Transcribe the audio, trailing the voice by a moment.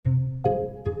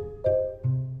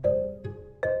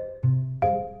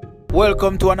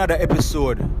Welcome to another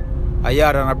episode of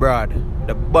Yard and Abroad,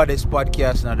 the baddest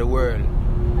podcast in the world,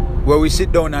 where we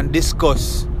sit down and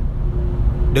discuss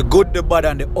the good, the bad,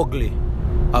 and the ugly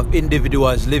of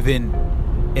individuals living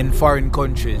in foreign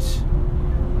countries.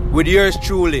 With yours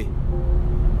truly,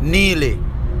 Neely,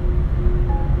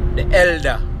 the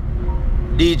elder,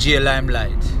 DJ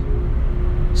Limelight.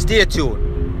 Stay tuned.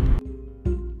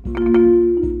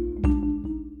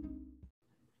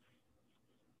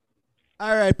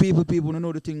 Alright, people, you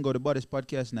know the thing go the baddest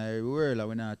podcast now everywhere. Like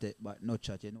we not take but no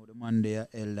chat, you know the man there,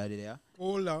 elder there,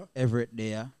 Hola. Everett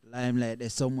there, Limelight there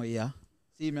somewhere here.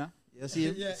 See me? You see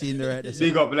him? Yeah. See him there right there.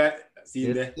 Big up, like, see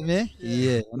You there. see me?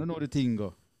 Yeah. I don't know the thing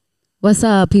go. What's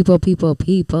up, people?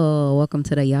 Welcome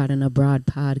to the Yard and Abroad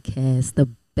podcast, the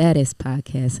baddest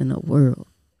podcast in the world.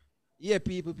 Yeah,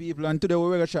 people, and today we're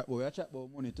gonna chat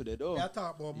about money today, though. We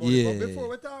talk about money. Yeah. But before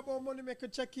we talk about money, make a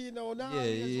check in now. Now,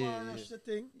 rush the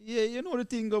thing. Yeah, you know the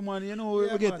thing go, man. You know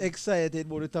Yeah, we get man. excited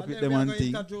about the topic, And them then and we're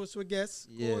thing. going to introduce we guests.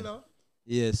 Yeah. Hola.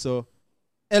 Yeah, so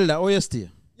elder, how you stay?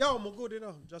 Yo, I'm good, you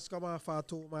know. Just come off a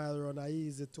 2-mile run, a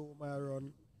easy 2-mile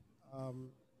run. And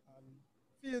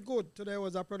feel good. Today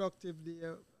was a productive day.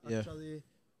 Yeah. Actually,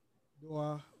 do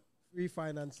a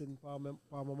refinancing for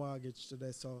my mortgage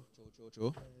today. So,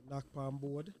 True. knock on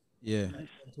board. Yeah.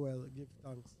 Well, give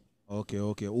thanks.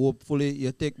 Okay. Hopefully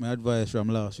you take my advice from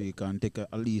last week and take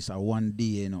at least a 1 day,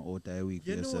 you know, out of a week for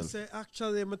You know, yourself. say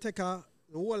actually, I take the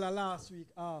whole of last week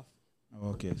off.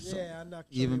 Okay. So Yeah, and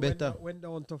actually even better. Went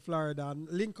down to Florida and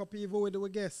link up even with the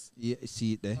guests. Yeah,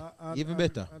 see it there. Even And-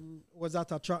 better. And was at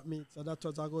a trap meet, so that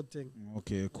was a good thing.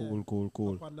 Okay, cool.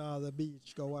 Up on the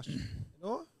beach, go wash. You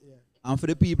know? Yeah. And for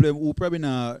the people who probably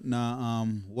not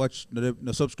watch,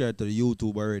 the subscribe to the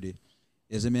YouTube already,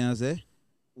 you see me I say?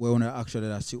 We want to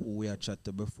actually see who we are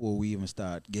chatting before we even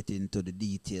start getting into the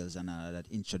details and all that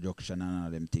introduction and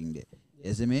all them thing there.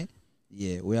 You see me?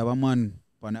 Yeah, we have a man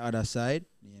on the other side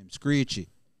named Screechy.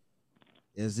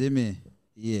 You see me?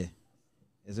 Yeah.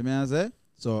 You see me I say?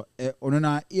 So,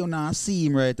 you not see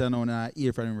him right now, you not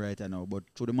hear from him right now, but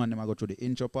through the man, them I go through the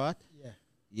intro part. Yeah.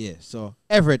 Yeah, so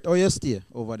Everett, how you stay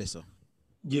over there, so?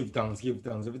 Give thanks.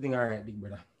 Everything all right, big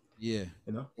brother. Yeah.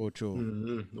 You know? Oh, true.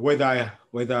 Mm-hmm.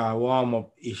 Weather warm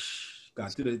up ish.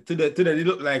 Today they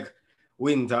look like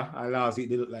winter, and last week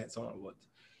they look like summer. But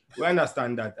we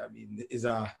understand that. I mean, it's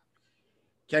a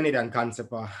Canadian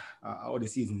concept how the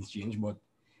seasons change. But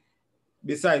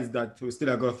besides that, we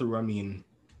still go through. I mean,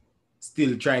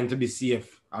 still trying to be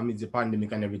safe amidst the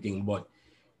pandemic and everything. But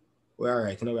we're all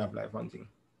right. You know, we have life one thing.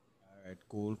 All right,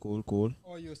 cool.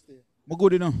 Oh, you stay. I'm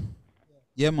good, you know.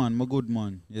 Yeah, man, I'm good,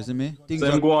 man. You see me? Things So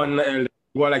are I'm going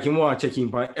like you want to check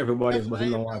in on everybody, but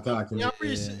you don't want to talk. Yeah,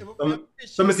 appreciate it.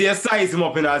 So I see a size him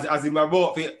up in as in my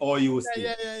boat for all you stay.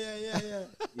 Yeah.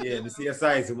 Yeah, I see a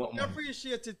size him up, I man.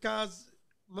 appreciate it because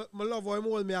my love how him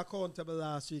hold me accountable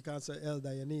last week and say,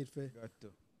 Elder, you need to got to.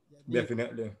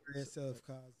 Definitely. yourself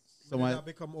because So you my- not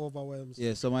become overwhelmed.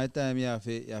 Yeah, so my time you have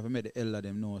to make the elder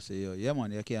them know say yo, yeah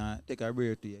man, you can't take a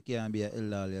break too. You can't be an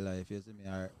elder all your life, you see me,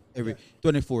 or every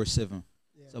 24/7.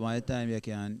 Yeah. So my time you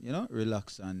can, you know,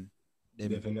 relax and them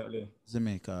Definitely. see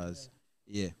me, cause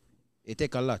yeah, it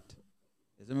take a lot.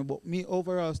 You see me, but me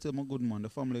overall still my good man. The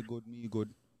family good, me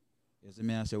good. You see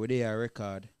me, I say we they a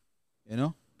record, you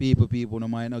know. People no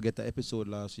might not get the episode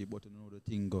last week, but you know the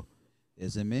thing go. You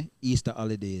see me? Easter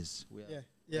holidays. We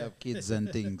Yeah. have kids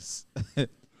and things.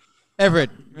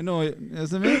 Everett, you know, you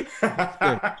see me?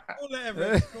 Cooler,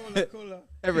 Everett. Cooler.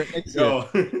 Everett, next year. Yo.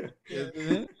 You see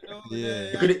me?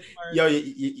 Yeah. You could, yo,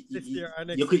 This year or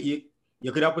next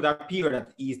you could have put a period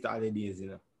at Easter holidays, you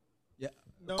know.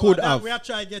 No, Could that have. We are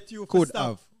trying to get you for Could stop.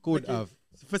 have. Could Okay. have.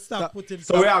 For stop putting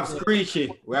So we have stuff. Screechy.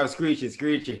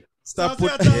 Screechy. Stop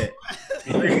Sounds put, like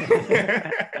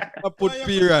stop put Oh, you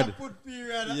period. Stop put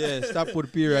period. Yeah, stop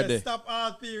put period Yeah, there. stop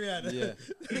all period. Yeah.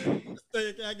 So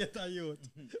you can get a youth.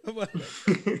 But-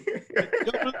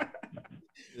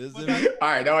 You see but me? All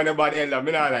right, that one about Ella.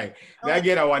 Me not like. Me I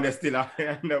get that one still.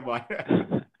 No, but.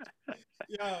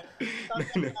 Yeah.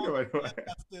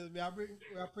 Still, me I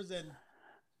represent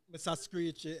Mr.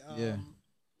 Screechy. Yeah.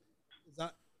 Is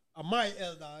that my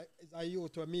elder is a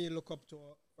youth who me look up to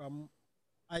from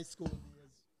high school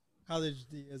days, college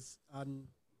days, and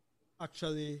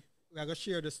actually we are gonna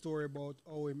share the story about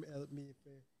how him helped me to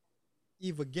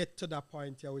even get to that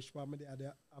point here, which family at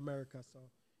America. So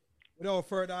without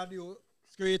further ado,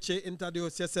 Screechy,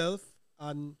 introduce yourself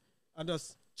and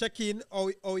just check in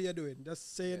how you're doing.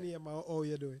 Just say your name and how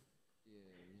you're doing.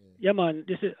 Yeah, man,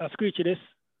 this is a Screechy, this,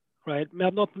 right? I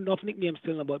have not nickname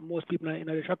still, but most people in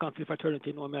the track and field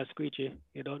fraternity know me as Screechy.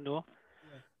 You don't know.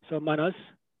 Yeah. So, manners,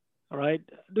 all right?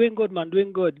 Doing good, man,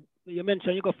 doing good. you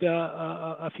mentioned you go for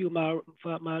a few miles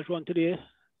run today.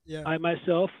 Yeah. I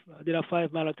myself did a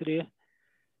 5 mile today.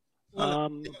 Well,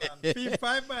 man,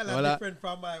 5 mile Well, are different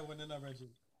from my one in Virgin.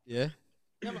 Yeah.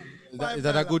 Yeah, man. Is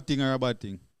that a good thing or a bad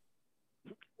thing?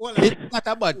 Well, It's not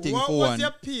a bad thing what for was one.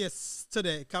 your pace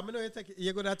today? Come on,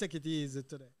 you're gonna take it easy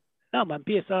today. No man,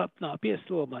 pace up, no pace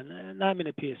slow man. 9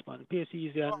 minute pace man, pace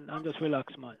easy and just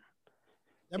relax man.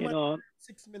 Yeah, You man, know,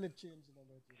 6 minute change in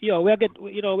Virgin. yeah, we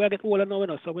get older now, you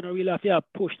know, so we don't really have to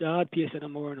push the hard pace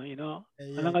anymore, you know.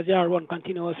 Yeah, As long as you run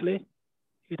continuously,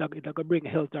 it will bring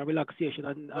health and relaxation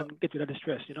and get rid of the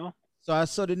stress, you know. So I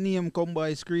saw the name come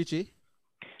by Screechy.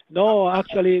 No,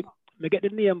 actually, we get the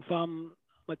name from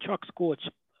my trucks coach,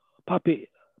 Papi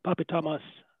Thomas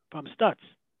from Stats.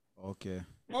 Okay.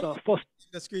 So first,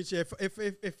 The screech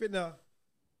if in a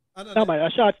no man, a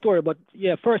short story, but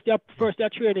yeah, first year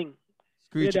training,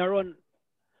 Screechy. they run,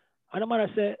 and the man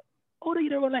I say, oh, they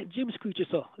run like Jim Screechy,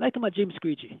 so like him a Jim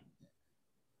Screechy.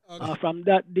 okay. From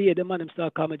that day, the man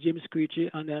himself called me Jim Screechy,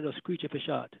 and then just Screechy for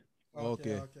short.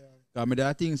 Okay. Cause me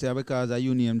that thing say because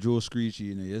you name Joe Screechy,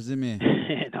 you know, you see me?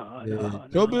 no,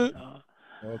 Trouble? no.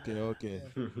 Okay.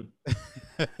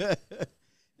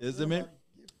 You see Yeah, me? man.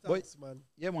 Give thanks, man.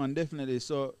 Yeah, man, definitely.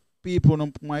 So people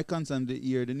might constantly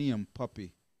hear the name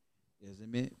Papi. You see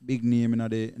me? Big name in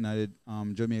the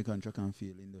Jamaican track and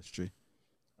field industry.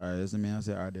 Alright, you see me? I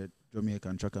say the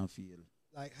Jamaican track and field.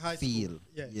 Like high Feel. school.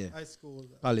 Yeah. High school.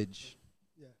 College.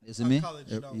 Yeah. You see me?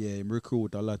 College now. Yeah, him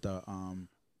recruit a lot of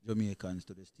Jamaicans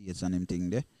to the States and them thing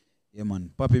there. Yeah,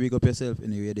 man. Papi, big up yourself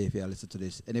anyway there if you listen to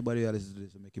this. Anybody who listen to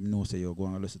this, make him know say you're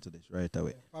going to listen to this right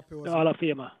away. Yeah. Papi was Hall of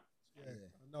Famer. yeah.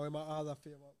 Now I'm a Hall of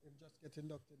Fame. Him just get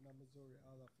inducted in Missouri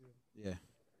Hall of Fame. Yeah.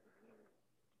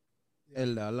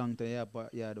 Elder, a long time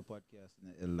yeah, the podcast,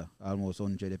 Elder. Almost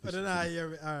 100 But episodes. then I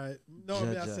hear all right. No,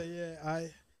 me I Jaja. say yeah, I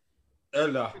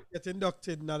Elder. get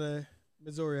inducted in the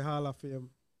Missouri Hall of Fame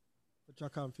for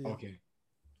track and field. Okay.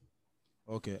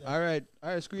 Yeah. All right,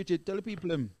 Screechy, tell the people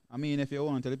them. I mean, if you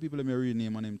want, tell the people them your real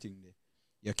name and them thing there.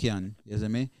 You can. You see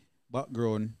me?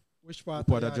 Background, Which part?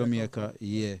 part of yard you come Jamaica, from?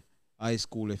 yeah. High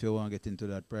school, if you want to get into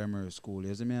that primary school,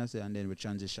 you see me? I say, and then we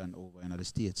transition over into the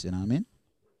States, you know what I mean?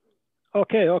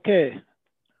 Okay.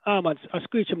 Man, a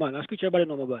Screechy man. A Screechy, everybody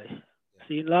know me by.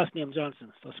 See, last name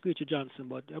Johnson. So Screechy Johnson,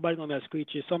 but everybody know me as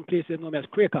Screechy. Some places know me as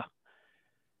Quaker.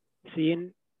 See,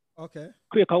 in Okay.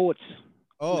 Quaker Oats.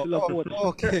 Oh, Love oats.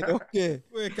 okay.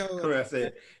 Wake up. What I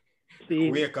say? See,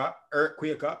 Quaker or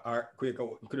Quaker.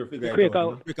 Could you figure it Quaker,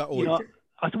 out? Quaker you know, Oats.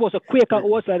 I suppose a Quaker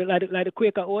Oats, like the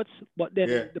Quaker Oats, but then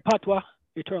Yeah. the patois,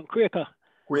 it turned Quaker.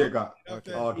 Quaker.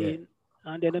 Okay. Okay. See,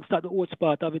 and then they start the oats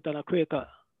part of it on a Quaker.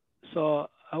 So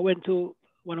I went to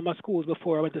one of my schools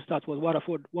before I went to start was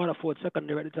Waterford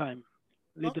Secondary at the time.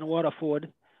 Lived in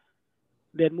Waterford,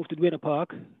 then moved to Dwayne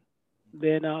Park.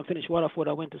 Then finished Waterford,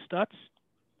 I went to Stats.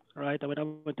 Right, and when I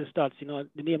went to Stats, you know,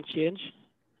 the name changed.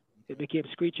 It became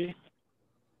Screechy.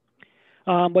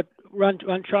 But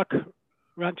ran track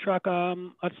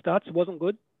at Stats wasn't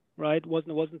good, right?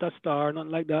 Wasn't a star,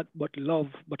 nothing like that. But love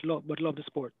the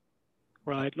sport,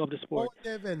 right? Love the What sport. was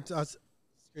the event as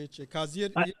Screechy? Because you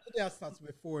I- did their stats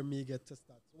before me get to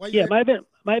stats. What Yeah, year?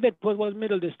 my event was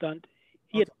middle distance,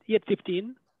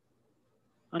 8:15,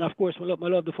 and of course, I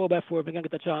love the 4x4 if I can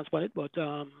get a chance for it, but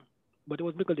it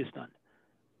was middle distance.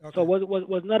 Okay. So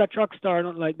was not a track star,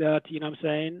 not like that, you know what I'm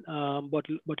saying?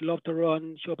 But love to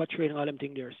run, show up at training, all them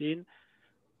things there, seeing.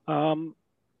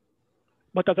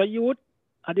 But as a youth,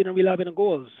 I didn't really have any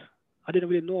goals. I didn't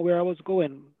really know where I was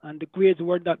going, and the grades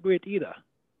weren't that great either.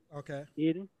 Okay.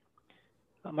 Seeing.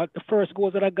 The first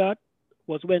goals that I got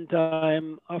was when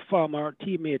a former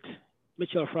teammate,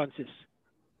 Mitchell Francis,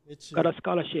 Mitchell. got a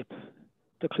scholarship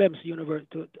to Clemson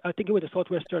University. I think it was to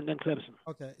Southwestern, then Clemson.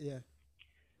 Okay. Yeah.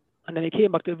 And then he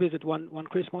came back to visit one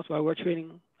Christmas while we were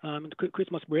training in the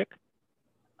Christmas break.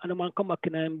 And the man come back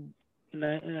and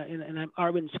I'm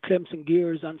orange Clemson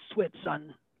gears and sweats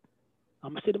and I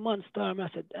see the man star and I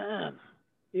said, damn,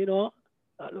 you know,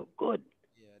 that look good.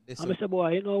 Yeah, And I said, boy,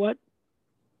 you know what?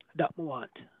 That I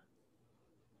want.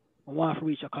 I want to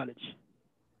reach a college.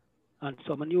 And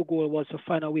so my new goal was to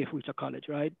find a way to reach a college,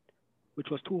 right? Which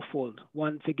was twofold.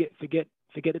 One, to get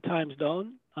the times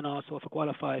down, and also to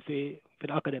qualify for the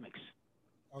academics.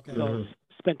 Okay. So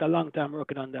spent a long time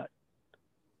working on that.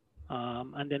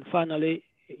 And then finally,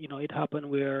 you know, it happened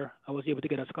where I was able to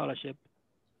get a scholarship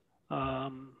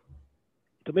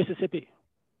to Mississippi,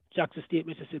 Jackson State,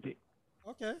 Mississippi.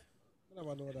 Okay. I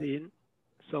never know that. Seeing.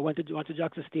 So I went to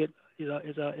Jackson State is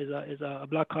a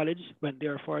black college. Went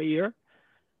there for a year,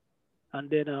 and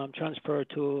then transferred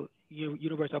to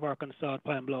University of Arkansas at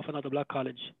Pine Bluff, another black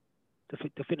college,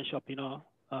 to finish up, you know,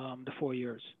 the 4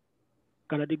 years.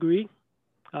 got a degree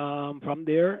from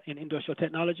there in industrial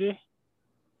technology,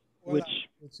 Hold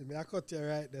which on, me. I cut you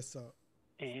right there, sir.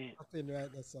 eh, Nothing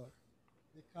right there, sir.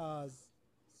 Because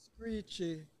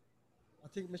Screechy, I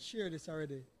think me share this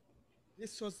already.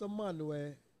 This was the man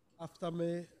where after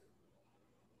me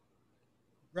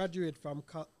graduate from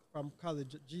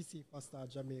college at GC Foster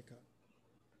Jamaica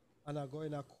and I go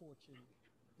in a coaching.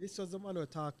 This was the man who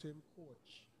talked to him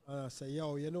coach. And I say,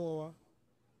 yo, you know what?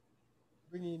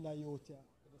 Bring in a youth here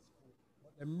to the school.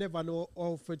 But them never know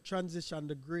how to transition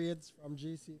the grades from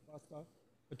GC Foster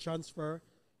to transfer.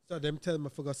 So them tell me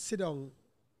for go sit down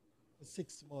for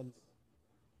 6 months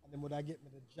and then would I get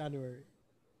me the January.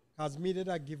 Because me did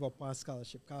I give up on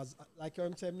scholarship. Because like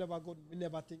I'm saying, never good. Me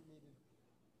never think me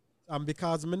did. And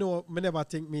because me know me never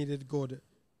think me did good.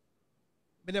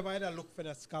 Me never had a look for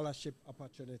a scholarship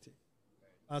opportunity.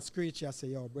 And Screechy, I say,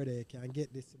 yo, brother, you can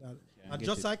get this and that. And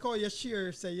just like how you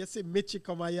share, say, you see Mitchie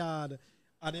come a yard,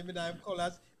 and him in them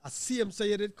colors, I see him say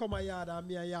you did come a yard, and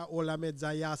me and ya all meds,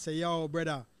 and ya say, yo,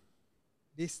 brother,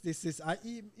 this. I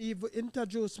even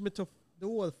introduced me to the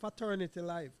whole fraternity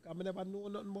life. I never know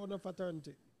nothing about no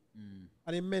fraternity.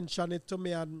 And he mentioned it to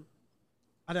me, and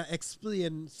I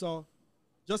explained. So,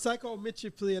 just like how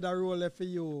Mitchie played a role for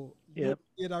you, you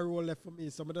played a role for me.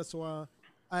 So, I just want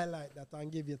to highlight that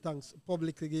and give you thanks,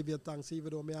 publicly give you thanks,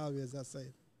 even though me always I say.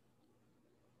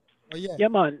 But yeah,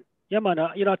 man. You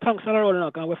know, thanks all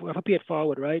around. We have to pay it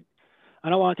forward, right?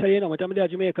 And I want to tell you, when I'm there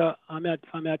in Jamaica, I'm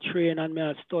at train and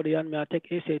I study and I take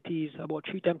SATs, about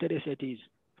 3 times SATs, to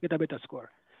get a better score,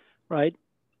 right?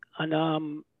 And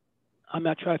I'm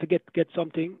at try to get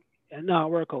something and now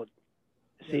work out.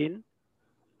 Seeing?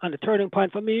 And the turning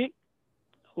point for me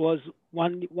was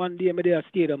one day I'm there at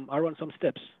stadium, I run some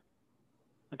steps.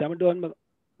 And I'm done,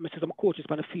 I see some coaches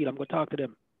on the field, I'm going to talk to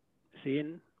them.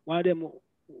 Seeing? One of them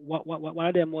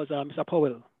was Mr.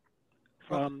 Powell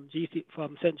from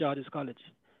from St. George's College.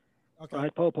 Okay.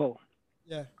 Right, Popo.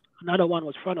 Yeah. Another one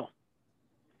was Frano.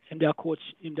 Him their coach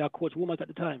woman at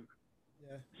the time.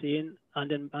 Yeah. Seeing? And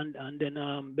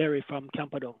then Barry from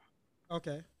Camperdown.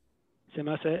 Okay. So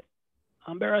I say,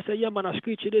 and Barry said, yeah man, I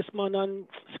Screechy this man and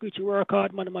Screechy work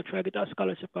hard, man, I'm try to get a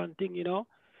scholarship and thing, you know.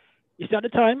 You see at the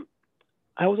time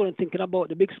I was only thinking about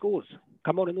the big schools.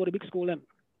 Come out and know the big school them.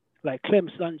 Like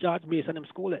Clemson, George Mason, and them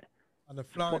school there. And the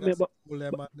Florida school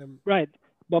them and them. Right.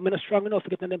 But I'm not strong enough to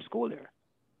get in them school there.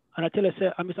 And I tell her,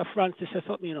 say, and Mr. Francis said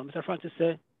something, you know. Mr. Francis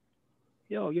said,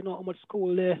 yo, you know how much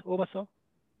school there over so?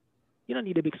 You don't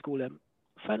need a big school them.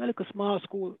 Find a little small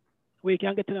school where you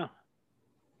can get in there.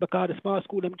 Because the small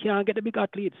school them can't get the big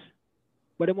athletes.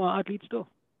 But they want athletes too.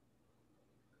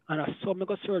 And I saw me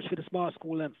go search for the small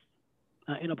school them.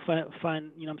 And end up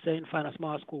find you know what I'm saying, find a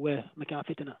small school where I can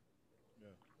fit in there.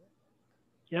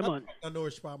 Yeah, man. I know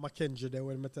it's from Mackenzie there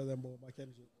when I tell them about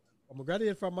Mackenzie. I'm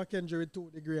graduated from Mackenzie with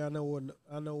 2 degrees and I own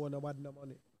about no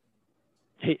money.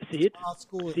 See it?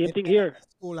 School, same thing here.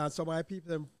 School and some of my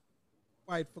people them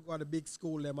fight for got a big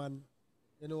school them and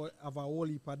you know have a whole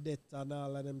heap of debt and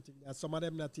all of them things. And some of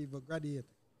them not even graduate.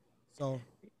 So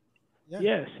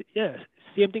yeah. Yes.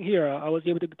 Same thing here. I was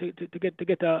able to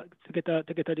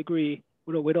get a degree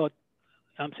without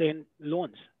I'm saying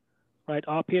loans, right?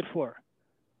 All paid for,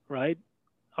 right?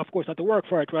 Of course, I have to work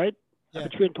for it, right? I have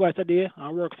to train twice a day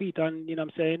and work feet and, you know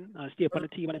what I'm saying, and stay up on the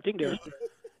team and everything there,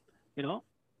 you know?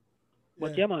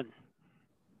 But yeah, man.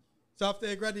 So after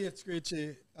you graduate,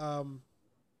 Screechy,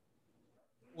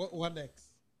 what next?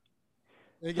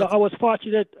 So I was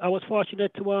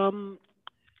fortunate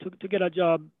to get a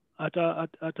job at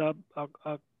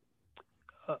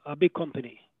a big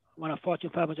company, one of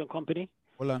Fortune 500 company.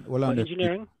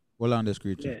 Engineering. Hold on,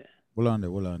 Screechy. Yeah. Hold on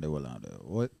there.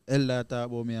 What Elda talk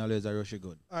about me always a rush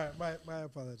good. All right, my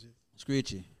apologies.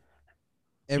 Screechy.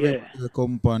 Everybody will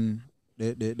come on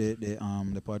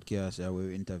the podcast that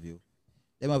we interview.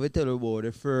 They have to tell you about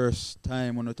the first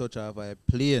time when you touch off a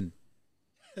plane.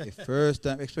 The first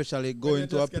time, especially going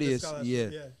to a place. Yeah.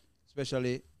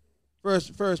 Especially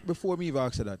first before me even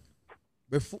ask that.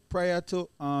 Prior to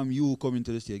you coming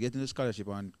to the States, getting the scholarship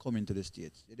and coming to the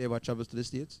States. Did you ever travel to the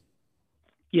States?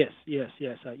 Yes,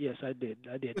 I did.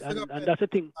 And that's the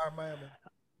thing.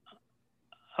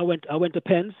 I went to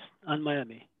Penns and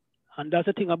Miami, and that's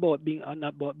the thing about being on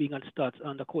stats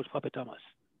under Coach Papi Thomas,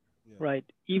 right?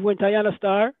 Even when Tayana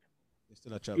Star,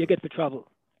 you get to travel.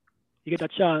 You get a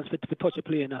chance to touch a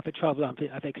plane, to travel and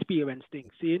to experience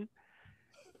things. See,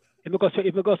 if we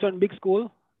go to a big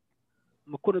school,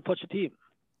 I couldn't touch a team,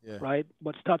 right?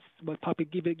 But Papi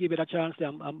give it a chance.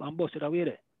 I'm busted away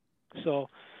there. So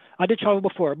I did travel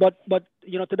before, but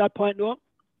you know, to that point though,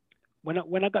 when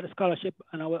I got the scholarship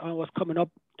and I was coming up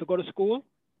to go to school,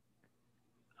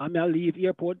 and I leave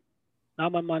airport, now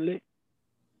I'm Manly,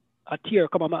 a tear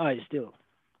come on my eyes still.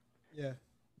 Yeah.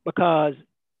 Because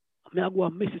I go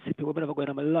to Mississippi, where I'm never going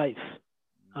in my life.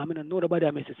 I'm in nobody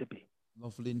in Mississippi.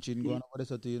 No lynching going over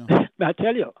there, you know. I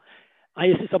tell you, I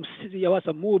see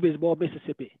some movies about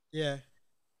Mississippi. Yeah.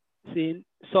 See,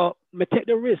 so me take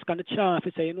the risk and the chance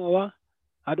to say, you know what,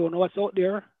 I don't know what's out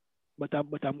there, but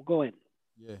I'm going.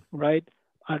 Yeah. Right?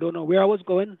 I don't know where I was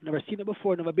going. Never seen it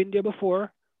before. Never been there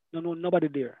before. No, nobody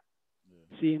there.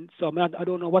 Yeah. See, so I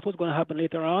don't know what was going to happen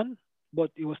later on,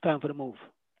 but it was time for the move.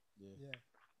 Yeah.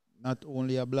 Not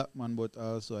only a black man, but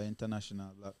also an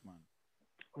international black man.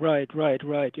 Right.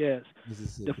 Yes.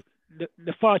 Mississippi.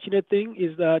 The fortunate thing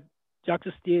is that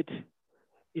Jackson State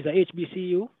is a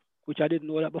HBCU, which I didn't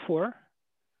know that before.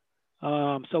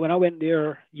 So when I went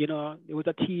there, you know, there was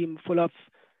a team full of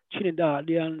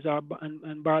Trinidadians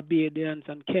and Barbadians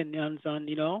and Kenyans and,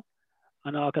 you know,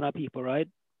 and all kind of people, right?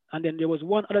 And then there was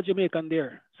one other Jamaican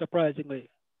there, surprisingly.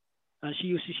 And she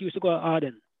used to go to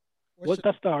Arden. Wasn't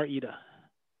a star either.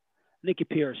 Nikki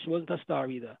Pierce, she wasn't a star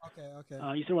either.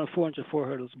 Okay. Used to run 404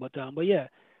 hurdles, but yeah.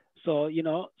 So, you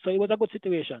know, so it was a good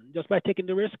situation. Just by taking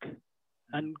the risk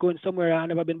and going somewhere I've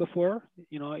never been before,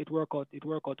 you know, it worked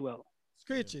out well.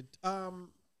 Screech,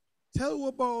 tell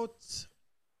about,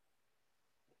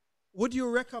 would you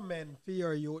recommend for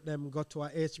your youth them go to a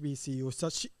HBCU? So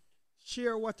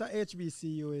share what a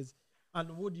HBCU is,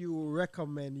 and would you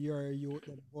recommend your youth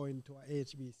them going to a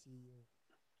HBCU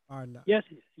or not? Yes,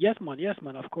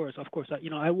 man. Of course. You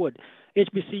know, I would.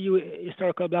 HBCU,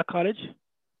 Historical Black College,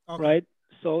 Okay. right?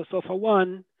 So for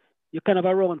one, you're kind of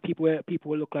around people where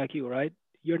people will look like you, right?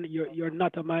 You're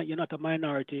not a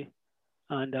minority,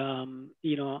 and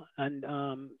you know, and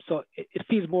so it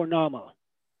feels more normal.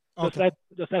 Okay.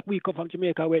 Just like we come from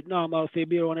Jamaica, where it's normal to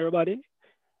be around everybody.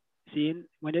 See,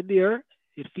 when they're there,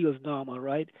 it feels normal,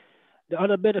 right? The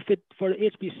other benefit for the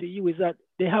HBCU is that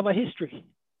they have a history,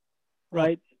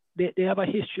 right? They have a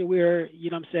history where, you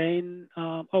know what I'm saying,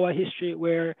 our history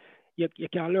where you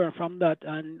can learn from that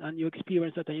and you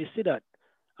experience that and you see that.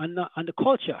 And the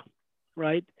culture,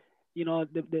 right? You know,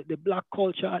 the black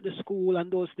culture at the school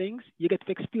and those things, you get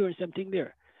to experience something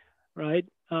there, right?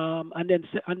 And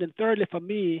then thirdly, for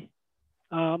me,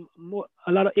 a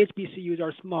lot of HBCUs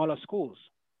are smaller schools,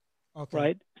 Okay.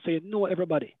 right? So you know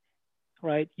everybody,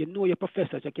 right? You know your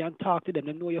professors. You can talk to them.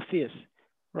 They know your face,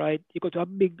 right? You go to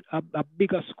a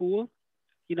bigger school,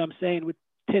 you know what I'm saying, with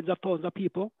tens of thousands of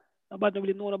people. Nobody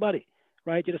really know nobody,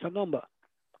 right? You're just a number,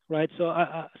 right? So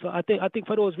I think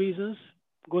for those reasons,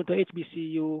 going to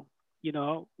HBCU, you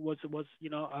know, was you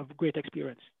know, a great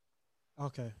experience.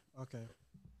 Okay.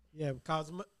 Yeah, because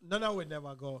none of we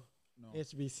never go No.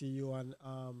 HBCU and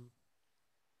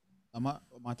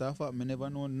Matter of fact, I never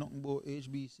know nothing about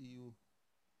HBCU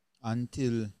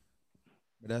until,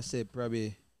 but I say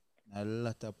probably a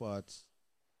latter parts.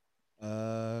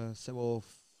 Say about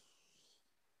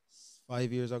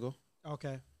 5 years ago.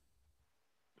 okay.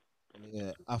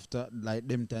 Yeah, after like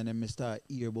them time, then me start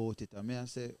hear about it, and I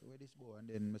say where this go, and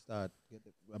then me start get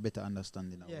a better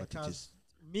understanding of Yeah, what it is. because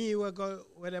me we go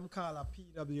what them call a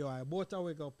PWI. Both of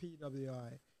we go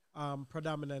PWI,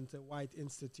 predominantly white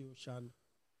institution.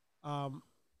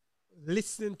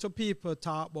 Listening to people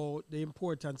talk about the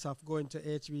importance of going to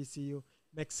HBCU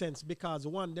makes sense because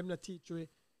one, them not teach you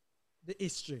the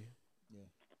history. Yeah.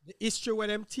 The history where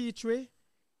them teach you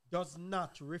does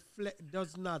not,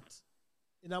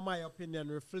 in my opinion,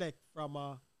 reflect from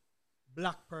a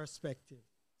black perspective.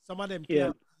 Some of them Yeah.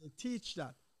 can't really teach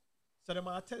that. So they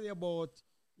might tell you about,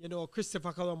 you know,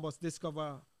 Christopher Columbus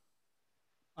discover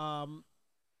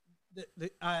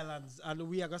the islands, and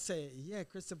we are gonna say, yeah,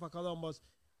 Christopher Columbus,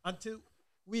 until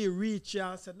we reach here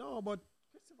and say, no, but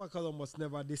Christopher Columbus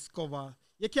never discover.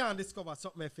 You can't discover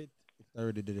something if it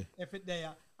Already did it.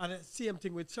 there. And the same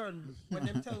thing with certain when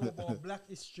they tell you about black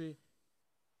history,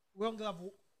 we only have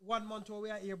 1 month where we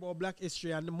are here about black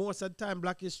history, and most of the time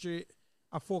black history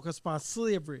are focused on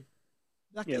slavery.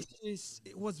 Black history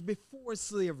it was before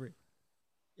slavery.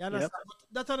 You understand? But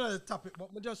that's another topic,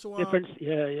 but we just want Different,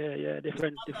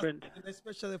 different.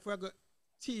 especially if we're going to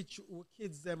teach our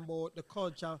kids them about the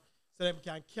culture so them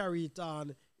can carry it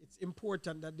on. It's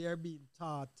important that they're being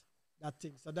taught that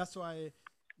thing. So that's why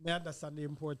I understand the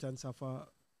importance of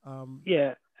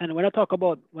Yeah, and when I talk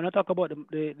about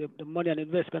the money and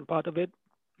investment part of it,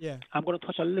 yeah. I'm going to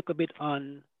touch a little bit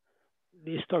on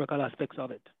the historical aspects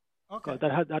of it, Okay.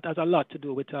 because that has a lot to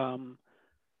do with our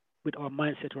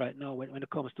mindset right now when it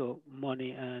comes to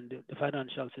money and the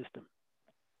financial system.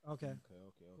 Okay.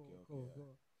 Cool.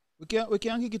 We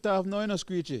can't kick it off now, you know,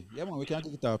 Screechy. Yeah, man, we can't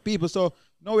kick it off. People, so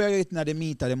now we are getting at the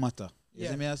meat of the matter. You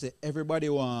Yeah. see me? I say everybody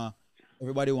want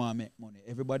Everybody want to make money.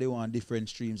 Everybody want different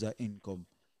streams of income.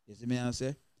 You see me I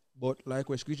say? But like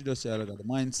what Screechy just said, the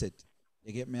mindset.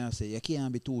 You get me I say, you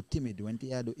can't be too timid when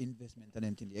you do investment and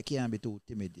them things. You can't be too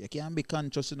timid. You can't be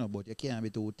conscious enough, but you can't be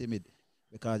too timid.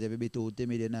 Because if you be too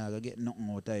timid, you're not going to get nothing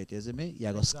out of it. You see me?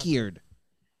 You're scared.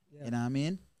 Yeah. You know what I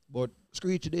mean? But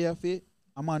Screechy there,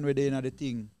 a man with in the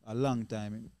thing a long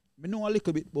time. I know a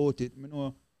little bit about it. I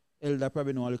know Elder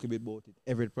probably know a little bit about it.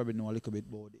 Everett probably know a little bit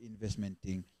about the investment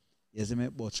thing. You see me?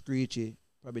 But Screechy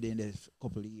probably in the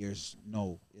couple of years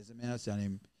now. You see me? I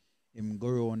see him go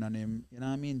around and him, you know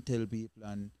what I mean, tell people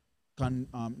and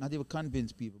not even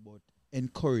convince people, but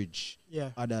encourage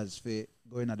others for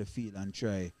going at the field and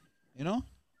try. You know?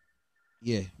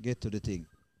 Yeah, get to the thing.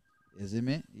 You see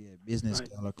me? Yeah, business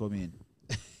Right. call come in.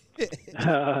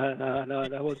 No,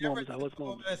 that was moments.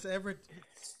 Let's every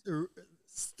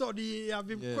study, have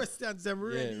him questions them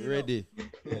ready. Yeah, ready.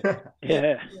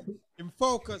 Yeah. In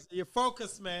focus, you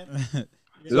focus, man.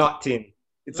 Locked in.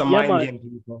 It's a mind game,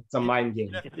 people. It's a mind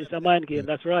game. It's a mind game.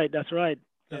 That's right.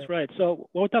 So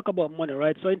we'll talk about money,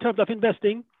 right? So in terms of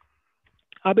investing,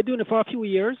 I've been doing it for a few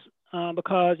years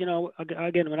because, you know,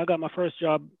 again, when I got my first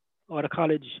job out of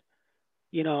college,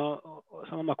 you know,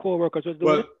 some of my coworkers was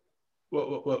doing it.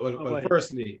 Well,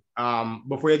 firstly,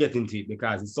 before you get into it,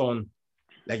 because it sounds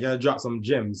like you drop some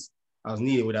gems as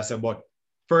needed with that, but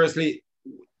firstly,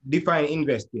 define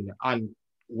investing and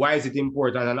why is it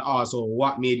important, and also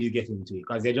what made you get into it?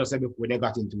 Because they just said before they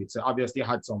got into it, so obviously you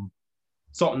had something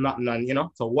not none, you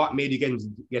know. So what made you get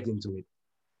into it?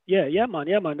 Yeah, man.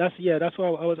 That's where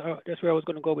I was. That's where I was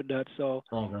going to go with that. So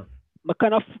Okay. I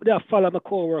kind of follow my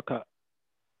coworker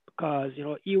because you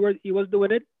know he was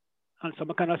doing it, and so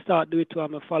I kind of start doing it too.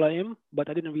 I'm gonna follow him, but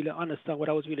I didn't really understand what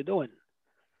I was really doing,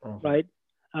 right?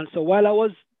 And so while I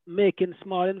was making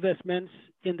small investments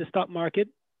in the stock market,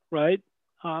 right,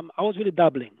 I was really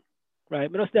dabbling, right?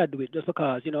 I just did do it just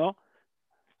because, you know,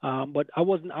 but I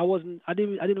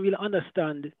didn't really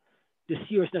understand the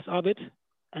seriousness of it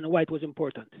and why it was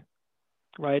important,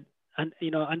 right? And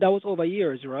you know, and that was over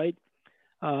years, right?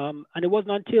 And it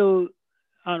wasn't until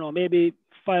I don't know, maybe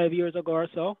 5 years ago or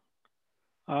so,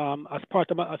 as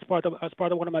part of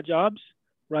one of my jobs,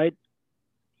 right?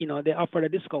 You know, they offered a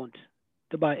discount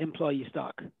to buy employee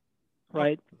stock,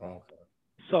 right? Okay.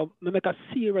 So I make a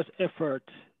serious effort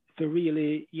to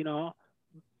really, you know,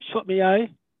 shut my eye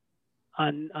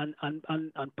and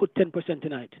put 10%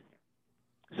 in it.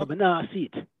 So I now see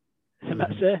it. So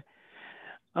I say,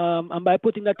 and by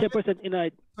putting that 10% in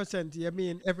it, Percent, you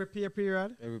mean every pay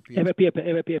period? every pay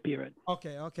period,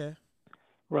 Okay.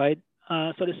 right?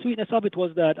 So the sweetness of it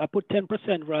was that I put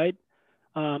 10%, right?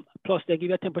 Plus they give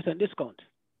you a 10% discount,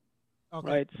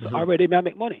 right? So already I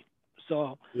make money.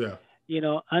 So yeah, you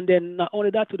know, and then not only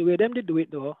that, to the way them they do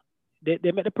it though,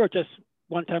 they make the purchase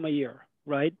one time a year,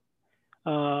 right?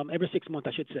 Every 6 months,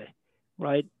 I should say,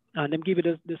 right? And them give you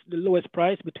the lowest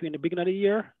price between the beginning of the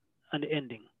year and the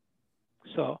ending.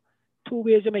 So 2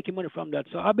 ways you're making money from that.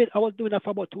 So I was doing that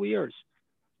for about 2 years,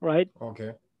 right?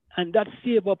 okay. And that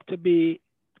saved up to be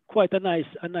quite a nice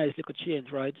little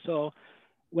change, right? So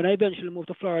when I eventually moved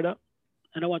to Florida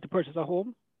and I wanted to purchase a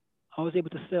home, I was able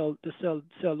to sell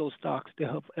those stocks to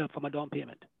help for my down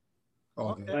payment.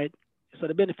 Okay. Right. So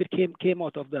the benefit came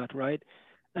out of that, right?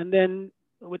 And then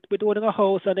with owning a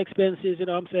house and expenses, you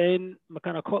know what I'm saying, I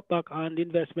kind of cut back on the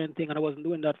investment thing, and I wasn't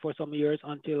doing that for some years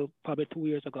until probably 2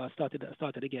 years ago I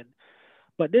started again.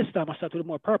 But this time I started with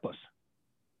more purpose,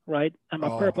 right? And my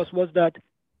purpose was that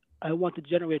I want to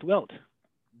generate wealth,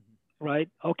 right?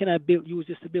 How can I use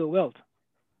this to build wealth,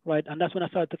 right? And that's when I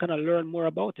started to kind of learn more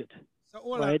about it. So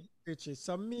all right? Richie,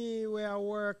 so me where I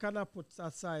work and I put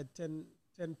aside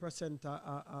 10%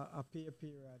 a pay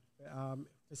period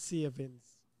for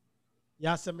savings.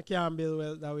 Yeah, so I can't build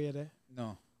wealth that way there.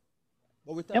 No.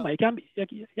 But with Yeah, man, you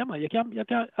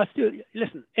can I still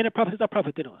listen, any profit is a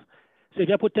profit, you know. So if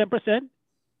you put 10%,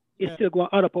 it's still going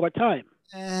to add up over time.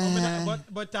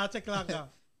 But that take longer.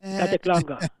 That take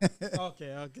longer.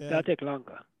 Okay. That take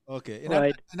longer. Okay.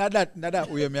 Right. Not that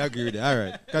way, I agree with that. All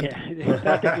right. Yeah,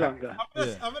 that take longer.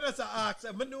 I'm just ask.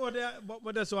 I know that, but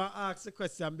I just want to ask the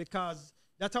question because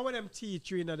that's how them teach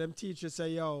you, them teachers say,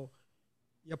 yo,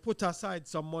 you put aside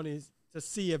some money to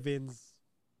savings,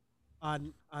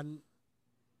 and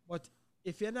but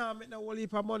if you're not making a whole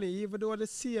heap of money, even though the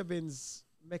savings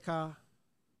make a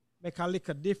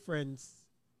little difference,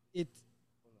 even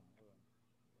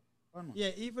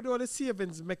though the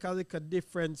savings make a little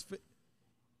difference,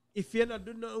 if you're not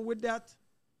doing nothing with that,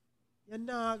 you're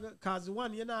not, because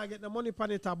one, you're not getting the money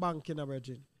from it a bank in a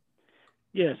virgin.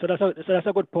 Yeah, so that's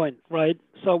a good point, right?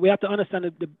 So we have to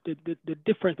understand the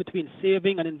difference between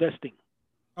saving and investing,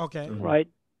 Okay. right?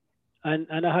 And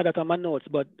I had that on my notes,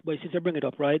 but since you bring it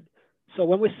up, right? So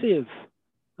when we save,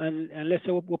 and let's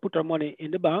say we put our money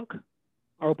in the bank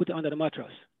or we put it under the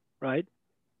mattress, right?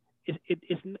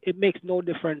 It makes no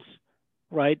difference,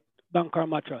 right? Bank or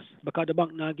mattress, because the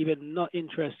bank now give it no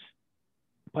interest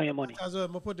on your money. As well,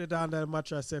 I put it under the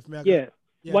mattress if me. Yeah.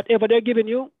 Yeah. Whatever they're giving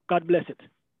you, God bless it,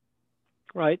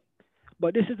 right?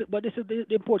 But this is the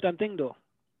important thing though.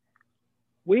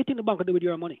 What do you think the bank will do with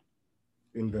your money?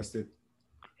 Invest it.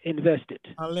 Invest it.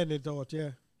 I'll lend it out,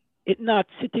 yeah. It's not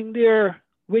sitting there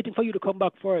waiting for you to come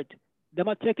back for it. They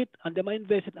might take it and they might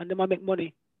invest it and they might make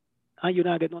money and you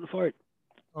not get nothing for it.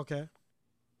 Okay.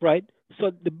 Right?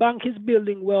 So the bank is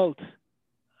building wealth,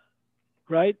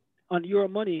 right, on your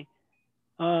money.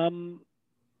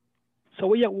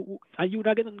 So yeah, and you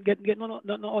not get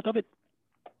nothing out of it.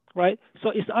 Right? So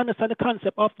it's to understand the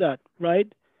concept of that,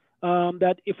 right?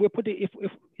 That if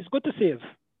it's good to save.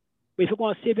 But if you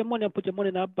want to save your money and put your money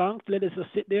in a bank, let it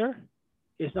just sit there,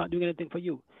 it's not doing anything for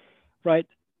you, right?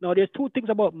 Now, there's two things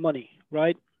about money,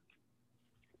 right?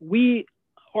 We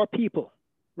are people,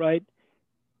 right?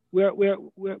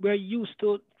 We're used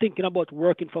to thinking about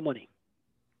working for money,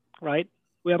 right?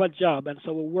 We have a job, and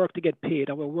so we work to get paid,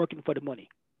 and we're working for the money,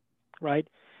 right?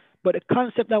 But the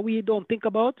concept that we don't think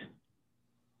about,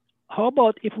 how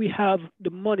about if we have the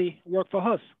money work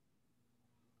for us?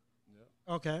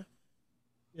 Okay.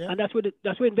 Yeah. And that's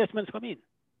where investments come in,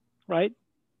 right?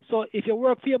 So if you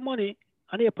work for your money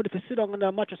and you put it to sit on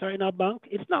a mattress or in a bank,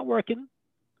 it's not working.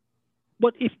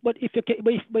 But if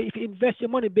you invest your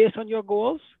money based on your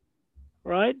goals,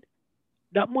 right,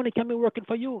 that money can be working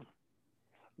for you.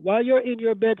 While you're in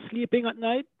your bed sleeping at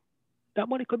night, that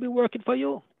money could be working for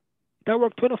you. It'll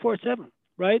work 24/7,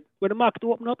 right? When the market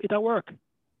open up, it'll work.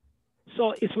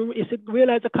 So it's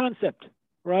realize the concept,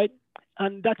 right?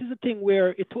 And that is the thing where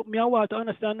it took me a while to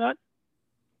understand that.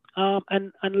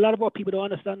 And a lot of our people don't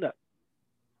understand that,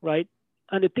 right?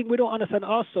 And the thing we don't understand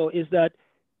also is that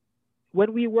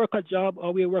when we work a job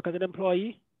or we work as an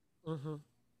employee,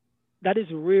 that is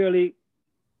really,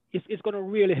 it's going to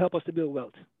really help us to build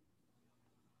wealth.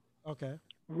 Okay.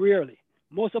 Really.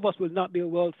 Most of us will not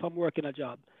build wealth from working a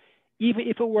job. Even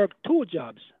if we work 2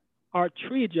 jobs or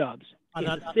 3 jobs, And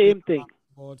it's the same thing.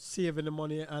 About saving the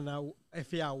money and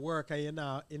if you are work and you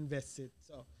now invest it.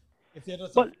 So if you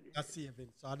don't that's saving.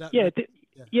 So that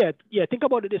yeah. Think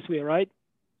about it this way, right?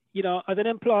 You know, as an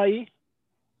employee,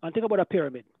 and think about a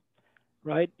pyramid,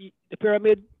 right? The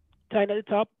pyramid, tiny at the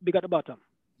top, big at the bottom.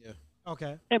 Yeah.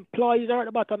 Okay. Employees are at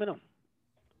the bottom, you know.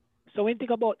 So when you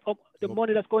think about the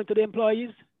money that's going to the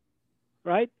employees,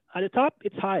 right? At the top,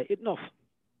 it's high, it's enough.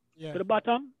 Yeah. To the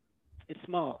bottom, it's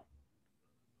small.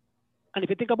 And if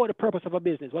you think about the purpose of a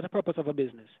business, what's the purpose of a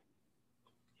business?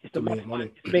 It's to make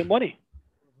money. To make money,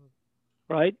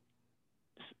 right?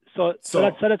 So that's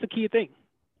the key thing.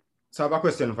 So I have a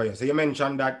question for you. So you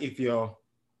mentioned that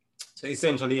so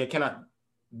essentially you cannot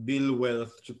build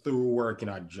wealth through working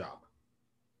a job,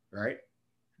 right?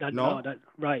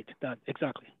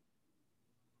 Exactly.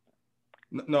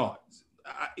 No.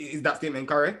 Is that statement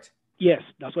correct? Yes,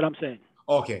 that's what I'm saying.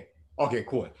 Okay,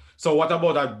 cool. So what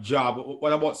about a job?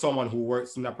 What about someone who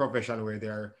works in a profession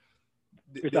where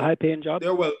it's a high-paying job?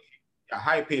 They're a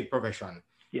high-paid profession.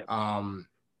 Yeah.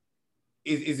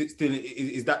 Is it still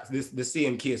is that the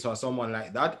same case for someone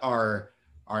like that or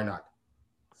not?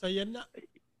 So you're not.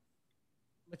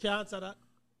 I can answer that.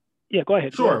 Yeah, go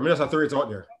ahead. Sure, me just throw it out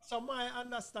there. So my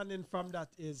understanding from that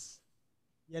is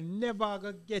you're never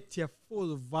gonna get your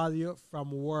full value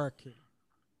from working.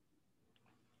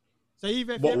 So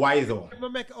even but why though? If I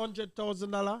make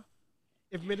 $100,000,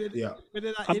 if me did,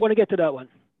 I'm gonna get to that one.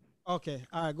 Okay,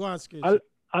 all right, go on, Screech.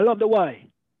 I love the why.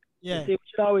 Yeah, we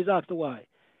should always ask the why,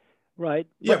 right?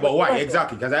 But why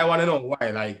exactly? Because I want to know why.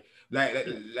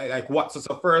 Like what?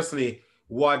 So firstly,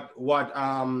 what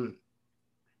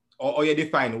or you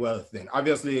define wealth then?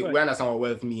 Obviously, we understand what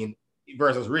wealth means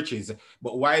versus riches,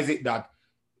 but why is it that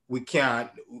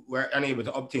we're unable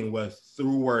to obtain wealth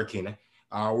through working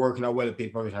a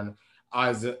well-paid profession,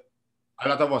 as a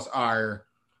lot of us are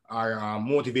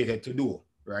motivated to do,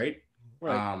 right?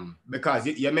 Because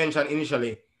you mentioned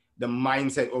initially the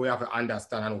mindset, what we have to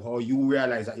understand and how you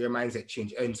realize that your mindset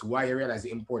changed, and why you realize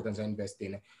the importance of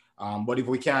investing. But if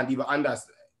we can't even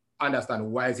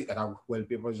understand why is it that a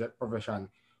well-paid profession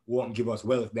won't give us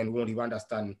wealth, then we won't even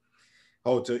understand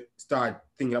how to start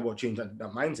thinking about changing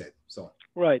that mindset. So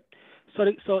right.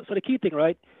 So the key thing,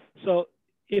 right? So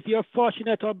if you're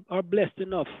fortunate or blessed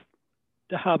enough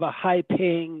to have a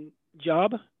high-paying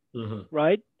job,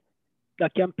 right,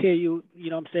 that can pay you, you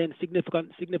know what I'm saying,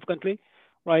 significantly,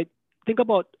 right? Think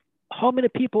about how many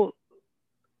people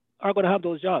are going to have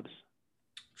those jobs.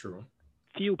 True.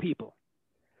 Few people.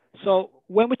 So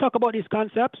when we talk about these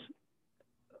concepts,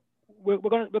 we're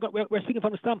speaking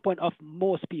from the standpoint of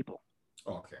most people,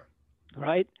 Okay.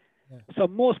 right? Yeah. So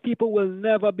most people will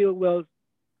never build wealth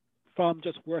from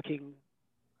just working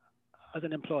as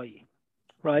an employee,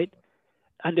 right?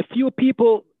 And the few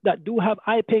people that do have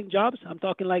high-paying jobs, I'm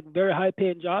talking like very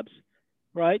high-paying jobs,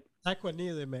 right? Like what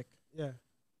Neely make. Yeah.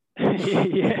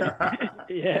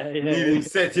 yeah. Need him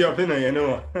set you up, you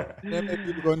know. Yeah, man,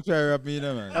 people gonna try rap me,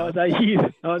 man. That was a easy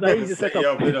Set you setup.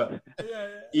 up, you know.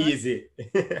 Easy.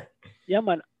 Yeah,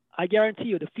 man. I guarantee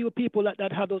you, the few people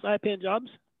that have those high-paying jobs,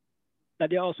 that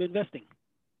they're also investing.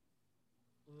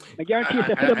 I guarantee you, if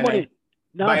they put the money.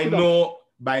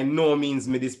 By no means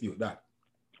me dispute that.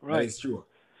 Right. That is true.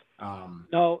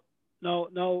 No.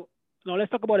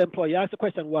 Let's talk about employee. Ask the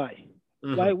question why.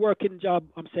 Mhm. Why working job?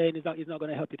 I'm saying is not going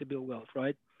to help you to build wealth,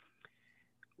 right?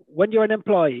 When you're an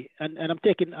employee, and I'm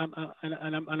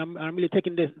really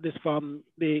taking this from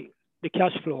the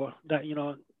cash flow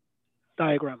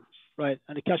diagram, right?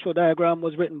 And the cash flow diagram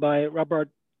was written by Robert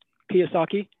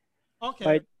Kiyosaki. Okay.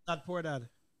 Right. That poor dad.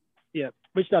 Yeah,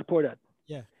 Rich Dad Poor Dad.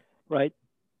 Yeah. Right.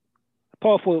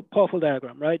 Powerful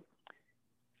diagram, right?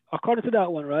 According to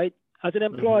that one, right? As an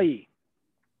employee,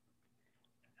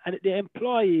 and the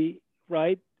employee,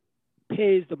 right,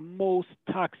 pays the most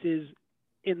taxes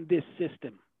in this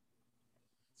system.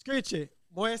 Screechy,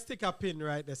 more stick a pin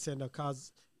right there, Sender,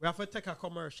 because we have to take a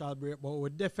commercial break, but we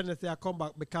definitely come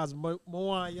back because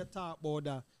more you talk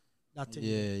about that thing.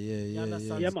 Yeah.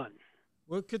 Yeah, man.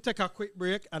 We could take a quick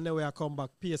break and then we'll come back,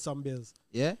 pay some bills.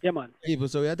 Yeah? Yeah, man. People,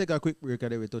 so we'll take a quick break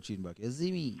and then we're touching back. You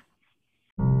see me?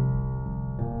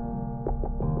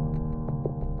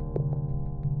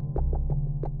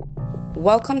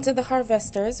 Welcome to The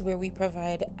Harvesters, where we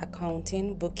provide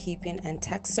accounting, bookkeeping, and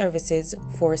tax services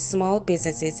for small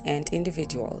businesses and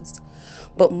individuals.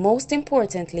 But most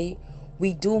importantly,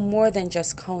 we do more than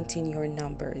just counting your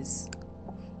numbers.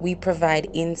 We provide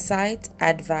insight,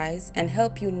 advice, and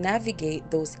help you navigate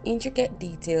those intricate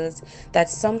details that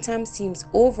sometimes seems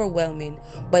overwhelming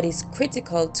but is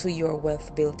critical to your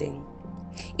wealth building.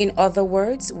 In other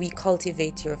words, we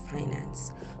cultivate your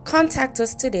finance. Contact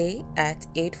us today at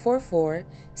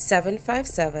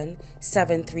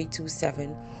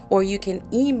 844-757-7327, or you can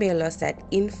email us at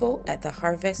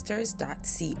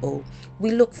info@theharvesters.co.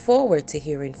 We look forward to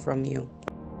hearing from you.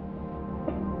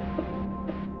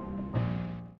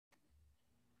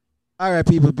 All right,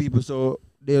 people. So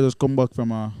they just come back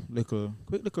from a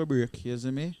quick little break. You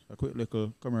see me? A quick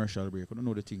little commercial break. I don't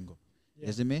know the thing go. Yeah.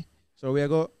 You see me? So we are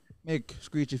go make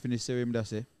Screechy finish say him that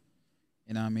say.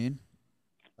 You know what I mean?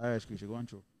 All right, Screechy, go on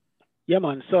through. Yeah,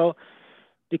 man. So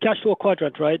the cash flow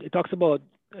quadrant, right? It talks about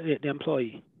the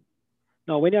employee.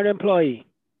 Now, when you're an employee,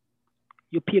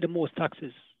 you pay the most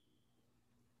taxes.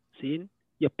 See?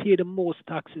 You pay the most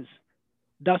taxes.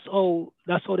 That's how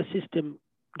the system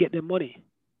get their money,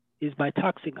 is by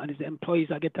taxing, and it's the employees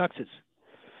that get taxes.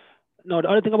 Now, the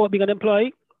other thing about being an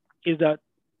employee is that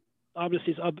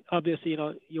obviously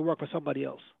you work for somebody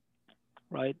else,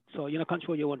 right? So you don't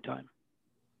control your own time,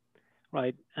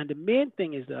 right? And the main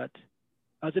thing is that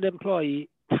as an employee,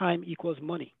 time equals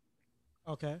money.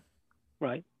 Okay.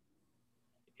 Right?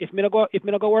 If me not go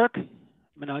work,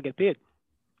 me not get paid.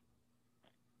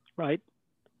 Right?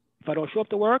 If I don't show up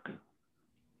to work,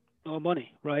 no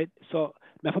money, right? So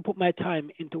I have to put my time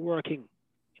into working,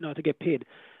 to get paid.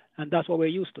 And that's what we're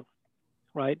used to.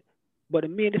 Right? But the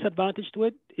main disadvantage to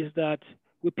it is that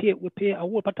we pay a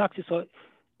whole lot of taxes. So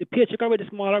the paycheck already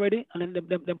small already, and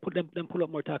then pull up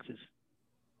more taxes.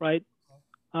 Right?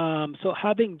 So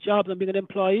having jobs and being an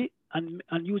employee and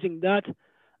using that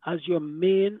as your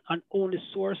main and only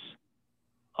source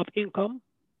of income,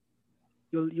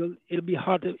 it'll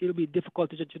be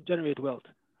difficult to generate wealth.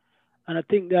 And I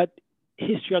think that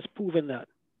history has proven that,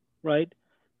 right?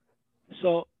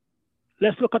 So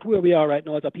let's look at where we are right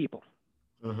now as a people,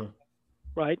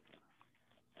 right?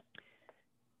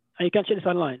 And you can check this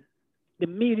online. The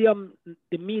median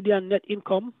net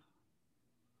income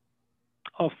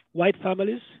of white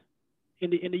families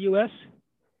in the U.S.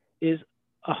 is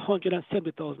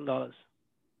 $170,000.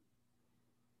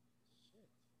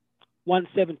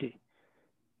 170.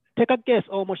 Take a guess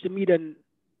how much the median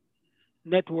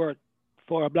net worth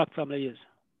for a black family is.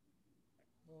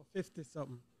 50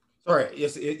 something. Sorry,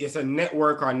 it's a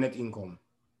network or net income.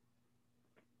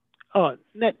 Oh,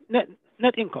 net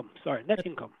income. Sorry, net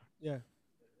income. Yeah.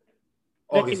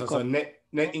 Okay, so net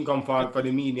income for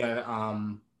the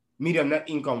median net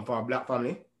income for a black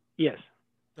family. Yes.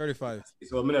 35.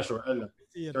 So I'm not sure.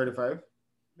 35.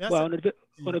 Well,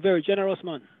 on a very generous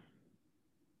man.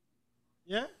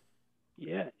 Yeah.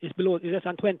 Yeah, it's less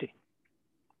than 20.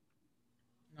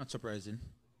 Not surprising,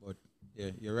 but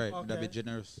yeah, you're right. That'd be Okay.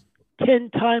 generous. 10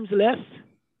 times less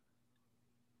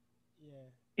Yeah.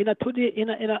 in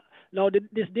a now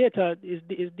this data is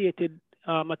dated.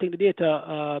 I think the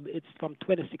data it's from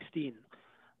 2016,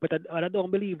 but I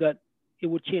don't believe that it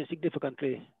would change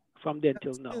significantly from then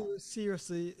till That's now. still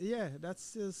seriously, yeah, that's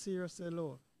still seriously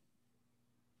low.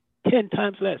 10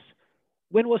 times less.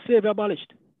 When was slavery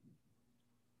abolished?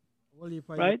 Whole heap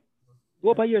of years. Right? Yeah.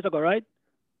 Over years ago, right?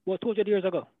 Well, 200 years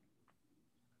ago.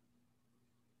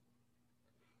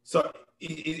 So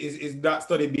is that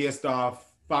study based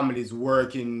off families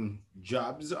working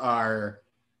jobs or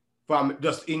from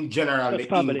just in general Just the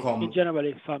family, in income?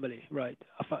 generally family, right?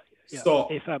 Yeah, So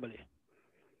a family.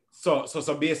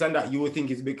 so based on that, you would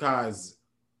think it's because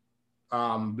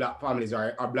black families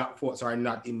or black folks are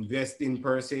not investing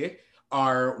per se,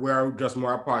 or we're just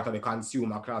more a part of the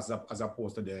consumer class as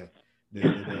opposed to the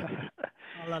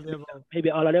All of the above. Maybe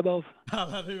all of the above.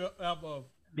 All of the above.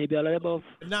 Maybe all of the above.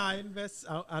 Now invest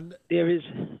and There is,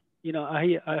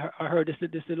 I heard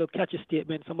this little catchy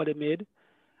statement somebody made,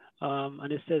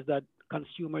 and it says that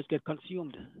consumers get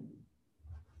consumed,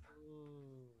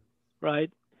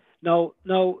 right? Now,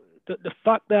 the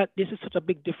fact that this is such a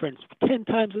big difference, 10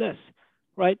 times less,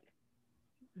 right?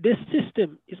 This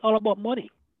system is all about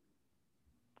money.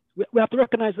 We have to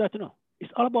recognize that,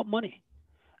 it's all about money.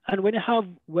 And when you have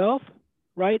wealth,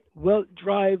 right, wealth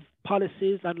drive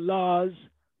policies and laws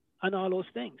and all those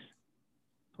things,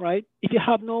 right? If you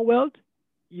have no wealth,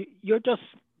 you're just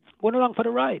going along for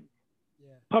the ride,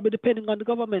 yeah. probably depending on the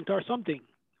government or something,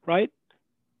 right?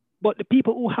 But the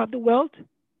people who have the wealth,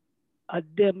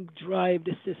 them drive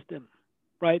the system,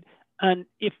 right? And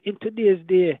if in today's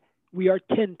day we are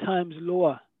 10 times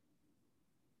lower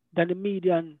than the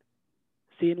median,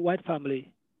 say, in white family,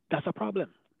 that's a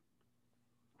problem,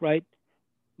 right?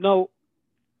 Now,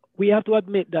 we have to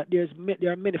admit that there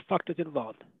are many factors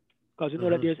involved, because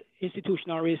that there's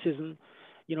institutional racism,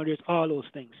 there's all those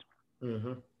things.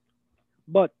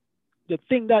 But the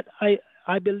thing that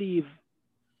I believe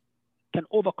can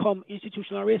overcome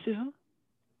institutional racism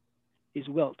is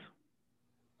wealth.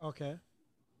 Okay.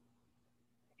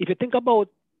 If you think about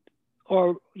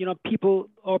people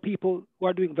who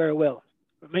are doing very well,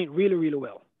 I mean really, really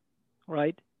well,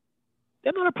 right?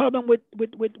 There's not a problem with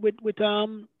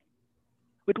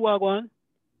Wagwan,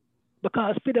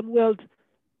 because for them wealth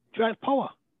drive power.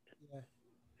 Yeah.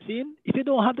 See, if you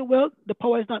don't have the wealth, the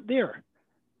power is not there.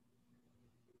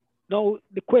 Now,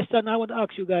 the question I want to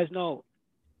ask you guys now,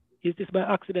 is this by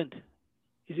accident?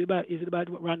 Is it by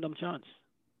random chance?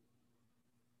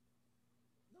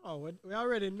 No, we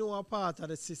already know a part of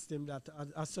the system that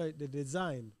assert the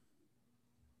design.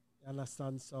 You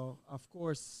understand? So, of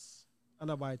course,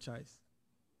 and by choice.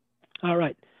 All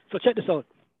right. So check this out.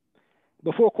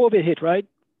 Before COVID hit, right?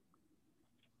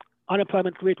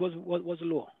 Unemployment rate was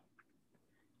low.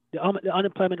 The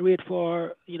unemployment rate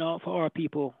for our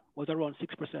people was around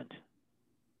 6%.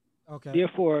 Okay.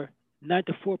 Therefore,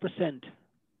 94%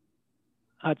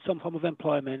 had some form of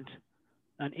employment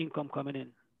and income coming in.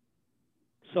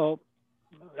 So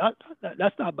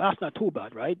that's not too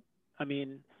bad, right? I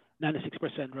mean,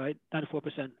 96%, right?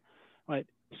 94%, right?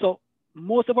 So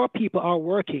most of our people are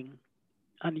working,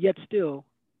 and yet still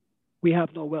we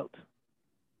have no wealth.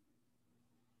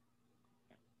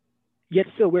 Yet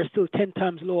still we're still 10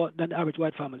 times lower than the average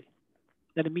white family,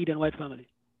 than the median white family.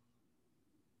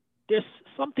 There's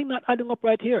something not adding up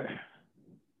right here.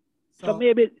 So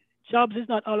maybe jobs is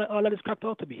not all that it's cracked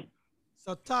out to be.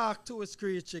 So talk to us,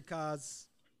 Screechy, because...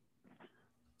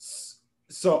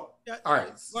 So, yeah, all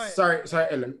right. Sorry,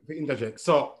 Ellen, to interject.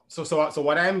 So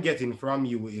what I'm getting from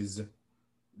you is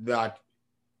that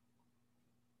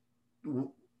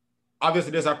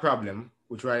obviously there's a problem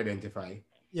which we identify.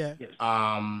 Yeah. Yes.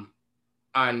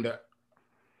 And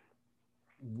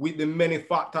with the many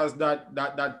factors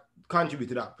that contribute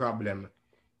to that problem,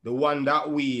 the one that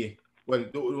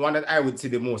I would say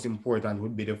the most important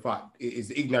would be the fact is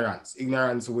ignorance.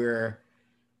 Ignorance where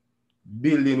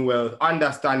building wealth,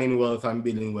 understanding wealth and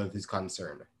building wealth is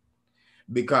concerned.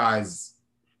 Because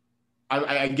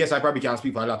I guess I probably can't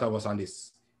speak for a lot of us on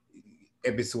this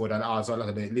episode and also a lot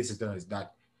of the listeners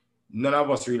that none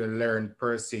of us really learned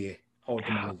per se how to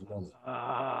manage money.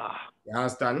 You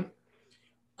understand?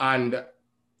 And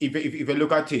if you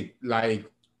look at it, like,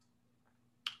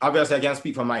 obviously I can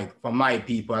speak for my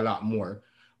people a lot more,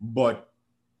 but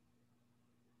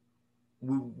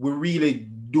we really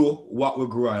do what we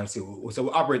grow and see. So we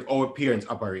operate how parents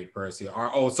operate per se, or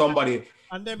how somebody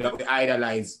that we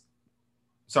idolize.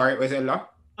 Sorry, was it?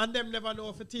 And them never know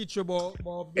if to teach you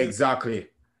about exactly,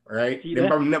 right? See They that?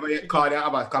 probably never yet called and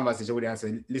have a conversation with you and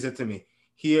say, listen to me.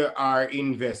 Here are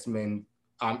investment.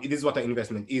 This is what an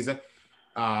investment is.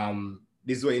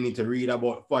 This is what you need to read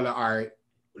about, follow or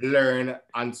learn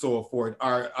and so forth.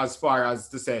 Or as far as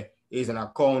to say, here's an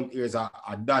account, here's a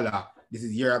dollar. This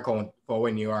is your account for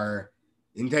when you are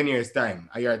in 10 years' time.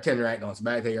 You're 10 right now, so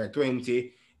by the time you're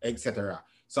 20, etc.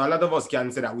 So a lot of us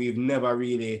can say that we've never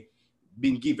really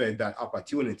been given that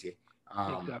opportunity.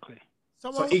 Exactly.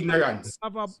 So ignorance.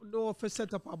 Know if you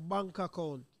set up a bank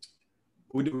account.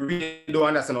 We really don't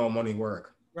understand how money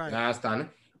work. Right. You understand?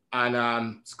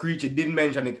 And Screechy did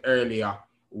mention it earlier,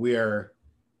 where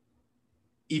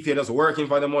if you're just working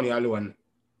for the money alone,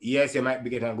 yes, you might be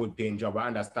getting a good paying job. I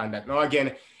understand that. Now,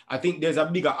 again, I think there's a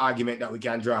bigger argument that we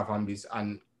can draw from this.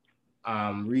 And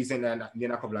recently,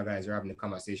 then a couple of guys are having a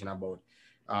conversation about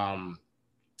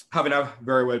having a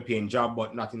very well paying job,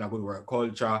 but not in a good work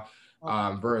culture,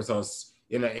 versus,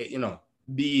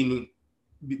 doing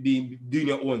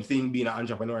your own thing, being an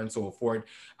entrepreneur and so forth.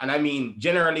 And I mean,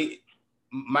 generally,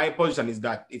 my position is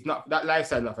that it's not that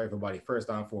lifestyle not for everybody, first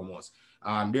and foremost.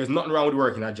 There's nothing wrong with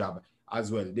working a job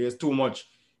as well. There's too much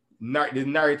the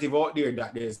narrative out there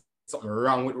that there's something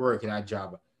wrong with working a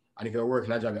job. And if you're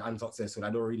working a job and unsuccessful, I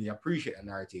don't really appreciate the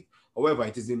narrative. However,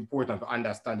 it is important to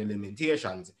understand the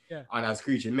limitations. Yeah. And as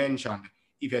Creature mentioned,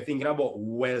 if you're thinking about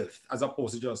wealth as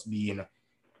opposed to just being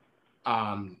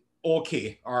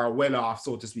okay or well off,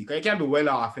 so to speak. You can be well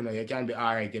off, you can be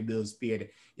all right, your bills paid.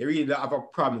 You really don't have a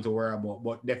problem to worry about,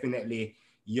 but definitely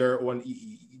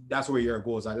that's where your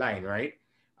goals align, right?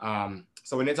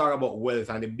 So when they talk about wealth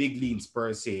and the big leans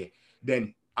per se,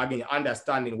 then again,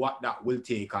 understanding what that will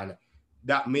take, and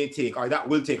that may take, or that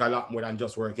will take a lot more than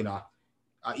just working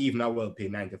even a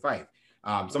well-paid 9 to 5.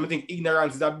 So I think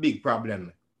ignorance is a big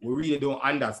problem. We really don't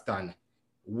understand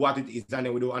what it is, and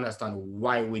then we don't understand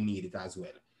why we need it as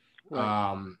well.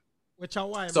 Right. Which are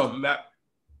why. So, go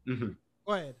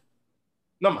ahead.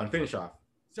 No, man, finish off.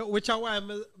 So, which are why I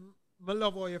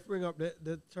love how you bring up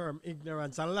the term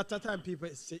ignorance. And a lot of time people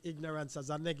see ignorance as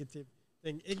a negative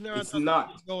thing. Ignorance it's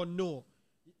not. Don't know.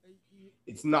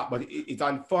 It's not, but it's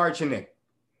unfortunate.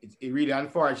 It's really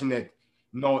unfortunate.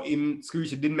 No, in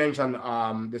Screechy did mention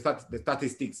the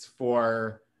statistics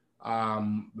for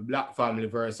Black family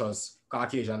versus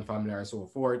Caucasian family or so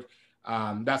forth.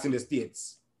 That's in the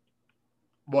States.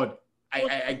 But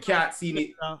I can't see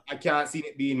it. I can't see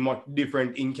it being much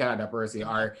different in Canada per se,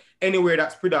 or anywhere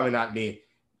that's predominantly,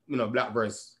 Black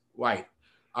versus white.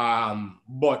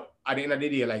 But at the end of the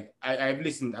day, like I've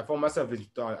listened, I found myself listening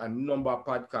to a number of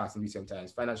podcasts in recent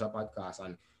times, financial podcasts,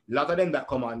 and a lot of them that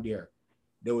come on there,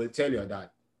 they will tell you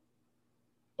that,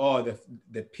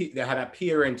 they had a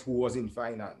parent who was in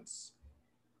finance,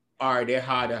 or they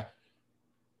had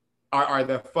or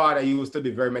the father used to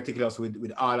be very meticulous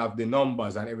with all of the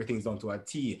numbers and everything's done to a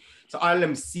T. So all of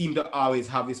them seem to always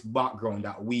have this background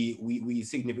that we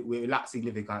lack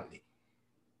significantly.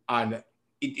 And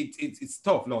it's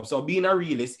tough now. So being a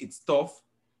realist, it's tough.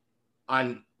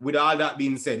 And with all that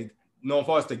being said, no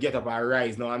for us to get up and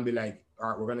rise now and be like,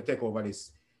 all right, we're going to take over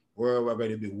this. We're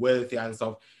going to be wealthy and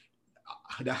stuff.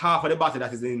 The half of the battle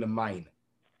that is in the mind.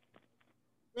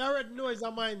 We already know it's a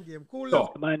mind game. Cool. So,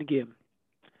 It's a mind game.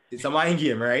 It's a mind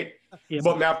game, right? Yeah,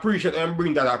 but I appreciate them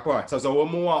bring that apart. So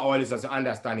what we want all this to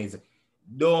understand is,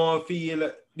 don't feel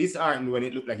disheartened when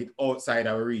it looks like it's outside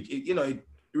our reach. In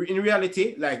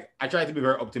reality, like I try to be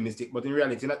very optimistic, but in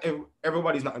reality, not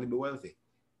everybody's not going to be wealthy.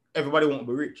 Everybody won't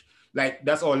be rich. Like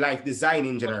that's all life design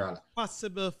in general.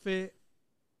 Possible for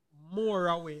more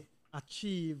away,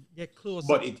 achieve, get closer.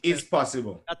 But it is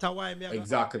possible. That's why I'm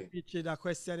exactly. That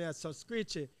question here. So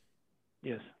Screechy.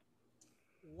 Yes.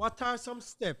 What are some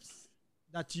steps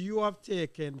that you have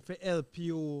taken to help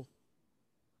you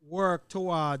work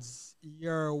towards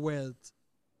your wealth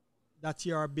that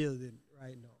you are building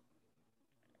right now?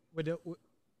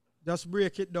 Just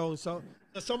break it down. So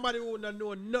somebody who don't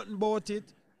know nothing about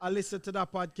it, I listen to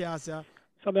that podcast. Yeah.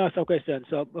 So let me ask a question.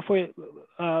 So before you,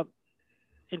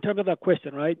 in terms of that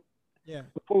question, right? Yeah.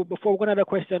 Before we go to the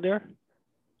question there,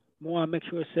 I want to make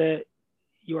sure say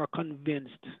you are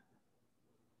convinced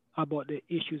about the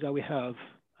issues that we have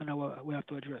and we have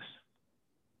to address.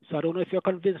 So I don't know if you're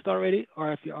convinced already,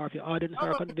 or if your audience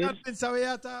are convinced.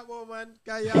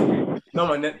 No,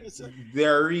 man,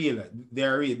 they're real.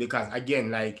 They're real because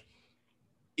again, like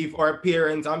if our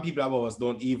parents and people above us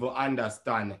don't even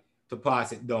understand to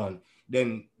pass it down,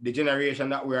 then the generation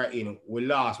that we're in, we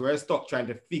lost. We're stuck trying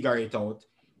to figure it out,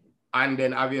 and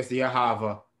then obviously you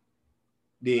have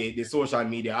the social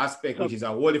media aspect, which is a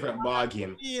whole different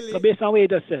ballgame. So based on what you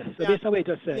just said,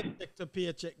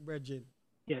 paycheck, Bridget.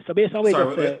 Yeah, so based on what you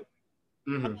just said,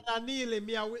 Mm-hmm. And nearly,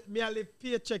 me I live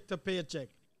paycheck to paycheck.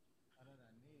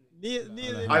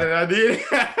 Nearly, I did.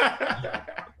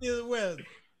 nearly well.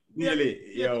 Nearly,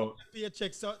 yo.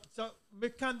 Paycheck. So me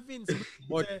convinced me.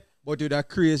 But with that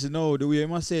crazy now, the way I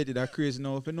must say it, that crazy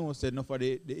now, if you know, said enough of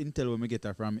the intel when we get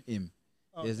that from him.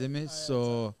 You see me?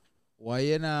 So, why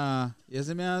you not, you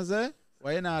see me, I say?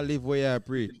 Why you not live where you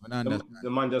preach? The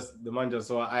man just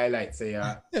saw a highlight say,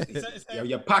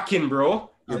 you're packing,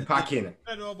 bro. You're packing.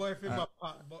 I don't know if I'm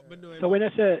pack, but me know So when I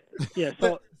say, yeah,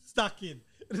 so stacking.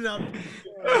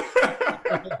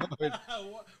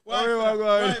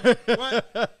 Why?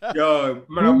 Yo,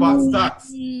 man about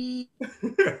stacks.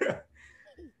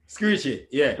 Screechy,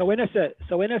 yeah. So when I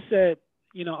said,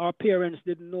 you know, our parents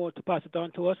didn't know to pass it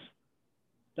on to us,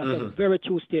 that's a very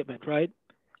true statement, right?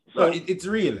 So it's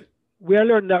real. We are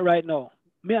learning that right now.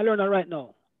 May I learn that right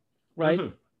now, right?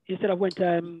 Instead of when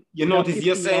time. You notice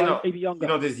you're saying up. You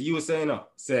notice you saying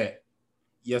up. Say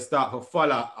you start to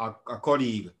follow a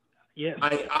colleague. Yes.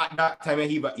 And at that time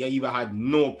you even had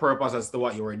no purpose as to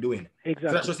what you were doing. Exactly.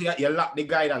 So that's just you lack the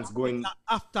guidance going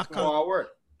after forward.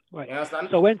 Right. You understand?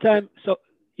 So when time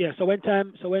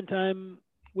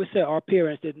we say our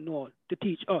parents didn't know to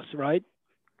teach us, right?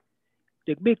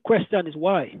 The big question is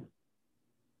why?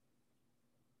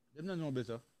 They don't know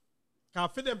better.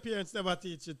 Because for them parents never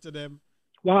teach it to them.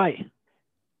 Why?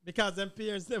 Because them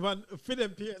parents never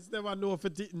know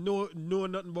know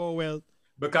nothing about wealth.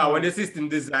 Because when the system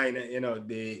design, you know,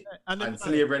 and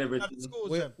slavery and everything.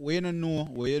 We don't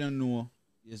know.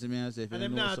 You see me? I say, and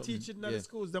them not teaching in the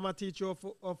schools. Them teach you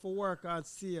for work and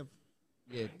save.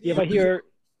 Yeah. You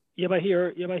ever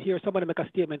hear somebody make a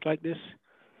statement like this?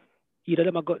 Either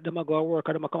them go to work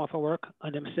or them come off of work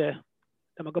and them say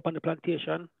them go up on the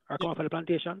plantation or come off on the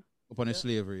plantation. Up on the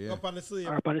slavery, yeah. Up on the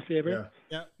slavery. Or up on the slavery.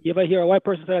 Yeah. You ever hear a white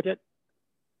person say that yet?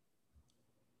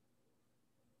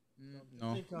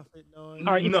 No. Think of it, no.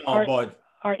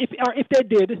 Or if they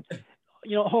did,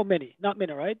 you know, how many? Not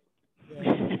many, right?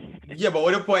 Yeah, but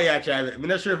what the point you trying? I'm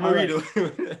not sure if Marie I'm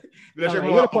not sure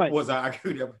if what was I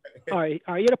agree. All right,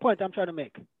 here's the point I'm trying to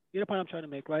make.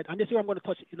 Right? And this is where I'm going to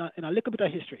touch in a little bit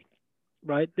of history,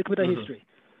 right? History,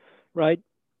 right?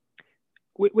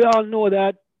 We all know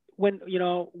that when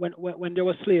there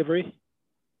was slavery,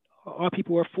 our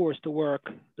people were forced to work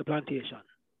the plantation,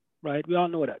 right? We all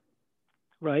know that,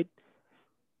 right?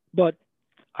 But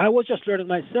I was just learning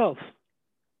myself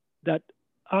that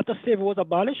after slavery was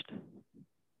abolished,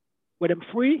 with them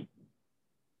free,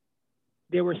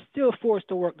 they were still forced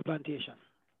to work the plantation.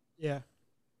 Yeah.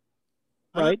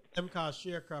 Right? Them called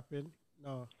sharecropping.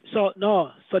 No. So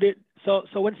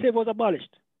when slavery was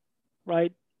abolished,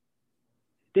 right?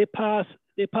 They passed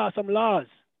some laws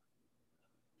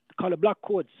called the Black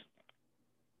Codes.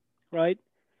 Right?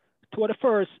 Two of the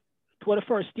first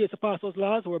states to pass those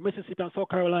laws were Mississippi and South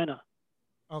Carolina.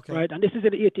 Okay. Right? And this is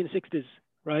in the 1860s,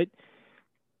 right?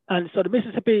 And so the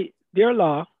Mississippi, their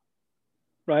law,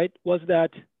 right, was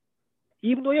that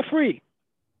even though you're free,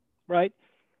 right,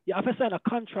 you have to sign a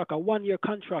contract, a 1-year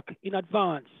contract in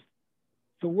advance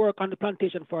to work on the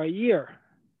plantation for a year,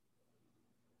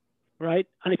 right?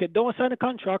 And if you don't sign the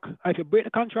contract, or if you break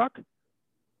the contract,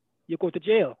 you go to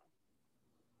jail.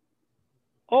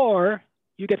 Or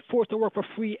you get forced to work for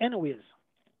free anyways.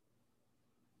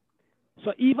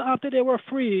 So even after they were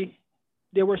free,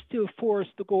 they were still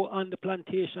forced to go on the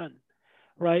plantation,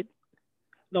 right?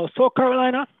 Now, South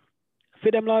Carolina,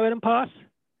 for them law when them pass,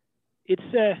 it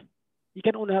says you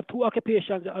can only have 2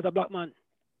 occupations as a black man,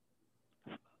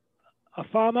 a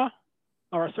farmer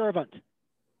or a servant,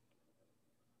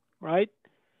 right?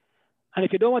 And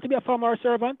if you don't want to be a farmer or a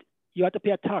servant, you have to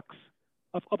pay a tax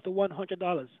of up to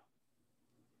 $100.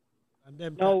 And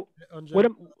then now, where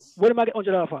am I get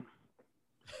 $100 from?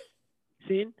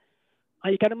 See?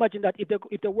 And you can imagine that if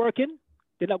they're working,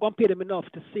 they're not going to pay them enough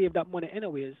to save that money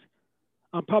anyways.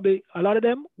 And probably a lot of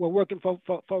them were working for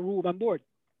room and board.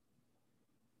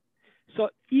 So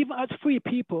even as free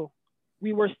people,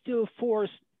 we were still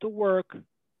forced to work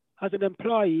as an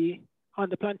employee on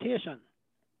the plantation,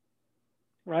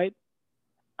 right?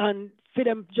 And for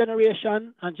them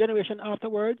generation and generation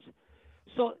afterwards.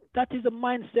 So that is a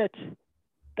mindset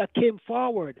that came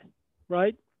forward,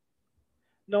 right?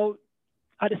 Now,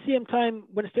 at the same time,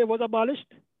 when slavery was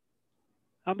abolished,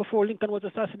 and before Lincoln was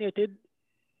assassinated,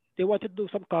 they wanted to do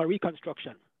something called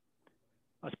Reconstruction.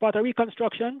 As part of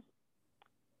Reconstruction,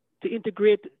 to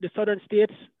integrate the southern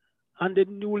states and the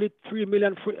newly 3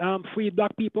 million free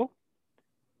black people,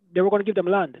 they were going to give them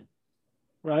land,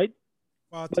 right?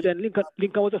 But then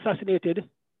Lincoln was assassinated,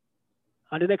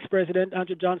 and the next president,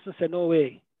 Andrew Johnson, said, no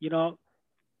way, no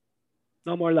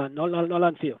more land, no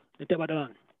land for you. They take back the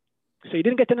land. So he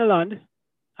didn't get any land,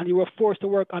 and you were forced to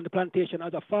work on the plantation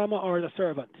as a farmer or as a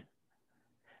servant.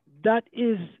 That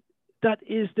is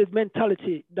the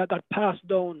mentality that got passed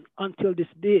down until this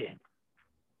day.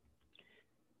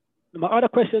 My other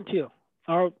question to you,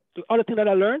 or the other thing that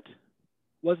I learned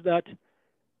was that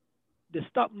the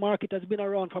stock market has been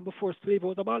around from before slavery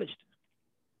was abolished.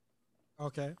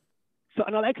 Okay. So,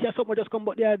 and Alexia, something just come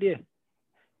about the idea.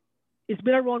 It's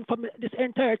been around from this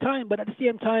entire time, but at the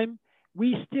same time,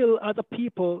 we still, as a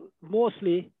people,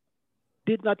 mostly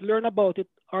did not learn about it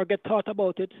or get taught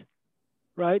about it,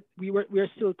 right? We are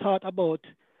still taught about,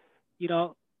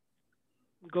 go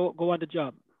on the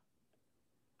job,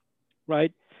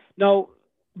 right? Now,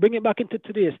 bring it back into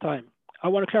today's time. I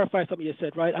want to clarify something you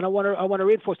said, right? And I want to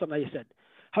reinforce something that you said.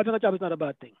 Having a job is not a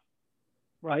bad thing,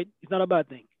 right? It's not a bad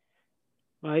thing,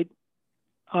 right?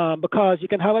 Because you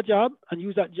can have a job and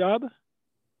use that job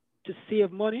to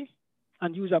save money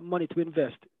and use that money to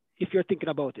invest if you're thinking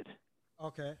about it.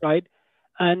 Okay. Right?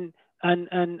 And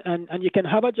you can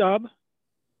have a job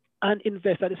and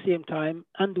invest at the same time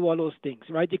and do all those things,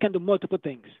 right? You can do multiple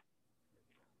things.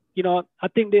 I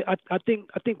think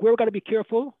where we got to be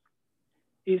careful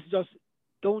is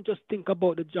don't just think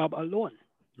about the job alone.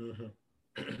 Mm-hmm.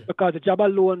 Because the job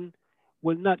alone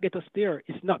will not get us there.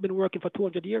 It's not been working for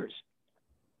 200 years.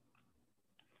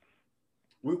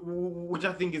 Which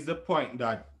I think is the point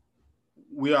that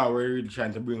we are really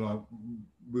trying to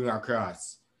bring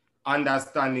across.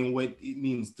 Understanding what it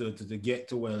means to get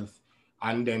to wealth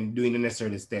and then doing the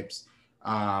necessary steps.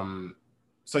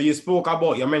 So you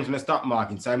mentioned the stock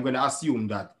market, so I'm going to assume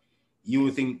that you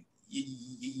think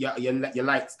you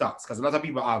like stocks, because a lot of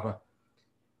people have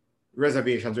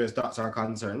reservations where stocks are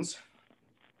concerned.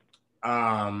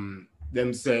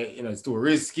 Them say, it's too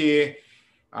risky,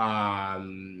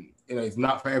 it's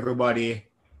not for everybody,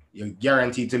 you're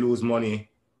guaranteed to lose money.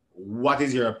 What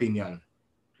is your opinion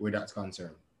where that's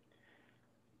concerned?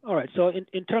 All right, so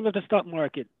in terms of the stock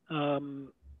market,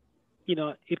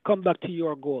 it comes back to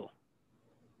your goal,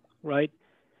 right?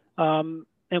 And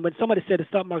when somebody said the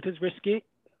stock market is risky,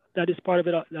 that is part of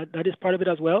it. That is part of it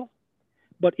as well,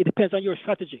 but it depends on your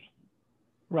strategy,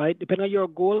 right? Depending on your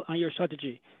goal and your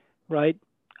strategy, right?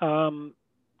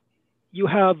 You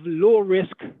have low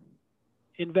risk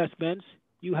investments,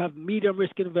 you have medium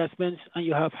risk investments, and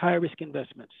you have high risk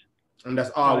investments. And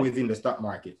that's all right within the stock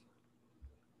market,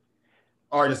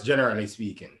 or just generally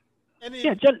speaking.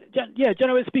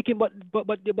 Generally speaking, but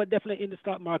definitely in the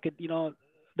stock market,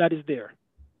 that is there,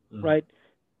 right?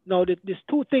 Now, there's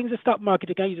two things the stock market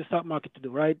you can use the stock market to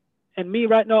do, right? And me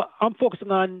right now, I'm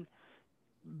focusing on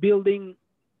building,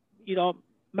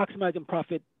 maximizing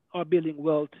profit or building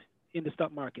wealth in the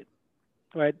stock market,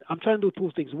 right? I'm trying to do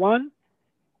two things. One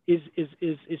is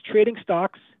trading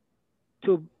stocks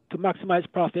to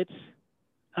maximize profits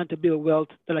and to build wealth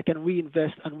that I can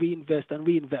reinvest,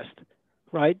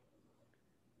 right?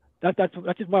 That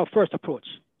is my first approach.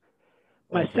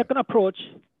 My second approach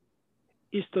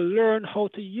is to learn how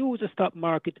to use the stock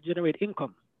market to generate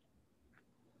income.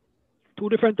 Two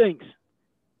different things.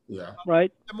 Yeah.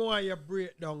 Right? The more you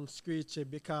break down, Screechy,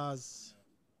 because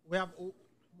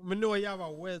we know you have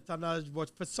a wealth of knowledge, but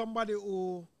for somebody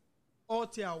who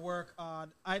out here work hard,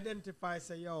 identify,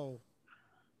 say,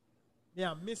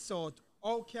 miss out.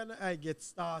 How can I get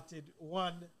started?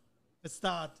 One, to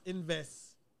start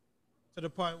invest to the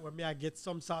point where I get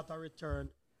some sort of return,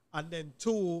 and then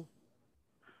two,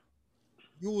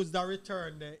 use the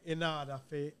return there in order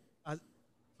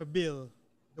for build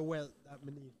the wealth that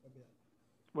we need for build.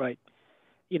 Right.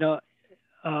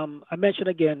 I mentioned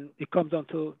again, it comes down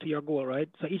to your goal, right?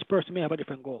 So each person may have a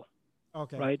different goal.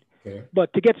 Okay. Right? Okay.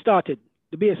 But to get started,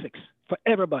 the basics for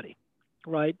everybody,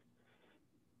 right?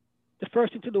 The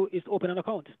first thing to do is open an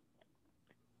account.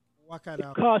 What kind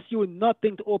of? It costs you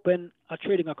nothing to open a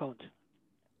trading account.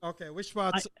 Okay, which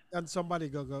parts can somebody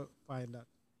go find that?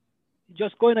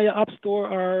 Just go in your app store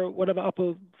or whatever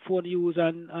Apple phone you use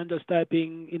and just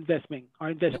typing investing.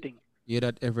 Yeah,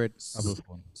 that Everett Apple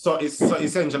phone. So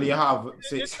essentially you have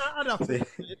it's not other phone.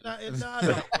 It's not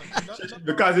other phone.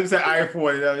 Because it's an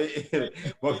iPhone.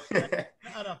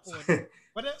 Other phone.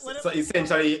 So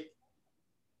essentially,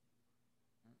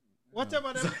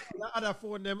 whatever the other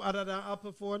phone, them other than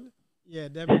Apple phone,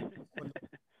 them.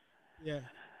 Yeah.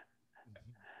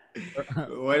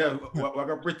 We're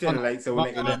gonna pretend like so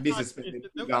we make business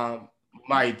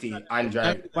mighty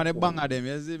Android. But the bang of them,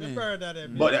 you see me?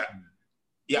 But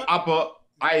your Apple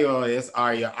iOS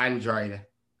or your Android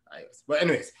iOS. But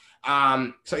anyways,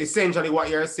 so essentially what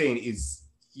you're saying is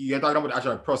you're talking about the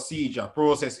actual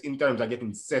process in terms of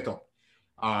getting set up.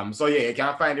 So you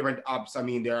can find different apps. I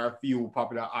mean, there are a few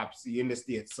popular apps in the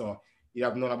States. So you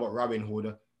have known about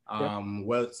Robinhood.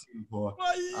 Wealth Simple,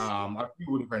 a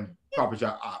few different property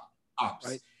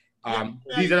apps. Right.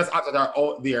 These are just apps that are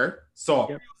out there. So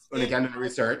Yep. when you can do the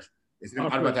research, it's them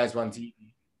Of course. advertised on TV.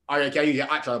 Or you can use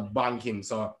your actual banking.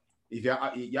 So if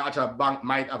your actual bank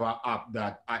might have an app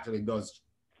that actually does,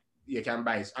 you can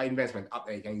buy an investment app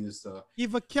that you can use to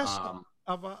Even cash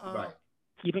have buy.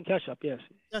 Even Cash App, yes.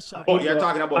 cash app. But you're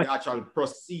talking about the actual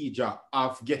procedure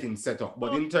of getting set up.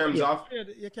 But in terms Yeah. of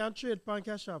You can't trade pan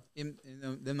cash app.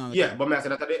 Them not yeah, but I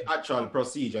said that's the actual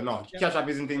procedure. No, Cash App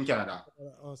isn't in Canada.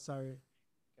 Oh, sorry.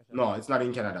 No, it's not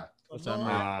in Canada. What's No,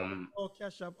 that, oh,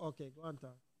 cash app. Okay, go on,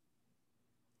 talk.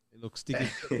 It looks sticky.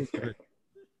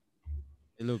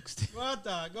 It looks. Go on,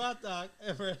 talk.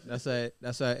 Everett. That's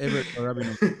why Everett or Robin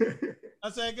Hood.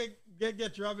 That's why I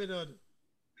get Robin Hood.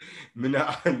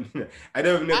 I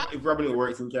don't even know if Robinhood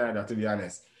works in Canada, to be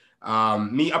honest.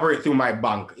 Me operate through my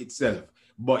bank itself,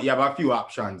 but you have a few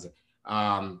options.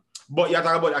 But you're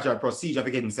talking about the actual procedure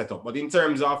for getting set up. But in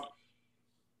terms of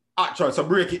actual, so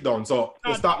break it down. So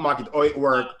the stock market, how it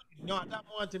works. No, I don't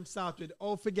want him start with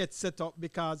how to get set up,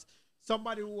 because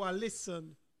somebody who will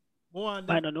listen more on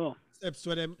I them don't know. steps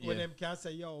when them can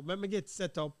say, yo, let me get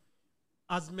set up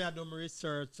as me I do my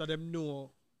research, so them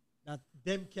know that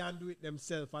them can do it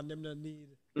themselves and them don't need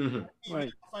even Right.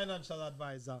 a financial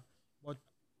advisor. But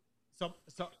so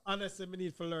honestly, we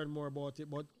need to learn more about it,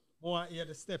 but more hear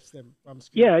the steps them from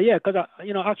screen. Yeah, because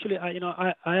actually,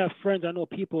 I have friends, I know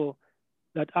people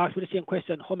that ask me the same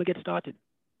question: how me get started?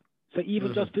 So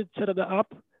even just to set up the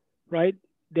app, right?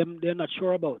 They're not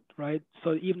sure about, right?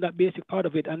 So even that basic part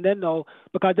of it, and then now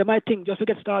because they might think just to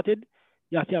get started,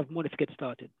 you have to have money to get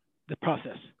started. The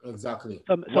process. Exactly.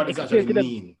 So What does that explain to actually them,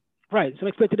 mean? right? So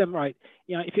explain to them, right?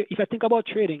 If I think about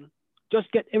trading,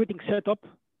 just get everything set up,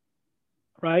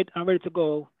 right, and ready to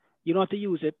go. You don't have to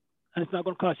use it, and it's not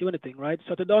going to cost you anything, right?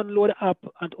 So to download the app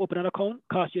and to open an account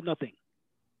costs you nothing,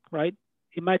 right?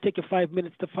 It might take you 5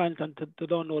 minutes to find and to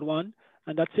download one,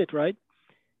 and that's it, right?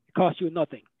 It costs you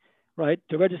nothing, right?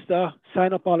 To register,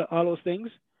 sign up, all those things.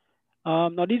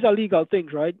 Now these are legal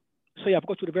things, right? So you have to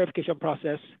go through the verification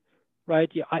process, right?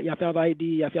 You have to have ID,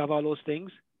 you have to have all those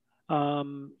things.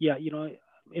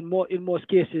 In most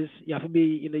cases, you have to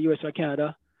be in the US or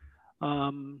Canada,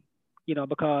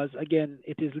 because again,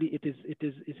 it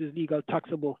is legal,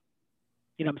 taxable,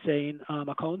 I'm saying,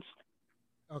 accounts,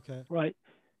 Okay. right?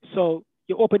 So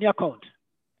you open your account,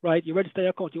 right? You register your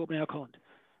account, you open your account,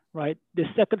 right? The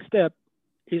second step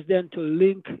is then to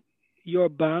link your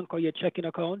bank or your checking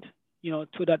account,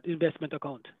 to that investment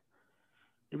account.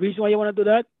 The reason why you want to do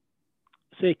that,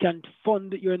 so you can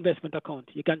fund your investment account.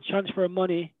 You can transfer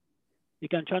money. You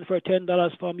can transfer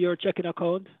 $10 from your checking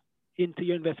account into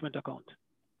your investment account.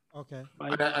 Okay.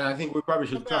 Right? And I think we probably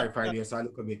should clarify this a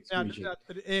little bit. I do that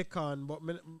with the Acorn, but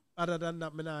other than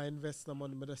that, I not invest no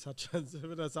money. I just have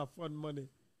transfer, I just have fund money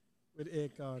with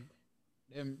Acorn.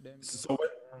 So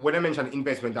when I mention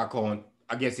investment account,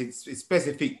 I guess it's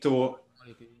specific to,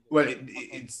 well,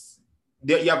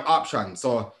 you have options.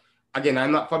 So again,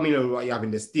 I'm not familiar with what you have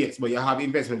in the States, but you have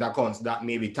investment accounts that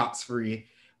may be tax-free,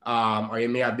 or you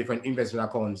may have different investment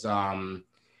accounts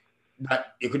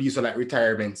that you could use for like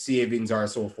retirement, savings, or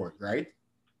so forth, right?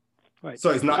 Right.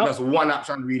 So it's not just one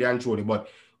option really and truly, but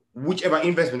whichever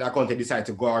investment account you decide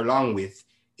to go along with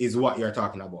is what you're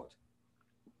talking about.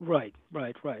 Right.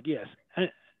 Yes.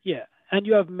 And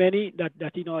you have many that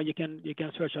you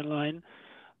can search online,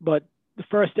 but the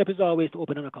first step is always to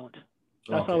open an account.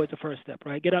 That's always the first step,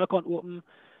 right? Get an account open,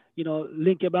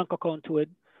 link your bank account to it.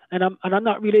 And I'm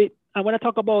not really, and when I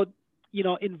talk about,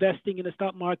 investing in the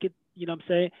stock market, I'm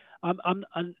saying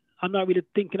I'm not really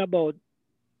thinking about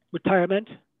retirement,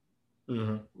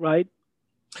 right?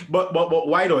 But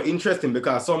why though? Interesting,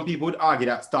 because some people would argue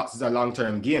that stocks is a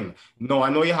long-term game. No, I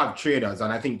know you have traders,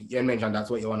 and I think you mentioned that's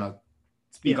what you want to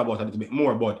speak about a little bit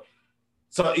more. But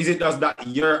so is it just that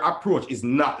your approach is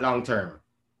not long-term,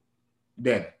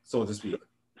 then, so to speak?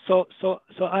 So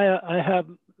I have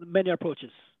many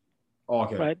approaches.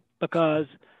 Okay. Right? Because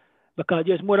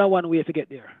there's more than one way to get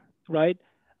there, right?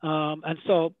 And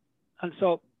so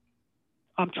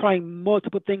I'm trying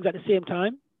multiple things at the same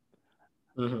time,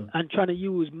 and trying to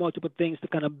use multiple things to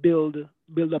kind of build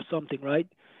up something, right?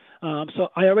 So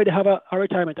I already have a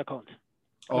retirement account.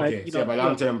 Okay, right? So you have a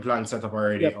long-term plan set up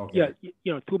already. Okay.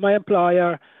 Yeah, through my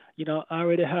employer, I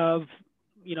already have,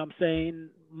 I'm saying,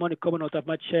 money coming out of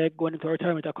my check, going into a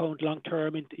retirement account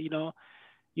long-term, into,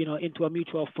 into a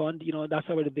mutual fund, that's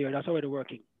already there. That's already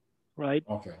working, right?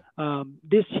 Okay.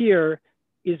 This here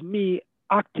is me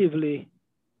actively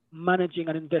managing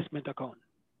an investment account,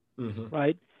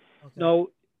 right? Okay. Now,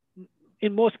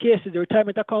 in most cases, the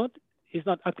retirement account is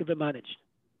not actively managed,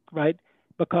 right?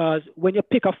 because when you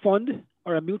pick a fund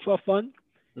or a mutual fund,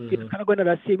 it's kind of going to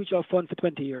that same mutual fund for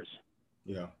 20 years.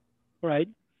 Yeah. Right?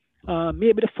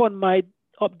 Maybe the fund might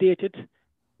update it,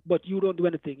 but you don't do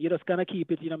anything. You just kind of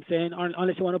keep it, you know what I'm saying?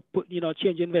 Unless you want to put,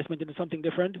 change your investment into something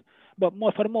different. But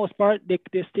for the most part, they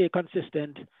stay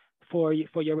consistent for your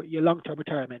long-term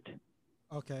retirement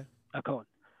account,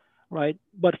 right?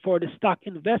 But for the stock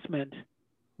investment,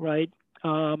 right,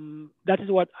 that is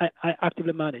what I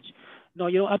actively manage. No,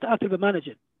 you don't have to actively manage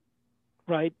it,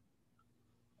 right?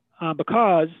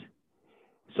 Because,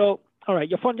 all right,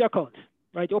 you fund your account,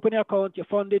 right? You open your account, you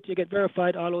fund it, you get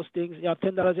verified, all those things. You have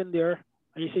 $10 in there,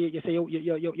 and you say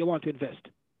you want to invest,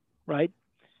 right?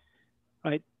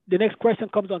 Right. The next question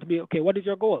comes down to be, okay, what is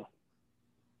your goal?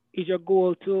 Is your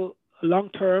goal to long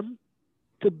term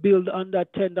to build on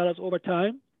that $10 over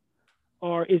time,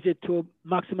 or is it to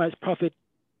maximize profit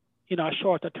in a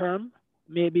shorter term,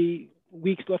 maybe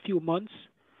weeks to a few months,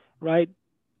 right?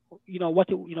 You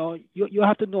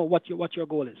have to know what your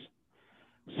goal is.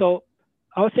 So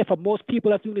I would say for most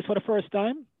people that do this for the first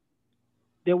time,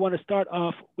 they want to start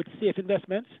off with safe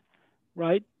investments,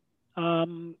 right?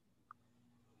 Find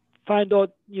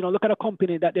out, look at a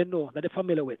company that they know, that they're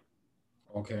familiar with.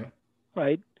 Okay.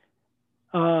 Right.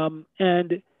 And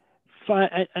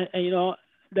find, and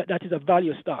that is a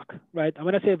value stock, right? And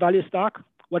when I say value stock,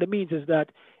 what it means is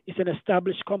that it's an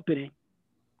established company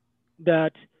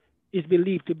that is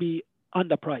believed to be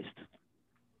underpriced.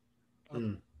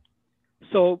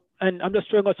 So, and I'm just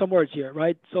throwing out some words here,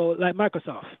 right? So like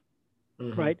Microsoft,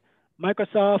 right?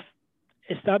 Microsoft,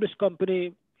 established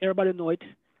company, everybody know it,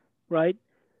 right?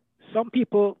 Some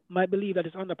people might believe that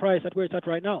it's underpriced at where it's at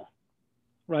right now,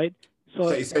 right? So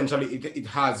essentially it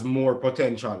has more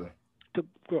potential to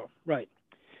grow, right?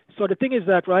 So the thing is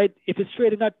that, right, if it's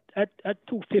trading at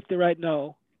 250 right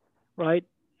now, right,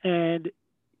 and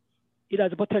it has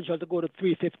the potential to go to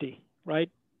 350, right,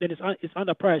 then it's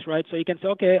underpriced, right? So you can say,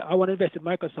 okay, I want to invest in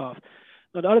Microsoft.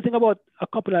 Now, the other thing about a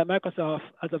company like Microsoft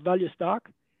as a value stock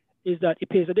is that it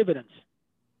pays the dividends,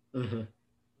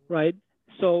 right?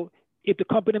 So if the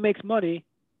company makes money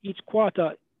each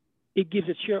quarter, it gives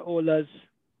its shareholders,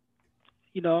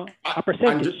 a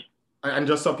percentage. And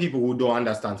just so people who don't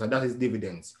understand, so that is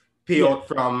dividends. Payout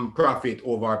from profit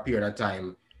over a period of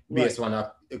time based on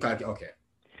okay.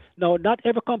 Now, not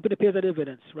every company pays the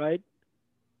dividends, right?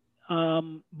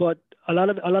 But a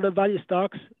lot of value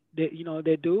stocks,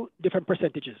 they do different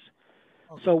percentages.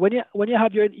 Okay. So when you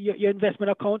have your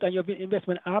investment account and your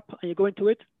investment app and you go into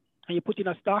it and you put in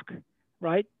a stock,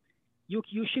 right?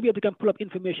 You should be able to pull up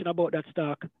information about that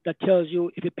stock that tells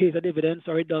you if it pays a dividends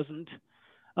or it doesn't.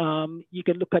 You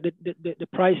can look at the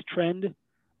price trend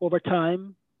over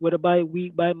time, whether by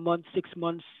week, by month, 6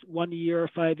 months, 1 year,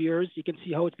 5 years. You can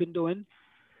see how it's been doing.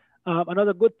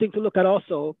 Another good thing to look at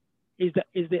also is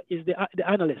the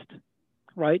analyst,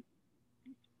 right?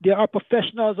 There are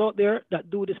professionals out there that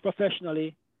do this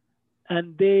professionally,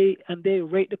 and they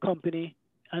rate the company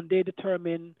and they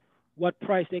determine what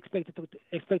price they expect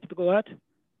it to go at,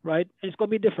 right? And it's going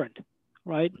to be different,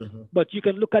 right? But you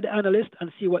can look at the analyst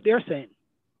and see what they're saying,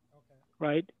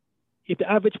 right? If the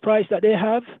average price that they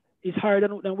have is higher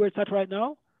than where it's at right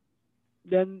now,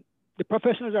 then the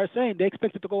professionals are saying they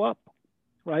expect it to go up,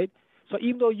 right? So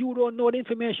even though you don't know the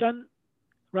information,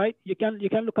 right, you can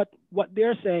look at what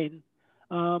they're saying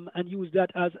and use that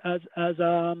as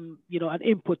an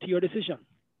input to your decision.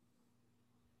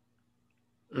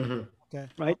 Okay.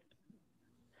 Right.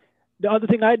 The other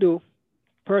thing I do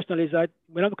personally is that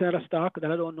when I'm looking at a stock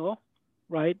that I don't know,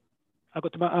 right, I go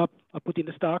to my app, I put in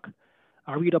the stock,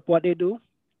 I read up what they do,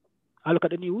 I look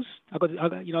at the news, I go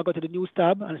to the news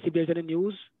tab and see if there's any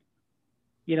news.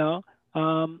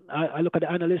 I look at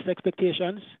the analyst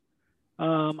expectations.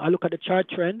 I look at the chart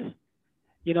trend,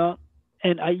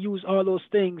 and I use all those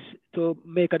things to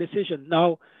make a decision.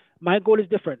 Now, my goal is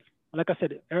different. Like I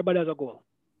said, everybody has a goal.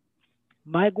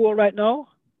 My goal right now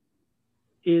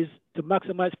is to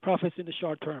maximize profits in the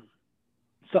short term.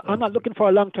 So I'm not looking for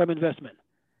a long-term investment.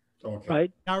 Okay.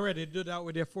 Right? I already do that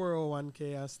with your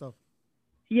 401k and stuff.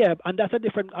 Yeah, and that's a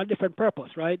different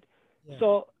purpose, right? Yeah.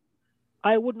 So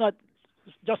I would not,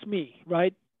 just me,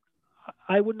 right?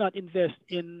 I would not invest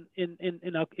in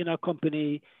a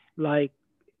company like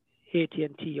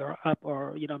AT&T or App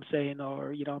or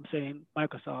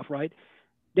Microsoft, right?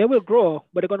 They will grow,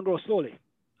 but they're going to grow slowly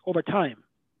over time.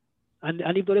 And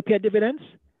if they pay dividends,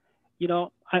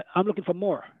 I'm looking for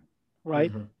more,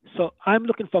 right? So I'm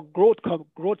looking for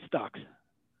growth stocks,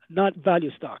 not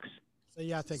value stocks.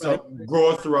 So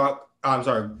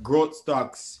growth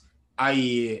stocks,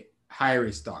 i.e. high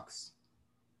risk stocks.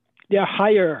 They are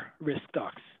higher risk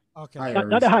stocks. Okay. Higher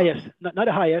Not the risk. highest, not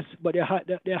the highest, but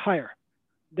they're higher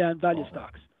than value Okay.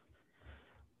 stocks.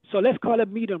 So let's call it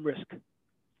medium risk.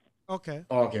 Okay.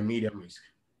 Okay, medium risk.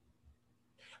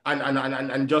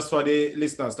 And just for the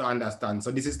listeners to understand,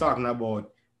 so this is talking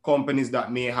about companies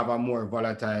that may have a more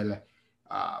volatile,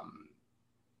 um,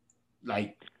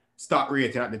 like stock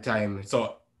rating at the time.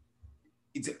 So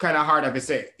it's kind of hard to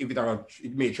say if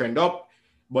it may trend up,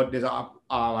 but there's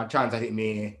a chance that it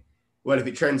may. Well, if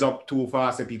it trends up too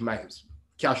fast, so people might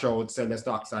cash out, sell the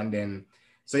stocks, and then.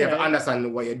 So you have to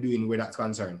understand what you're doing where that's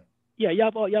concerned. Yeah, you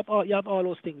have all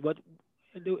those things. But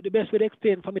the best way to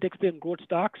explain for me to explain growth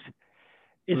stocks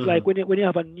is like when you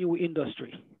have a new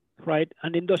industry, right?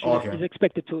 An industry is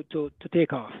expected to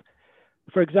take off.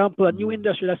 For example, a new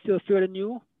industry that's still fairly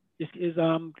new is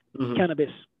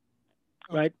cannabis,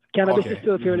 right? Cannabis is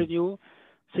still fairly new.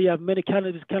 So you have many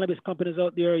cannabis companies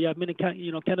out there. You have many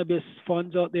cannabis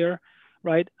funds out there,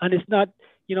 right? And it's not,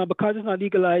 because it's not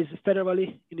legalized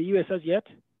federally in the U.S. as yet,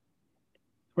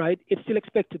 right? It's still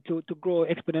expected to grow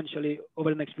exponentially over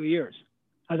the next few years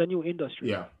as a new industry.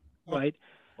 Yeah. Right.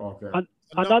 Okay. And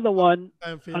another one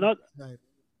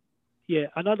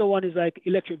is like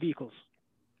electric vehicles.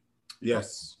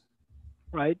 Yes.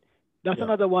 Right. That's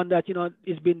another one that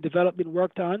is being developed, been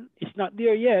worked on. It's not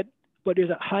there yet, but there's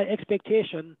a high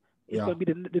expectation it's going to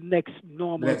be the next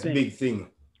normal next thing. big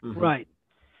thing. Right.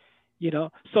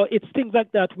 So it's things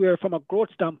like that where from a growth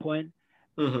standpoint,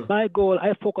 my goal,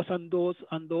 I focus on those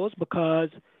because,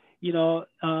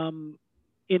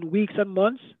 in weeks and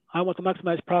months, I want to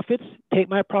maximize profits, take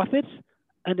my profits,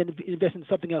 and then invest in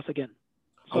something else again.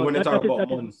 So and when you talk about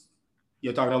months,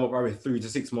 you're talking about probably 3 to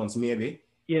 6 months maybe?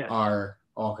 Yes. Or,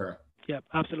 okay. Yeah,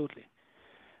 absolutely.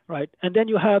 Right. And then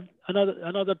you have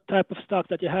another type of stocks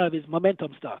that you have is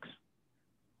momentum stocks.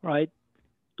 Right.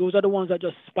 Those are the ones that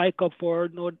just spike up for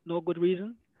no good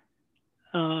reason,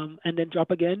 and then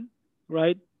drop again.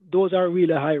 Right. Those are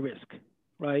really high risk.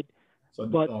 Right. So,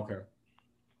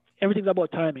 everything's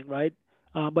about timing. Right.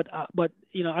 But I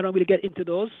don't really get into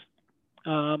those.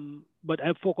 But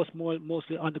I focus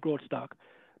mostly on the growth stock.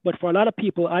 But for a lot of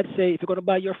people, I'd say if you're going to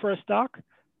buy your first stock,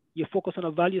 you focus on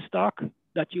a value stock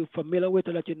that you're familiar with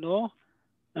or that you know,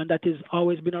 and that has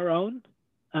always been around,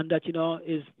 and that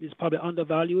is probably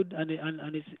undervalued and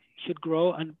it should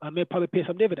grow and may probably pay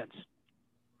some dividends,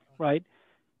 right?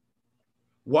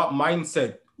 What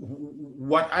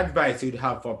advice you'd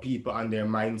have for people and their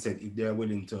mindset if they're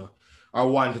willing to or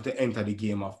wanted to enter the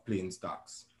game of playing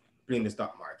the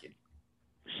stock market?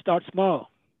 Start small.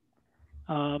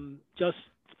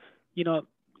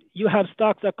 You have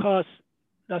stocks that cost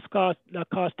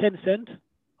 10 cents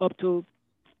up to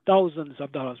thousands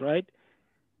of dollars, right?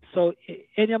 So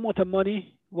any amount of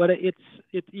money, whether it's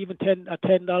even $10,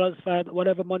 $5,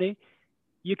 whatever money,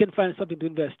 you can find something to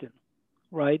invest in,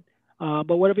 right?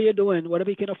 But whatever you're doing, whatever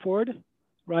you can afford,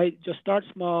 right? Just start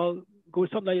small. Go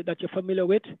with something that you're familiar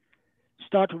with.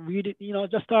 Start reading.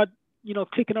 Just start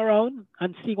clicking around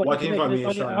and seeing what information is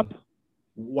on your app.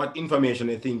 What information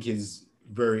I think is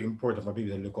very important for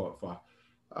people to look out for.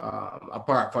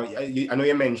 Apart from, I know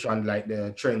you mentioned like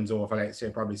the trends over, like say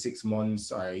probably 6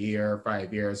 months or a year,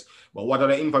 5 years, but what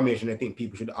other information I think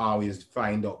people should always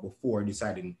find out before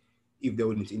deciding if they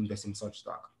would need to invest in such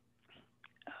stock?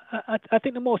 I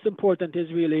think the most important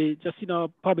is really just,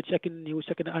 probably checking news,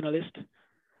 checking the analyst.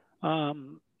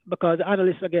 Because the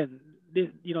analysts, again,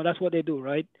 that's what they do,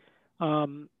 right? I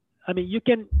mean, you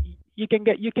can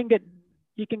get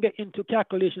into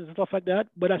calculations and stuff like that,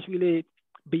 but that's really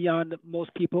beyond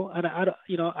most people. And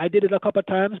I did it a couple of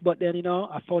times, but then,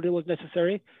 I thought it was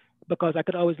necessary because I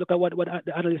could always look at what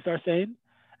the analysts are saying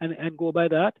and go by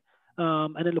that.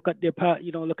 And then look at their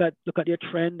look at their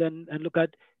trend and look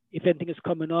at if anything is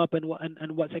coming up and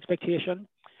what's expectation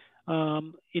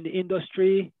in the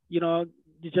industry, the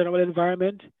general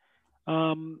environment.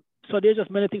 So there's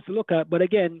just many things to look at. But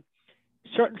again,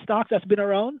 certain stocks that's been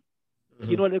around,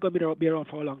 they're going to be around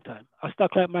for a long time. A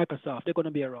stock like Microsoft, they're going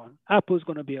to be around. Apple's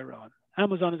going to be around.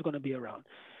 Amazon is going to be around.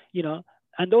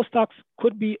 And those stocks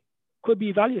could be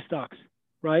value stocks,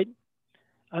 right?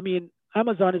 I mean,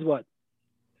 Amazon is what,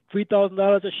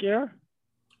 $3,000 a share?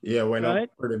 Yeah, went up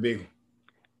pretty big.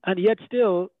 And yet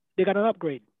still, they got an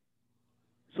upgrade.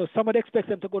 So somebody expects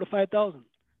them to go to 5,000.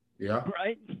 Yeah.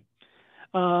 Right?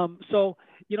 So,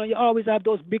 you always have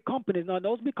those big companies. Now,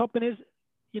 those big companies,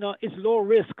 it's low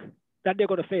risk that they're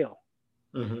going to fail.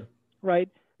 Right?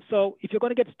 So if you're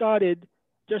going to get started,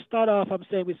 just start off, I'm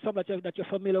saying, with something that you're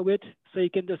familiar with, so you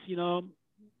can just,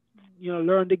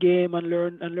 learn the game and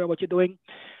learn what you're doing.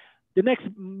 The next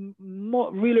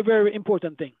really very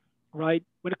important thing, right?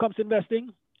 When it comes to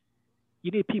investing, you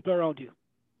need people around you,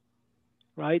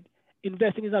 right?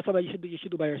 Investing is not something you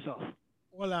should do by yourself,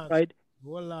 Hold on. right?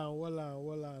 Hold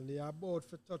on. They are about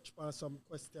to touch on some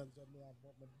questions on me,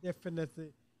 but definitely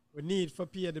we need for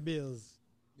pay the bills.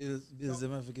 Bills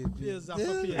them have to get paid. Bills are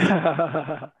for pay.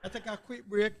 Yeah, I take a quick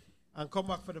break and come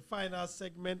back for the final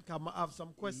segment. Come have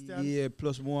some questions. Yeah,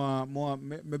 plus more,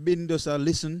 me been just a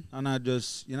listen and I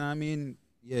just, you know what I mean?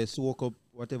 Yeah, soak up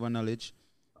whatever knowledge.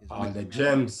 All the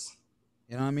gems.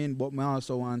 You know what I mean? But me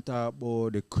also want to talk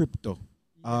about the crypto.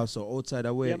 Also, outside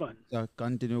the way Yeah, man. to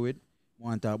continue with, I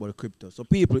want to talk about the crypto. So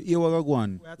people, here we go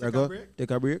on. We have We to go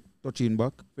take a break. touch in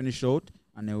back, finish out,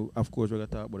 and then of course we're gonna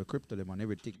talk about the crypto them and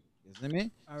everything. You see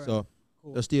me? All right. So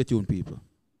Cool. just stay tuned, people.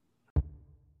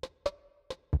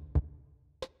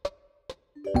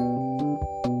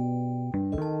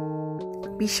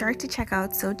 Be sure to check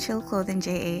out So Chill Clothing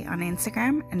JA on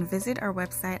Instagram and visit our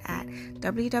website at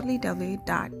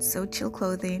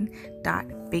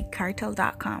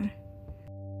www.sochillclothing.bigcartel.com.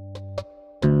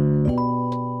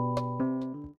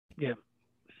 yeah.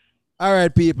 All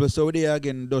right, people. So we're there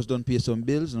again. Just don't pay some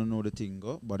bills. Don't know the thing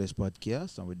go about this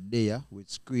podcast. And we're there with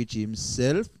Screech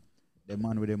himself, the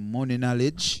man with the money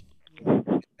knowledge. You know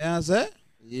what I'm saying?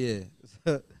 Yeah.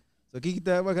 So kick it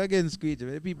back again, Screech.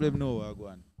 The people them know what I go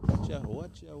on.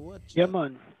 Watch ya. Yeah,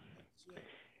 man.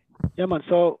 Yeah, man.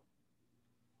 So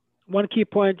one key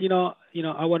point, I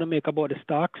want to make about the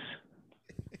stocks,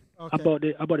 Okay. about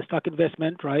the stock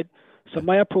investment, right? So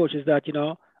my approach is that,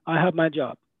 I have my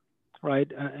job, right?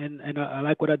 And I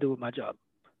like what I do with my job.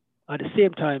 At the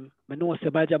same time, I know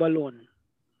that my job alone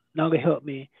now will help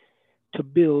me to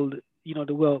build,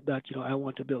 the wealth that, I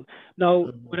want to build. Now,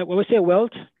 when we say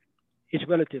wealth, it's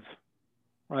relative,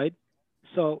 right?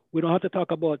 So we don't have to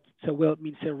talk about say wealth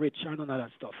means say rich or none of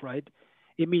that stuff, right?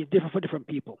 It means different for different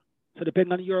people. So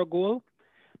depending on your goal,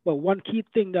 but one key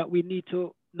thing that we need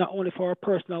to not only for our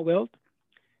personal wealth,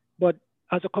 but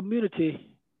as a community,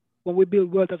 when we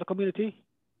build wealth as a community,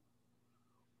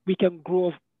 we can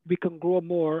grow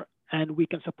more and we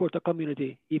can support the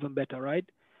community even better, right?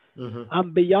 Mhm.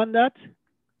 And beyond that,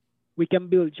 we can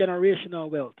build generational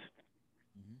wealth.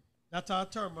 That's our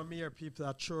term. I hear people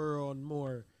are sure on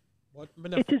more. But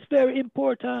It is very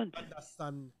important.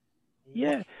 understand.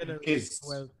 Yeah. what Is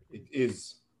well, it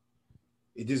is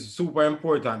super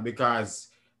important because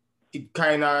it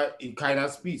kind of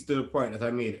speaks to the point that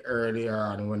I made earlier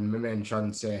on when we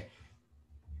mentioned say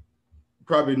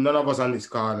probably none of us on this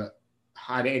call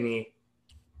had any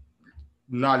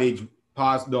knowledge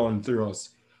passed down through us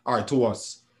or to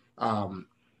us. And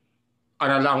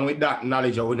along with that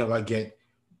knowledge I would never get,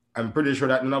 I'm pretty sure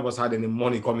that none of us had any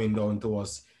money coming down to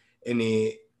us,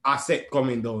 any asset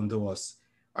coming down to us,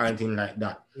 or anything like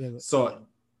that. Yeah. So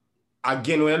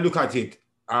again, when I look at it,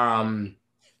 I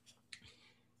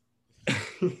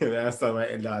start my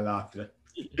end laughter.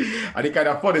 And it's kind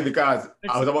of funny because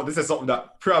I was about to say something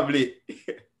that probably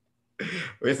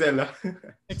we said that.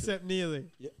 Except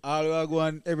Neely. Yeah, all I go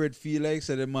on Everett feel like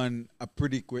said the man a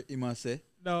predict what he must say.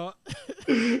 No.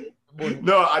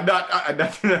 No, I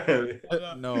not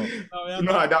No.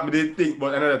 No, I that didn't think,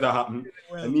 but I know that happened.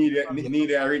 Well, I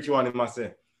need a rich one, I must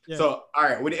say. Yeah. So, all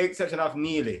right, with the exception of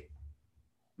Neely,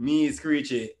 me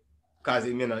Screechy, because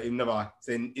he never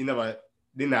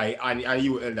deny and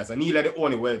you elders. So Neely the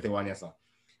only wealthy one, yes, sir.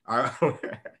 All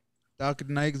right. Talk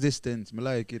in existence. Me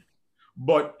like it.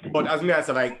 But as me I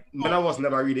said, like none of us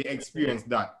never really experienced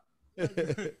that.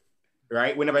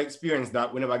 Right? We never experienced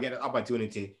that, we never get an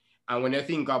opportunity. And when you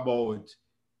think about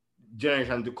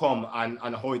generation to come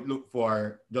and how it look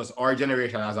for just our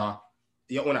generation as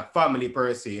your own family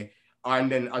per se,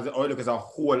 and then as or look as a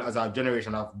whole as a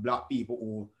generation of black people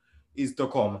who is to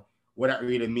come, what that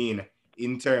really mean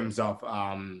in terms of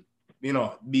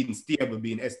being stable,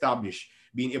 being established,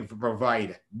 being able to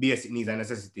provide basic needs and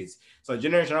necessities. So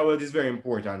generational wealth is very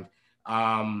important.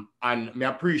 And I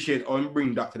appreciate how you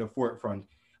bring that to the forefront.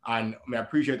 And I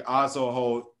appreciate also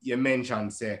how you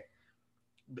mentioned, say,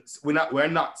 we're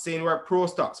not saying we're pro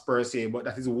stocks per se, but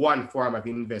that is one form of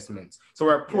investment. So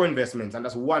we're pro investments, and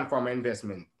that's one form of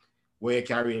investment where you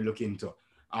can really look into.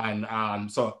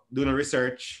 And so doing the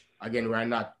research, again, we're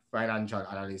not financial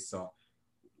analysts, so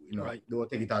don't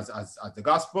take it as the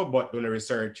gospel, but doing the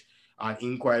research and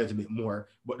inquire a little bit more.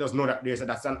 But just know that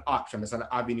that's an option, that's an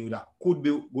avenue that could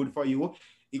be good for you.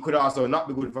 It could also not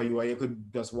be good for you, or you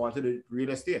could just want to do real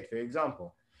estate, for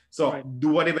example. So do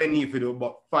whatever you need to do,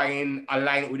 but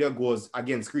align with your goals.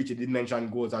 Again, Screechy did mention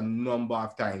goals a number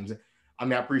of times. I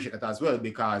appreciate that as well,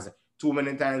 because too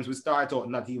many times we start out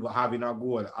not even having a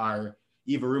goal or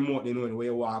even remotely knowing where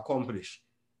you want to accomplish.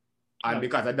 And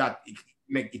because of that, it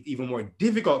make it even more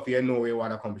difficult for you to know where you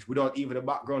want to accomplish without even the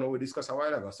background that we discussed a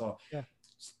while ago. So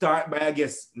start by, I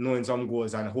guess, knowing some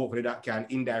goals, and hopefully that can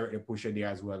indirectly push you there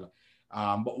as well.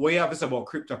 But what you have is about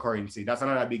cryptocurrency. That's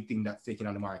another big thing that's taking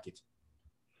on the market.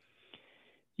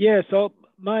 Yeah, so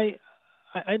I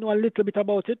know a little bit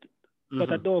about it,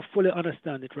 but I don't fully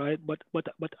understand it, right? But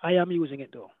I am using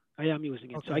it though. I am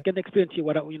using it, so I can explain to you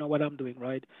what what I'm doing,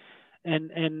 right?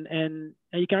 And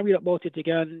you can read about it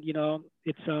again. You know,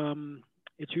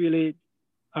 it's really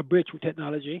a breakthrough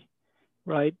technology,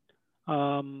 right?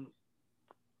 And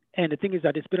the thing is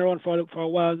that it's been around for a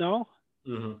while now,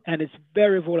 and it's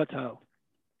very volatile.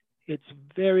 It's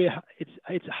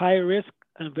high risk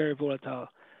and very volatile.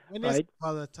 When right? it's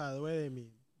volatile, what do you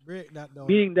mean? Break that down.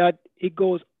 Being that it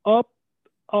goes up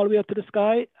all the way up to the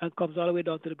sky and comes all the way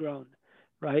down to the ground,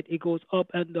 right? It goes up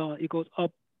and down. It goes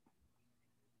up.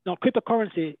 Now,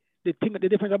 cryptocurrency, the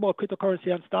difference about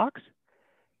cryptocurrency and stocks,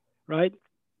 right?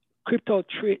 Crypto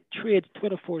trades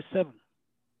 24/7.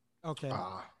 Okay.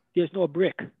 There's no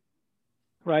break,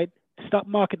 right? Stock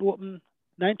market open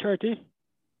 9:30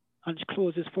 and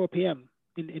closes 4 p.m.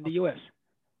 in the U.S.,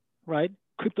 right?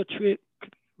 Crypto trade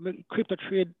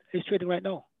is trading right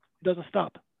now. It doesn't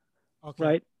stop,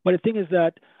 right? But the thing is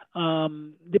that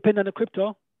depending on the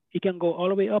crypto, it can go all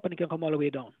the way up and it can come all the way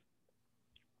down,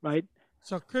 right?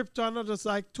 So crypto are not just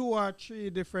like 2 or 3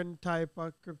 different type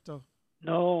of crypto.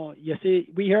 No, you see,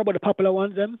 we hear about the popular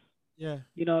ones, them. Yeah.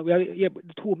 You know, we have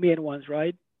the 2 main ones,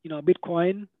 right? You know,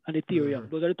 Bitcoin and Ethereum.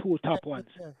 Those are the 2 top ones,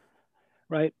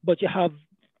 right? But you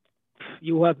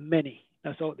have many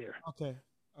that's out there. Okay.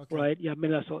 Right? You have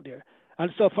many that's out there.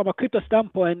 And so, from a crypto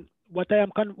standpoint, what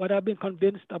I've been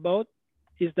convinced about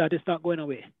is that it's not going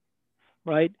away,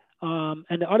 right?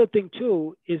 And the other thing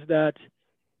too is that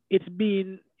it's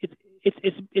being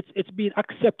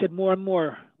accepted more and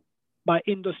more by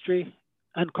industry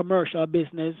and commercial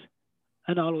business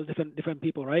and all those different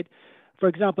people, right? For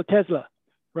example, Tesla,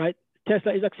 right?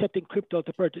 Tesla is accepting crypto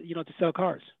to purchase, to sell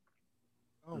cars,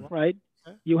 right?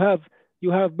 Okay. You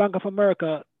have Bank of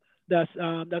America that's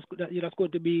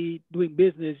going to be doing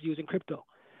business using crypto,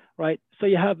 right? So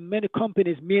you have many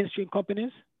companies, mainstream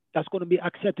companies, that's going to be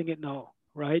accepting it now,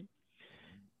 right?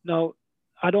 Now,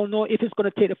 I don't know if it's going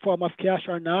to take the form of cash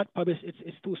or not. Probably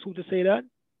it's too soon to say that.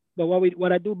 But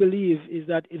what I do believe is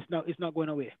that it's not going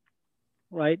away,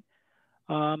 right?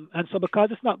 And so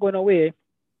because it's not going away,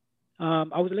 I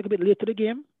was a little bit late to the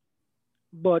game,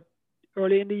 but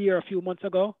early in the year, a few months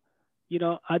ago,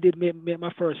 I did make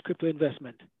my first crypto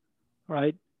investment,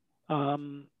 right?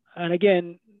 And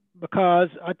again, because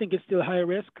I think it's still high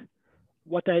risk,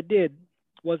 what I did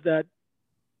was that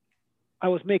I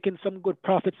was making some good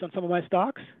profits on some of my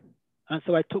stocks. And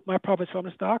so I took my profits from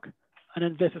the stock and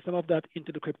invested some of that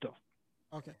into the crypto.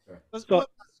 Okay. So,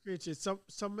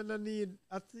 some need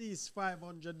at least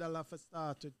 $500 for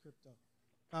start with crypto.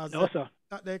 No, sir.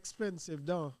 Not expensive,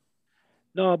 though.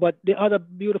 No, but the other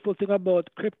beautiful thing about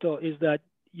crypto is that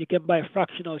you can buy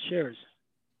fractional shares.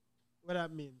 What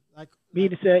that mean? Like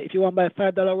say if you want to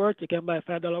buy $5 worth, you can buy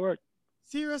 $5 worth.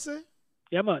 Seriously?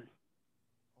 Yeah, man.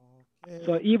 Okay.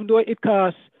 So even though it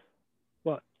costs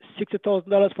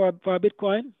 $60,000 for a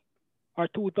Bitcoin or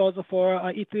 $2,000 for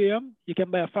Ethereum, you can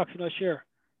buy a fractional share.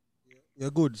 You're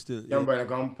good still. Yeah, but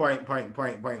like on point of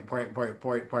Bitcoin.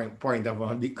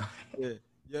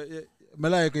 Yeah.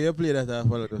 Malika, you play that I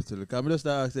follow still. Because I just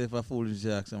ask if I foolish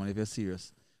ask someone if you're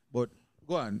serious. But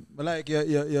go on. Malika,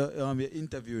 your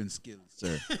interviewing skills,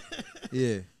 sir.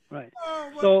 Yeah. Right.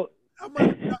 So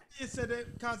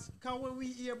because when we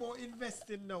hear about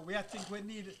investing now, we think we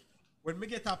need when we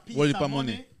get a piece of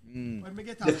money. When we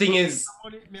get the thing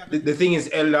is,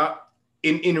 Elder,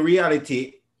 in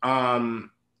reality,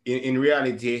 in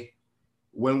reality,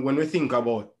 when we think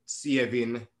about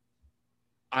saving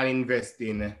and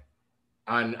investing,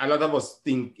 and a lot of us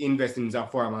think investing is a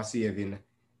form of saving,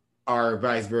 or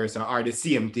vice versa, are the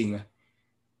same thing.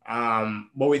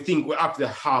 But we think we have to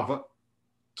have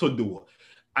to do.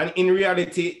 And in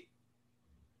reality,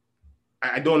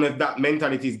 I don't know if that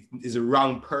mentality is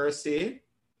wrong per se.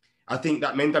 I think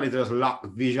that mentality just lack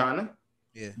vision.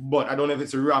 Yeah. But I don't know if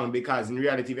it's wrong because in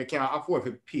reality, if you can't afford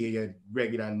to pay your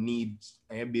regular needs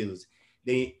and your bills,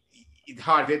 then it's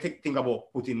hard to think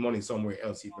about putting money somewhere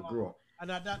else if you grow.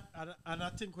 And I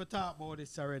think we talked about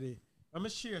this already. Let me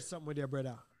share something with you,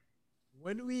 brother.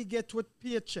 When we get with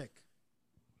paycheck,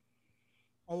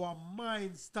 our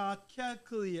mind start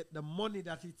calculate the money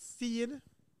that it's seeing,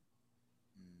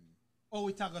 or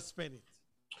we going to spend it.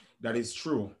 That is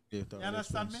true. You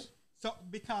understand me? So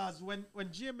because when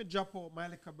Jamie drop out, my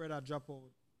little brother drop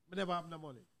out, I never have no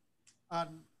money.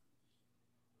 And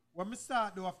when we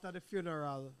start do after the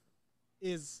funeral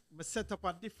is I set up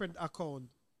a different account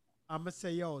I'm going to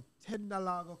say, yo, $10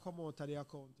 go come out of the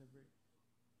account every.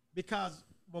 Because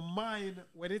my mind,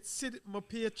 when it sit my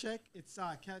paycheck, it's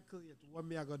calculate what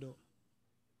me I go do.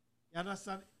 You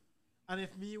understand? And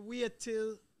if me wait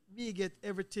till me get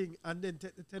everything and then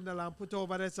take the $10 and put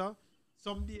over there, so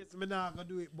some days me not gonna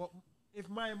do it. But if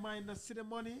my mind not see the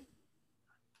money,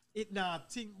 it not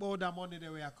think about the money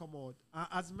the way I come out. And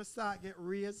as me start get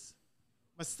raised,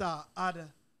 I start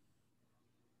add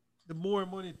the more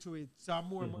money to it, so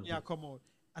more money I come out.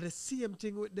 And the same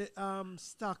thing with the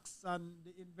stocks and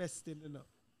the investing, you know.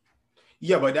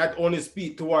 Yeah, but that only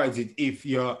speak towards it if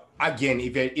you're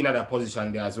in another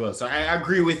position there as well. So I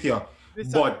agree with you.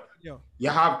 But you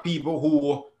have people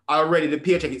who already the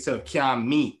paycheck itself can't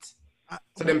meet.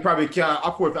 So them probably can't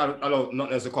afford to allow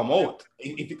nothing else to come out.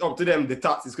 If it's up to them, the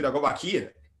taxes could have go back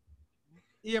here.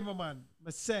 Yeah, my man. I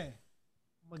say,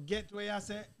 I get where you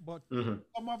say, but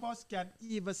some of us can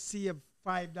even save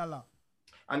 $5.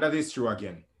 And that is true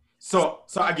again. So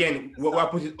again, we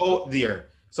put it out there.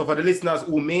 So for the listeners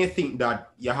who may think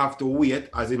that you have to wait,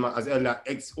 as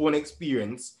own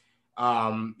experience,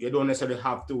 you don't necessarily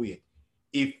have to wait.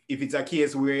 If it's a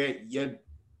case where you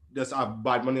just have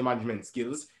bad money management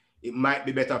skills, it might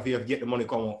be better for you to get the money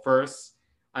come out first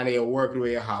and then you work the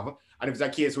way you have. And if it's a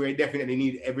case where you definitely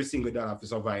need every single dollar to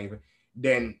survive,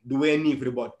 then do what you need for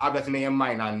the but have that in your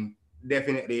mind and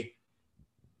definitely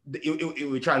it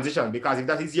will transition. Because if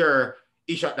that is your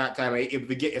issue at that time, if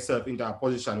you get yourself into a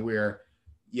position where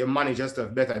you manage your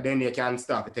stuff better, then you can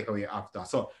start to take away after.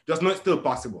 So just know it's still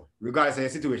possible, regardless of your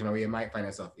situation where you might find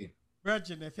yourself in.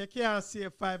 Virgin, if you can't see a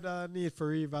 $5 need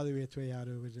for reevaluate what you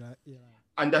do with your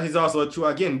and that is also true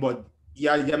again, but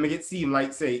you make it seem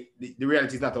like, say, the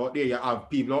reality is not out there. You have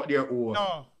people out there who...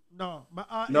 No.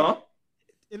 No?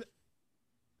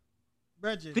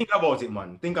 Virgin. Think about it,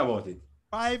 man. Think about it.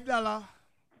 $5.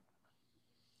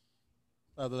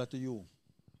 $5 to you.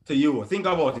 To you. Think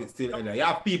about it still. You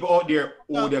have people out there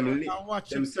who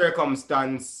them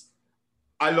circumstance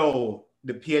allow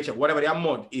the paycheck, whatever the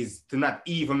amount is, to not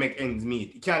even make ends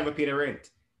meet. You can't even pay the rent.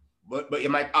 But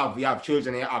you have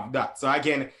children, you have that. So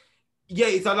again, yeah,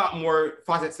 it's a lot more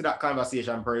facets to that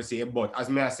conversation per se. But as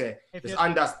me I say, just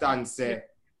understand, say.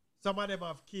 Some of them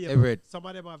have cable, Everett. some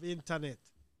of them have internet.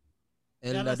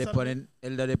 Elder they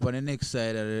on the next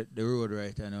side of the road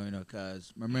right now,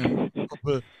 because remember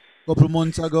couple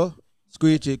months ago,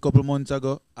 Screechy, couple months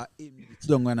ago, it's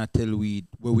not gonna tell we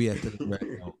where we are telling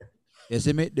right now. You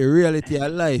see me? The reality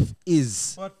of life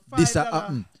is this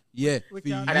happen. Yeah.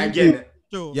 And again,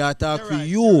 you talk for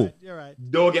you. You're right.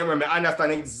 Don't get me, I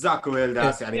understand exactly what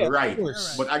that's saying, right.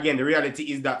 Course. But again, the reality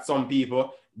is that some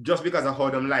people, just because of how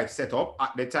them life set up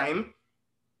at the time,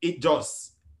 it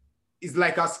just is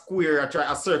like a square,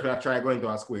 a circle that try going to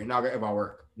a square, not gonna ever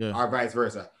work. Yeah. Or vice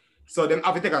versa. So them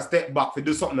have to take a step back to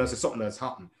do something else if something else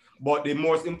happen. But the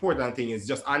most important thing is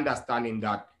just understanding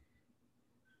that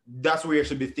that's where you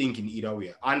should be thinking either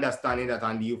way. Understanding that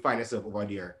and you find yourself over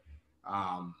there.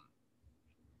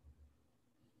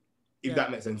 If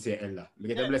that makes sense, Ella. You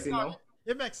get the blessing now?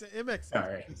 It makes sense. It makes sense. All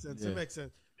right. It makes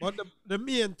sense. But the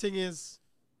main thing is,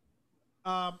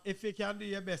 if you can do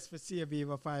your best for save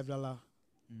even $5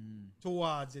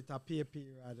 towards it, a pay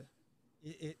period,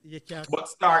 you can't. But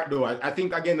start though. I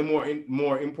think again the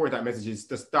more important message is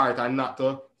to start and not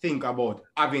to think about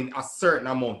having a certain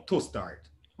amount to start.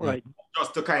 Right.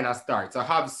 Just to kind of start. So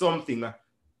have something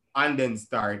and then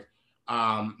start.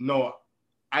 No,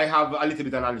 I have a little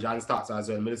bit of knowledge and stats as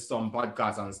well. Maybe some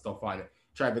podcasts and stuff and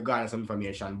try to garner some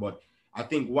information. But I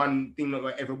think one thing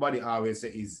that everybody always say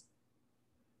is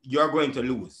you're going to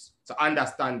lose. So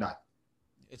understand that.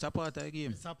 It's a part of the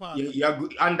game. It's a part. You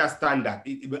understand that.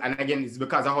 And again, it's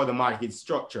because of how the market is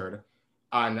structured.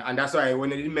 And that's why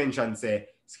when you mentioned, say,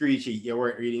 Screechy, you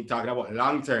weren't really talking about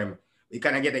long term. You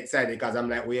kind of get excited because I'm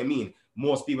like, what do you mean?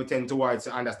 Most people tend towards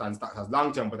to understand stocks as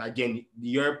long term. But again,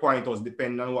 your point was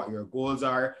depending on what your goals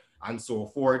are and so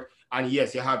forth. And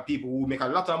yes, you have people who make a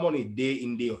lot of money day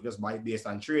in, day out just based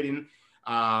on trading.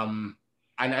 And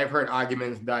I've heard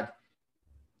arguments that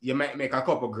you might make a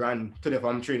couple grand today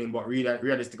from trading, but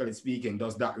realistically speaking,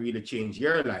 does that really change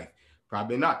your life?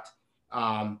 Probably not,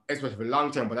 especially for long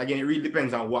term. But again, it really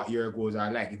depends on what your goals are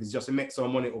like. If it's just to make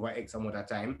some money over X amount of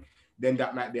time, then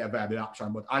that might be a viable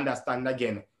option. But understand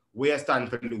again, where you stand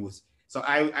to lose. So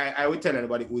I would tell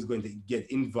anybody who's going to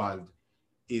get involved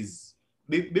is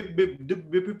be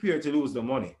prepared to lose the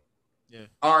money. Yeah.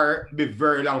 Or be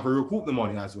very long to recoup the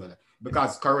money as well.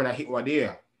 Because Corona hit what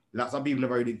there. Lots of people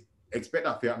never really expect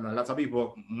that to happen. Lots of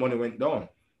people money went down.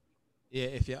 Yeah,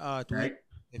 if you're out week, Right?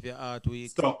 if you're out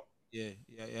week, So yeah.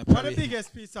 What the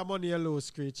biggest piece of money you lose,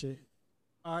 Screechy?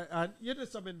 And you do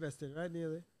some investing, right,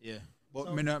 Neely? Yeah. But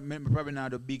So- me probably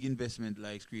not a big investment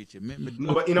like Screechy.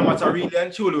 No, but in a matter really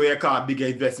and truly where you call bigger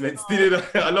investment still. You know,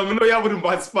 I know you have a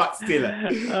bad spot still.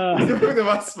 You have a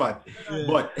bad spot. Yeah.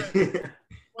 But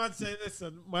Man say,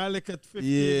 listen, my look at 15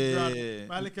 Yeah. grand.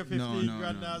 My look at 15 No,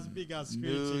 grand no, as no. big as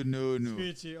Screechy. No.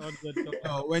 Screechy 100.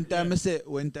 No, one time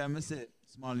I say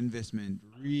small investment,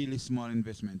 really small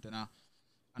investment,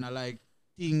 and I like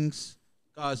things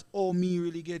cause me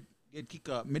really get kick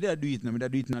up. Me da do it now. Me da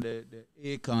do it now the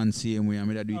Acorn same way, and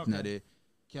me da do it now the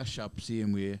Cash App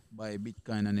same way, buy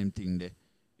Bitcoin and them thing there.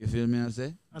 You feel me? I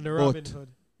say. And the Robin Hood.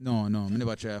 No, me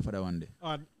never try for that one day.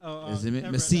 You see me? Me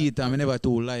Everett, see it and me never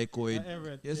too like how it.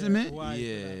 Everett, You see me? why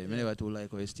Yeah, that, me never too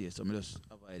like how it stays, so me just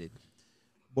avoid it.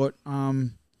 But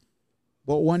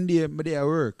one day, me there at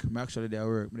work. Me actually there at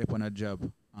work. Me there on a job,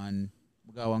 and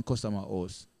we got one customer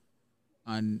house,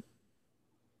 and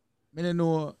me don't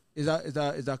know is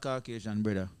a Caucasian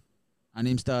brother, and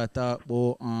him start talk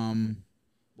about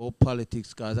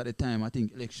politics, cause at the time I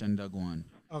think election that go on.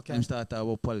 Okay. Him start talk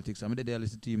about politics, and me there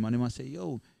listen to him, and him say,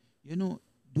 yo, you know,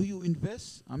 do you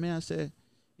invest? I mean, I say,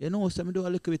 you know, so me do a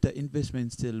little bit of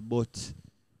investment still, but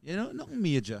you know, nothing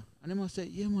major. And him say,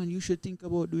 yeah man, you should think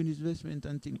about doing investment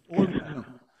and think all you know.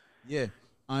 Yeah.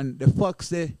 And the fact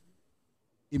say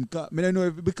him me don't know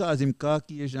if because him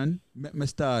Caucasian, me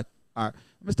start say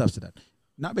that.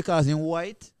 Not because him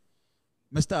white,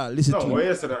 me start listen to no, him.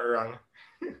 you said that wrong.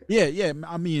 Yeah,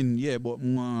 I mean, yeah, but you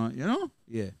know,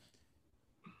 yeah.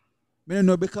 Me don't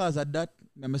know because of that,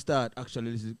 me start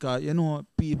actually listening. Because you know,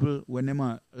 people when them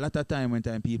a lot of time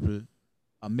people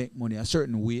make money a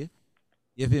certain way.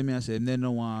 You feel me? I say they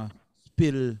don't want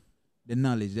spill the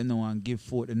knowledge. They don't want give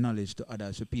forth the knowledge to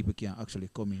others so people can actually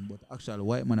come in. But actually,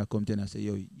 white man come to and say,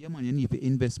 yo, yeah man, you need to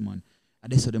invest, man.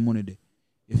 And that's how the money there.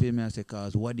 You feel me? I say,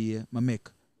 cause what do you make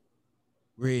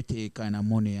rate kind of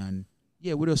money and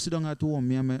yeah, we just sit down at home.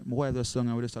 Me and my wife just sit down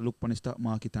and we just look on the stock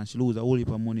market and she lose a whole heap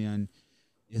of money and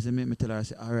you see me tell her, I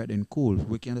say, all right then, cool.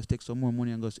 We can just take some more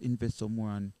money and just invest some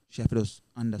more and she have to just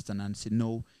understand and say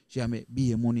no. She have make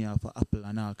be money off for Apple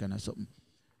and all kind of something.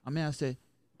 And I say,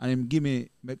 and him give me,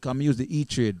 come use the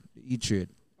E-Trade.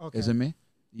 Okay. You see me?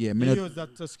 Yeah, Me me use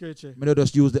that to scratch it. not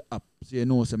just use the app. So you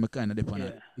know, so me kind of depend on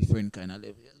Yeah. a different kind of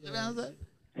level. You see what I'm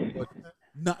saying? But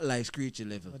not like Screechy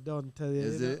level. I don't tell you.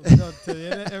 Is You it? know, I don't tell you.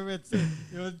 Everything.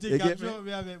 You You think I get me? throw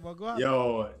me a bit, but go on.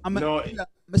 Yo, no,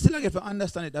 I still like if I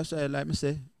understand it. That's why like me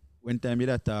say when time you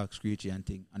that talk Screechy and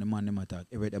thing and the man them attack,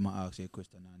 every time I ask you a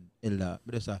question and elder,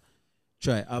 but just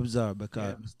try absorb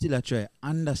because still I try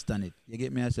understand it. You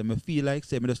get me? I say me feel like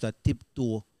say me just a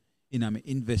tiptoe in a me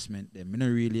investment them. Me not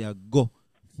really a go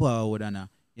forward and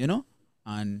you know.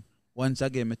 And once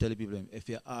again, me tell people if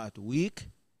your heart weak,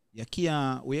 you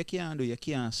can't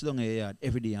sit down in your yard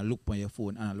every day and look on your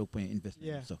phone and look on your investment.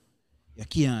 Yeah. So you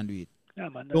can't do it. Yeah,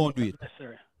 man. Don't do it. Not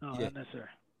necessary. No, Yeah. not necessary.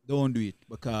 Don't do it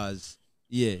because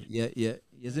you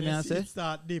see me I say? It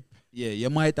start deep. Yeah, you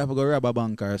might have to go rob a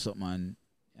bank or something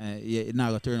and it's not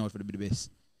gonna turn out for the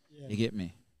best. Yeah. You get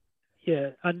me? Yeah,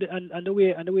 and the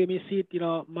way me see it, you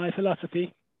know, my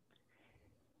philosophy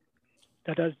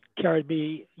that has carried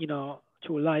me, you know,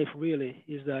 through life really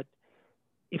is that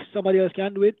if somebody else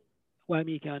can do it, why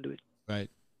me can't do it? Right.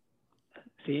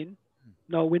 See?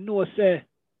 Now we know say,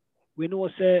 you know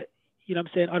what I'm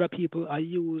saying, other people I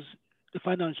use the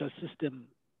financial system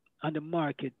and the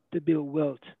market to build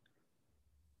wealth,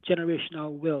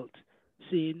 generational wealth,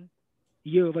 seeing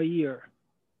year over year,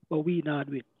 but we not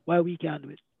do it. Why we can't do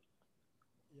it?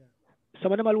 Yeah.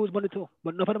 Some of them I lose money too,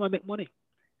 but none of them I make money.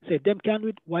 Say if them can do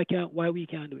it, why we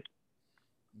can't do it?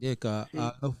 Yeah, cause See?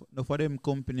 no for them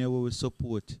company we will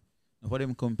support. No for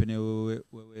them company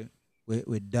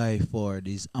we die for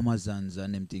these Amazons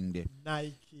and them thing there.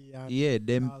 Nike and Yeah,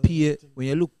 them all pay them thing. when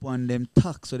you look on them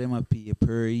tax so them a pay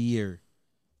per year.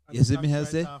 And You see the me tax how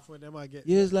say? write-off when them a get-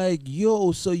 Yeah, it's like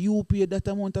yo, so you pay that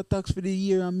amount of tax for the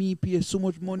year and me pay so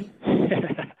much money.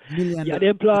 Million Yeah, the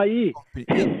employee. company.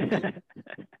 Yeah.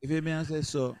 If you mean I say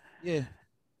so, yeah.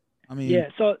 I mean Yeah,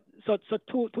 so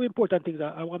two important things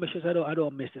I want to make sure I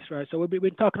don't miss this, right? So we've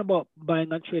been talking about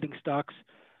buying and trading stocks,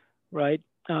 right?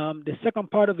 The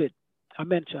second part of it I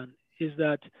mentioned is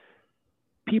that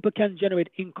people can generate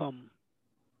income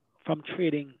from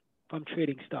trading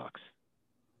stocks,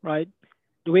 right?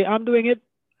 The way I'm doing it,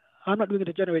 I'm not doing it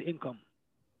to generate income.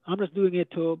 I'm just doing it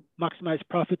to maximize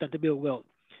profit and to build wealth.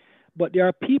 But there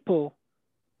are people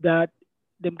that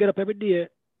them get up every day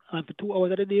and for 2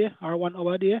 hours a day or 1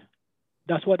 hour a day,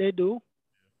 that's what they do.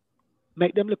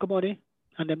 Make them look money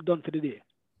and them done for the day.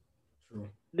 true.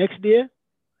 Next day,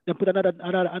 they put another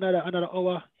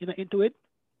hour into it.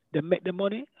 They make the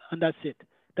money and that's it.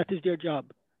 that is their job,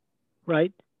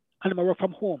 right? And they work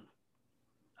from home.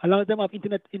 As long as they have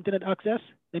internet access,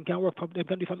 they can do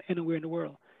from anywhere in the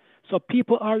world. So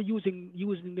people are using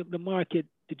the market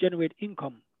to generate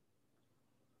income,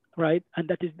 right? And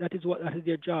that is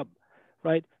their job,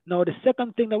 right? Now the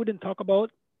second thing that we didn't talk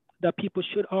about that people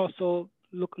should also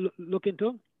look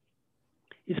into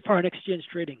is foreign exchange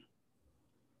trading,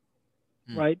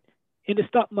 right? In the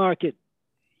stock market,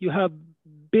 you have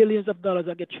billions of dollars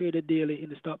that get traded daily in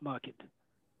the stock market.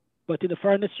 But in the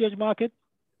foreign exchange market,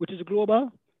 which is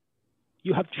global,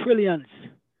 you have trillions.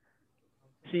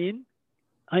 Seen?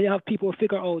 And you have people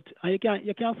figure out, and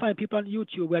you can't find people on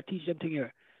YouTube where teach them thing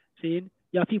here. Seen?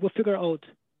 You have people figure out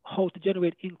how to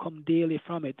generate income daily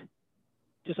from it.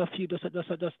 Just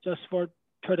for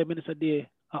 30 minutes a day,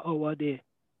 an hour a day.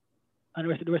 And the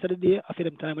rest of the day, I feed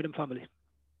them time with them family.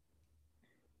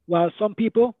 While some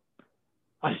people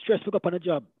are stressed to go up on a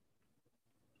job.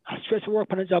 I stress to work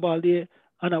on a job all day,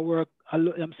 and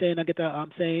I'm saying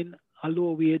a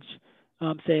low wage,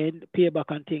 I'm saying payback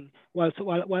and thing. While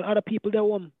other people they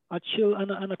home, I chill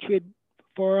and I trade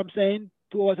for, I'm saying,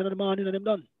 2 hours in the morning and I'm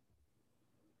done.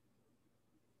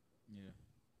 Yeah.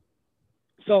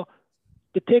 So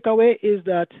the takeaway is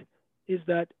that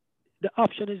the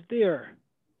option is there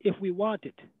if we want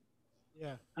it.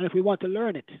 Yeah. And if we want to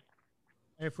learn it.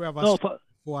 If we have a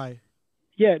why?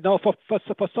 Yeah, now for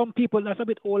some people that's a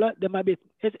bit older, they might be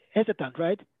hesitant,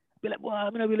 right? Be like, well,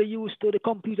 I'm not really used to the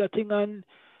computer thing,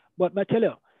 but I tell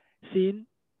you, seeing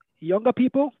younger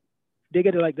people, they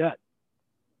get it like that.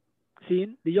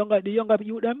 Seeing the younger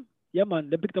youth them, yeah man,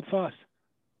 they pick it up fast.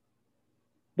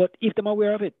 But if they're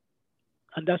aware of it,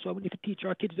 and that's why we need to teach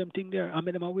our kids them thing there, and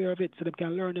make them aware of it so they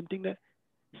can learn them thing there.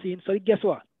 Seeing, so guess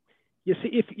what? You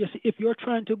see, if you're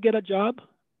trying to get a job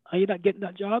and you're not getting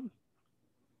that job,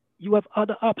 you have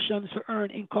other options to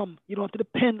earn income. You don't have to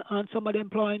depend on somebody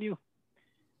employing you.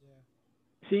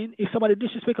 Yeah. See, if somebody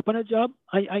disrespect upon a job,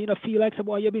 and you don't feel like some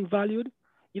boy you're being valued,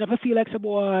 you don't feel like some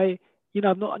boy you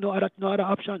have no other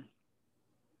option.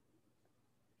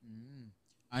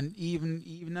 And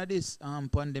even at this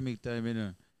pandemic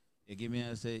time, you give me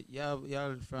and say,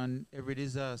 y'all from every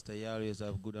disaster, you always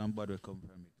have good and bad that come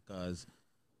from it. Because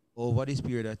over this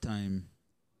period of time,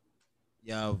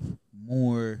 you have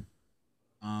more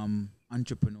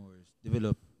entrepreneurs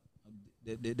develop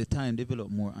the time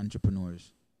develop more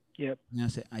entrepreneurs. Yep. And I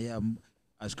say I am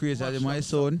as crazy as my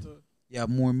son, you have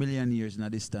more millionaires now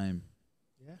this time.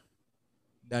 Yeah.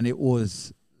 Than it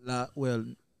was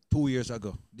 2 years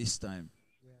ago this time.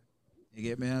 Yeah. You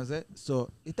get me I say?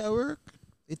 So it'll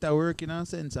work in a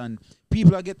sense, and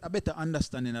people get a better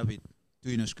understanding of it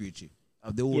to Screechy.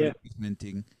 Of the whole equipment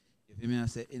thing. If you mean I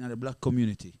say in the black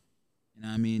community. You know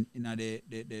what I mean? In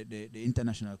the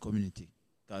international community.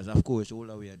 Because, of course, all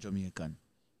the way are Jamaican.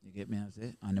 You get me? I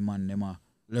say? And the man, them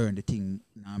learn the thing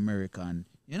in America. And,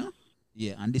 you know?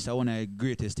 Yeah, and this is one of the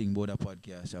greatest things about the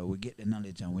podcast. So we get the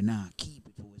knowledge and we now keep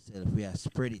it for ourselves. We are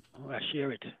spread it. I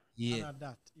share it. Yeah.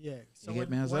 That. Yeah. So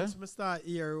once I start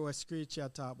hear a Screechy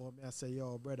talk about me, I say,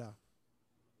 yo, brother,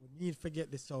 we need to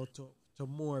get this out to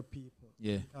more people.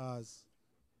 Yeah. Because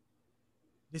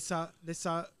this are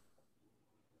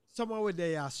someone where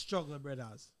they are struggle,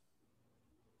 brothers.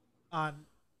 And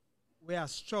we are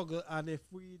struggle, and if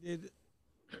we did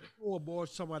know about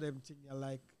some of them things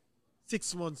like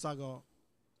 6 months ago,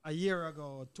 a year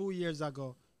ago, 2 years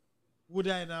ago, would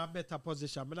I in a better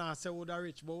position? I not say would I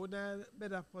rich, but would I in a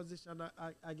better position,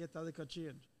 I get a little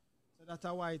change. So that's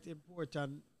why it's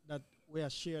important that we are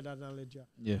share that knowledge.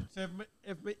 Yeah. So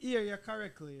if me hear you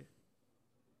correctly,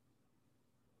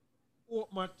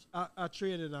 open a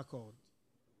trading account.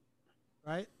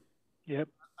 Right? Yep.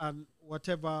 And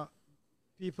whatever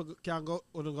people can go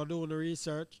do the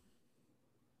research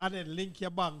and then link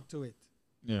your bank to it.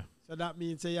 Yeah. So that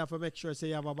means you have to make sure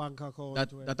you have a bank account.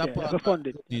 That's a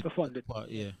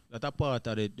part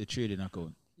of the trading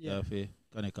account. Yeah. You have to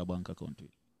connect a bank account to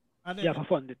it. And then you have to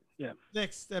fund it. Yeah.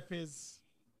 Next step is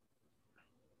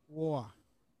war.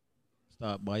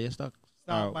 Start buy your stock.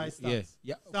 Start buy stocks.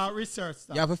 Yeah. Start research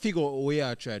stuff. You have to figure out where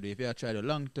you try to. If you try the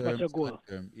long term, what's your goal?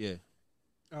 Term, yeah.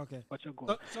 Okay. What's your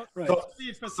goal? Right.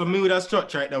 So me with a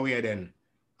structure the way then.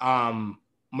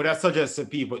 Would I suggest to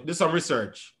people do some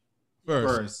research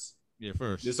first. Yeah,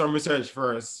 first. Do some research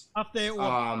first. After it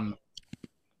all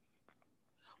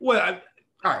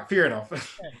right, fair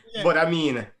enough. Yeah. But I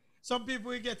mean, some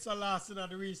people get so lost in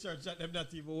the research that them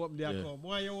not even open their account.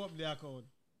 Why you open their account?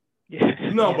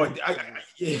 Yeah. No, but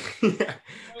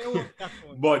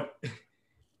but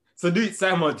so do it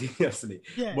simultaneously.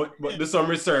 Yeah. But do some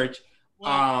research. So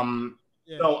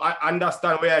I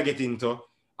understand where I get into.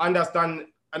 Understand,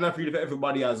 and I feel for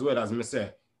everybody as well, as me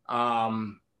say.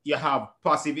 You have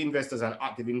passive investors and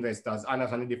active investors.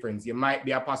 Understand the difference. You might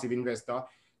be a passive investor,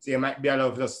 so you might be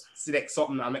able to just select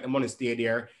something and make the money stay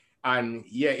there. And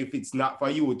yeah, if it's not for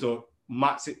you to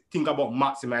think about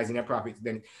maximizing your profits,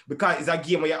 then because it's a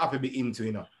game where you have to be into,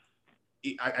 you know,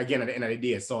 again at the end of the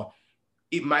day. So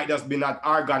it might just be not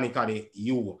organically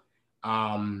you.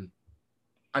 And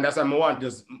that's why I want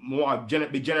just more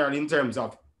be general in terms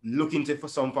of looking for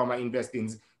some form of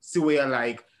investing, see where you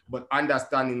like, but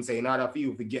understanding, say, in order for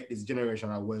you to get this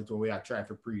generational wealth or where I try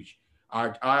to preach,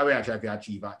 or where I try to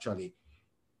achieve actually,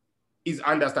 is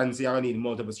understanding, say, I need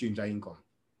multiple streams of income.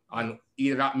 And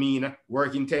either that mean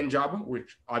working 10 jobs,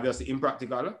 which obviously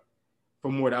impractical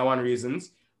for more than one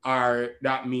reasons, or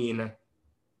that mean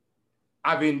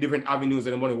having different avenues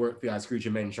of the money work for you, as Screechy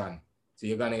mentioned. So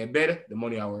you're gonna get better, the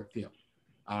money I work for you.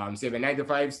 Save a 9 to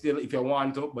 5 still if you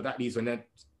want to, but at least when you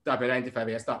stop at 9 to 5,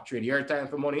 you stop trading your time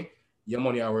for money, your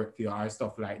money I work for you, or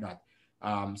stuff like that.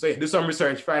 So yeah, do some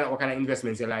research, find out what kind of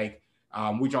investments you like,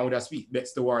 which one would have speak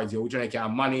best towards you, which one you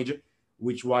can manage,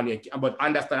 which one you can, but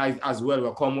understand as well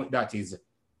what come with that is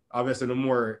obviously the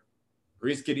more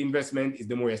risky the investment is,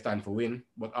 the more you stand for win,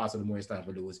 but also the more you stand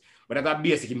for lose. But that's a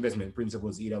basic investment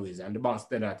principles either ways, and the banks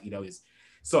tell that either ways.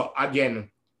 So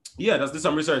again, yeah, let's do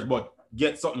some research, but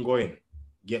get something going.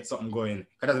 Get something going.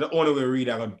 Because that's the only way really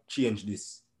going to change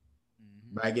this,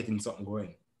 by getting something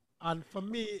going. And for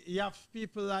me, you have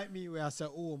people like me where I say,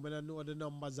 oh, I don't know the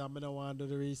numbers and I don't want to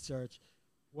do the research.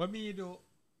 What me do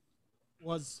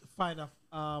was find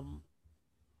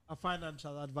a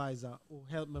financial advisor who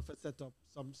helped me to set up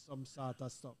some sort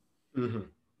of stuff. Mm-hmm.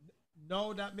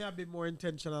 Now that me have been more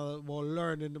intentional about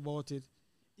learning about it,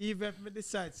 even if me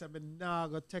decide that I'm now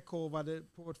going to take over the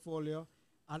portfolio,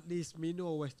 at least me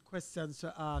know what questions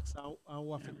to ask and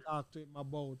what to talk to him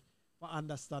about to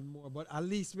understand more. But at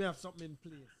least we have something in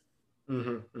place.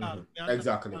 Mm-hmm, mm-hmm.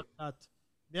 Exactly.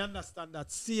 Me understand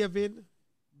that saving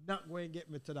not going to get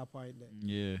me to that point then.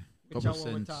 Yeah. Which I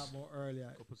want to talk about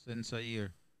earlier. Couple cents a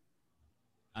year.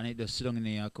 And it just sit down in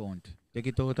your account. Take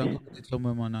it out and put it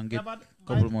somewhere, man, and get a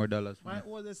couple more dollars. My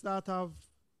oldest daughter have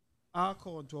an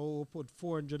account where we put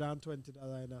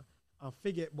 $420 in and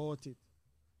forget about it.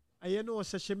 And you know,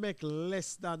 so she make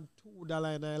less than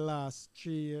 $2 in the last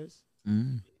 3 years.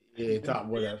 Yeah, talk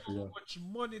about that for you. How much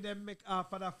money they make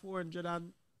after that 400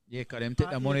 and yeah, because them take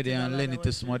the money there and lend it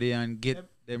to somebody and get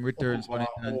them returns on it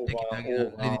and take it again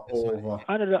and lend it to somebody.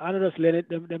 Another lend it,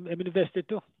 them invest it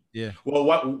too. Yeah. Well,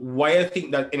 why you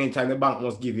think that anytime the bank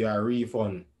must give you a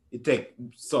refund, it take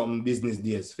some business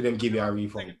days for them give you a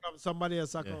refund? From somebody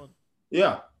else's account.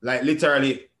 Yeah, like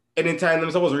literally, anytime them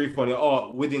supposed to refund you,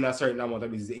 or within a certain amount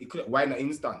of business, why not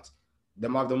instant?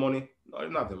 Them have the money? No, they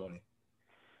don't have the money.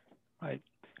 Right.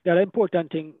 The other important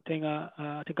thing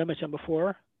I think I mentioned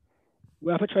before,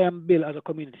 we have to try and build as a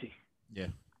community. Yeah.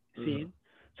 See?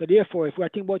 So therefore, if we are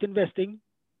thinking about investing,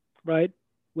 right,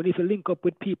 we need to link up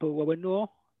with people where we know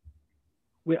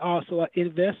we also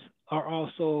invest or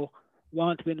also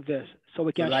want to invest. So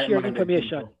we can share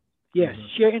information. Yes,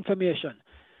 share information.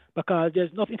 Because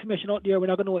there's enough information out there, we're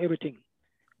not going to know everything,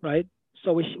 right?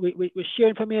 So we share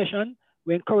information,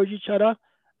 we encourage each other,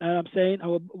 and I'm saying,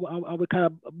 we kind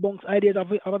of bounce ideas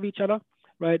of each other,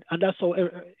 right? And that's how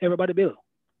everybody build,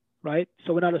 right?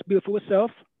 So we're not just build for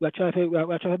ourselves, we're trying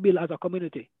to build as a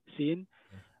community, seeing?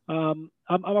 I'm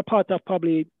a part of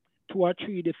probably 2 or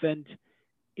 3 different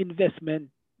investment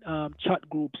chat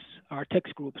groups or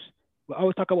text groups. We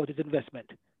always talk about this investment.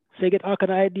 So you get all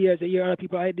kind of ideas, you hear other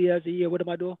people's ideas, you hear what them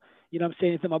I do. You know what I'm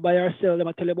saying? If I'm a buy or sell, them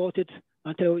I tell you about it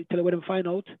and tell you what them find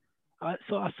out.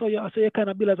 So I saw you kind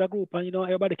of build as a group, and you know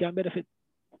everybody can benefit.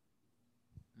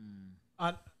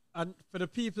 And for the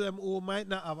people them who might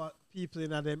not have people in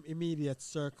them immediate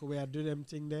circle where I do them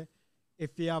thing there,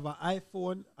 if you have an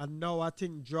iPhone and now I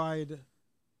think Droid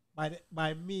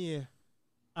by me,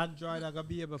 Android are gonna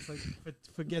be able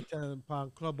to get them on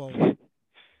Clubhouse.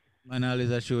 Man, always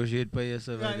associate by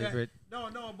yourself. Right. No,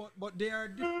 but there are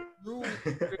different rules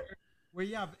where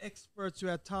you have experts who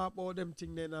are talk about them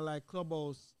thing then like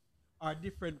Clubhouse or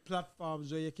different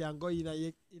platforms where you can go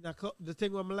in the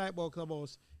thing what I like about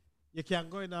Clubhouse, you can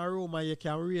go in a room and you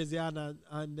can raise your hand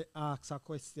and ask a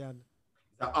question.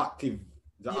 The active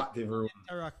room.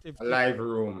 Interactive. A live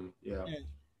room. Yeah.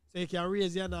 So you can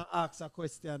raise your hand and ask a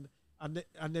question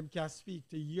and them can speak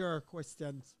to your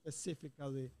question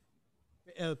specifically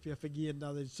to help you to gain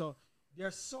knowledge. So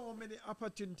there's so many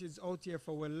opportunities out here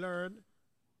for we learn.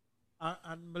 And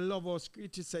I love how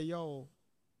Screechy say, yo,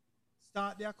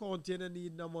 start the account, you don't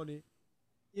need no money.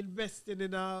 Investing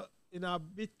in a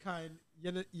Bitcoin,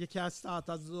 you can start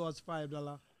as low as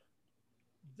 $5.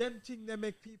 them thing they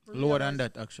make people Lower than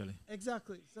realize- that, actually.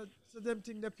 Exactly. So them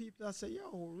thing the people that say,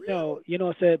 yo,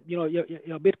 really? Say,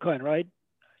 your Bitcoin, right?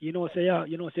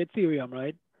 Say Ethereum,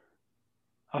 right?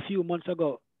 A few months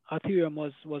ago, Ethereum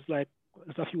was like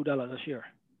it's a few dollars a share,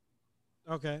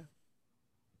 Okay.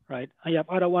 right? And you have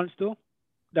other ones too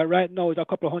that right now is a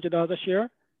couple of $100 a share.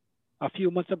 A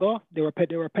few months ago, they were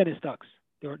penny stocks.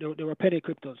 They were penny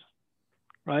cryptos,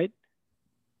 right?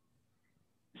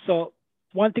 So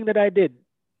one thing that I did,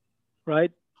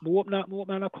 right? Open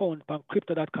an account on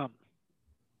crypto.com.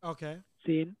 Okay.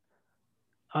 Seeing,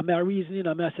 I'm a reasoning.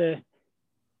 I say,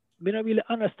 me not really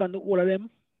understand all of them,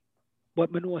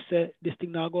 but me know say this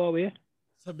thing now go away.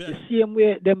 So The same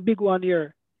way them big one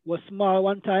here was small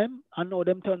one time, and now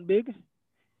them turn big.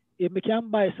 If me can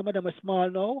buy some of them are small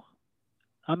now,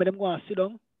 and me them go and sit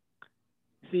down,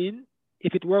 seeing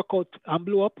if it work out and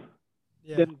blow up,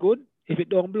 yeah. then good. If it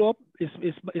don't blow up, it's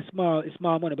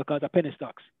small money because of penny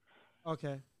stocks.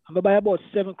 Okay. I'm gonna buy about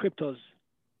 7 cryptos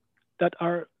that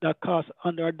cost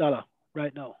under $1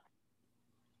 right now,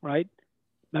 right?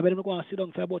 Maybe them go and sit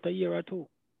down for about a year or two.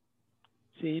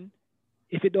 Seeing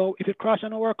if it crash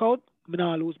and don't work out, me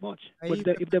not lose much. And But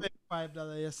even if them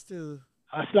 $5, you're still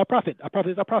I still a profit. A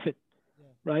profit is a profit, Yeah.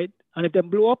 right? And if them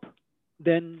blow up,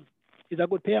 then it's a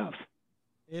good payoff.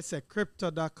 it's a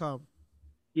crypto.com.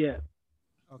 Yeah.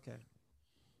 Okay.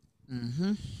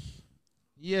 Mm-hmm.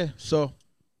 Yeah, so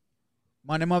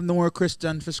man, them have no more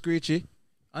Christian for Screechy.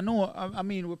 I know, I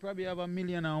mean, we probably have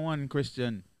 1,000,001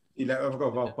 Christian. You like I've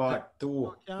got for part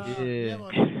 2. Yeah.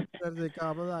 Man. That's the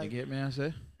carbon You life. get me, I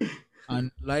say?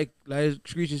 And like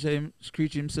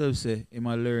Screechy himself say, he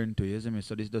might learn to, you see me?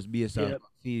 So this does based off Yep.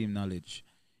 feed him knowledge.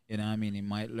 You know what I mean? He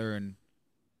might learn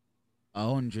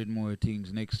 100 more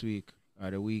things next week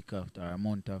or the week after or a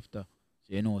month after.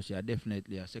 So you know, so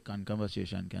definitely a second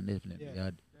conversation can definitely be Yeah.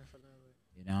 had. Definitely.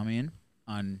 You know what I mean?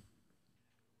 And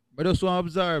but just want to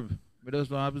observe. But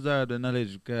just want to observe the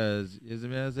knowledge because you see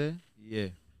me I say? Yeah.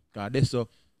 Cause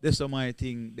this so my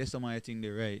thing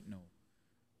there right now.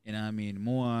 You know what I mean?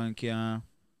 More can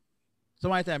so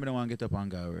my time I don't want to get up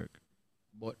and go work.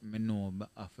 But me know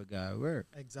I forgot work.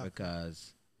 Exactly.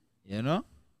 Because you know,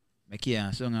 I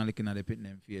can't so I'm looking at the pit in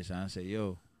them face and say,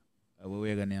 yo, what we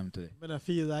gonna name today? I'm gonna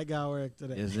feel like I work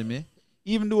today. You see me?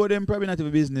 Even though them probably not have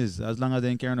a business, as long as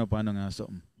they carrying up and down or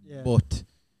something. Yeah. But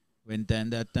when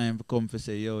that time come for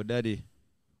say, yo, daddy,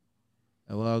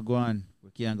 I will go on. We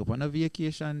can't go on a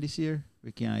vacation this year.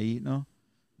 We can't eat no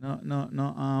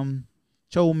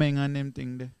chow mein and them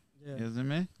thing there. Yeah. You see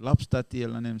me? Lobster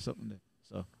tail and them something there.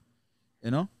 So, you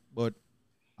know? But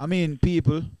I mean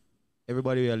people,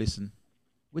 everybody will listen.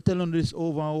 We tell them this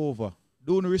over and over.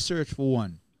 Do the research for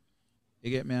one. You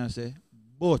get me I say?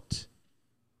 But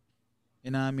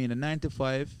you know what I mean? The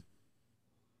 95,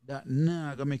 that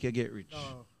gonna make you get rich.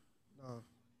 No.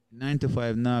 9 to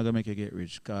 5 gonna make you get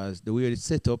rich because the way it's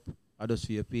set up, I just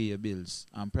for you pay your bills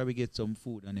and probably get some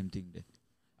food and them thing there.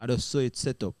 I just saw it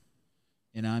set up.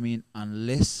 You know what I mean?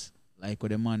 Unless, like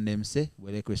what the man them say,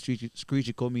 where they could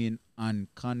Screechy come in and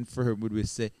confirm what we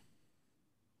say,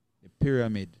 the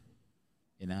pyramid.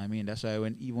 You know what I mean? That's why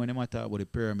even when they talk about the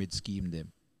pyramid scheme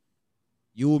them,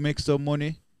 you make some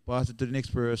money, pass it to the next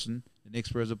person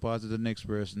pass it to the next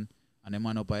person, and the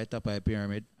man up at the top of the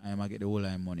pyramid, and I get the whole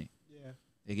line money. Yeah.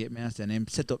 They get me understand. Them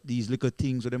set up these little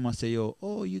things where they must say, yo,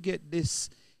 oh, you get this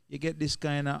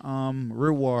kind of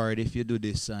reward if you do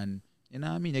this, and you know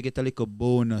what I mean, you get a little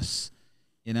bonus.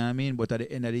 You know what I mean? But at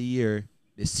the end of the year,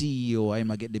 the CEO I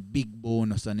might get the big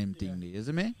bonus and them thing there. You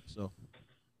see me? So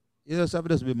you just have to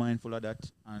just be mindful of that,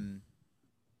 and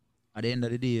at the end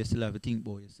of the day you still have to think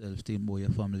about yourself, think about your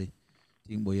family,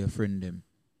 think about your friend them.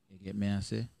 You get me I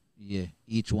say? Yeah.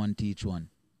 Each one teach one.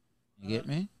 You get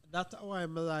me? That's why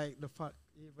I'm like the fact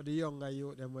even the younger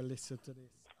youth them will listen to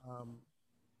this.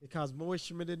 Because I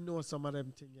wish me didn't know some of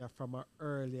them things from an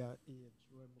earlier age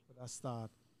when we could have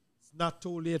start. It's not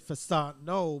too late for start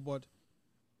now, but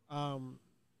I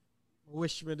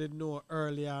wish me didn't know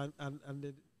earlier and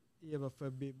did able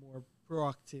to be more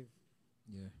proactive.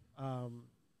 Yeah.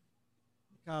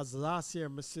 Because last year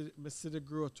I see the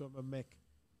growth when I make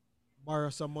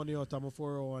borrow some money out of my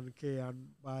 401k and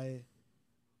by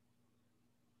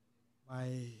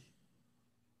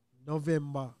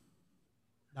November,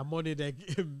 the money they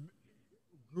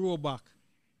grow back.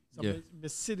 So Yeah. me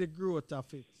see the growth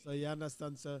of it. So you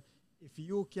understand? So if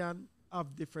you can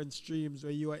have different streams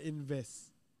where you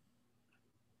invest.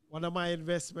 One of my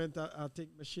investment I think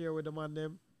I share with the man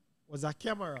them was a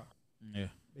camera. Yeah.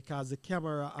 Because the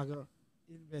camera I go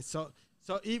invest.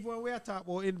 So even when we are talking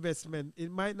about investment,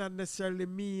 it might not necessarily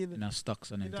mean In our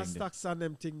stocks and in a everything. stocks and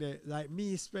them thing there. Like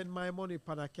me spend my money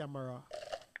on a camera.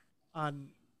 And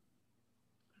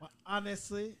but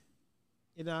honestly,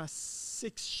 in a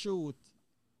 6 shoot,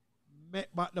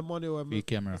 make back the money when Big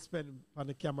camera. spend on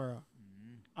the camera.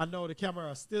 I know the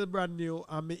camera is still brand new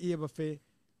and me able to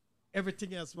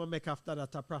everything else will make after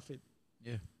that a profit.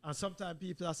 Yeah. And sometimes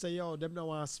people are say, yo, them don't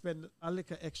want to spend a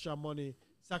little extra money,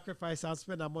 sacrifice and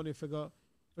spend that money for go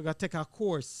take a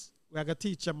course. We are going to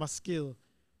teach them a skill.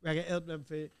 We are going to help them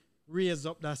to raise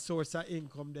up that source of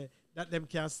income there, that them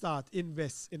can start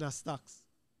invest in a stocks.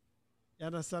 You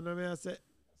understand what I say?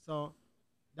 So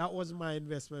that was my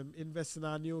investment. Invest in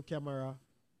a new camera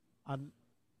and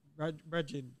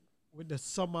bridging with the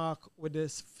summer, with the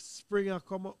spring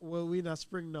come up. Well, we in a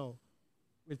spring now.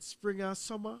 With spring and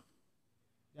summer,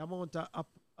 the amount of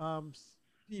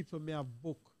people may have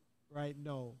booked right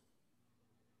now,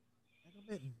 I can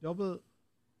make double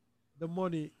the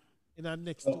money in the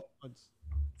next 2 months.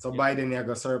 So by then you're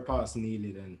going to surpass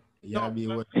Neely then. Yeah, No, be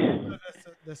what?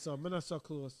 that's so. I'm not so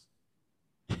close.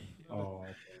 Oh,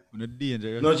 okay. The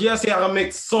danger. No, just say I can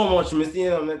make so much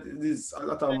mistake. This a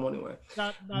lot of money, man.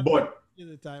 Not But in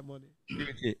the time money.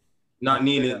 Screechy. not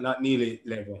nearly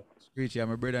level. Screechy,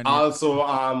 I'm a brother name.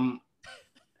 Also,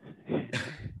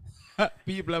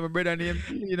 People have a brother name,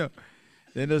 you know.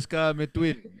 They just call me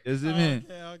twin. You see me?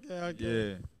 Okay.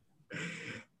 Yeah.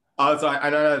 Also,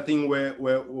 another thing where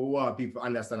what people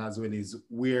understand as well is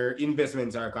where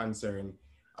investments are concerned,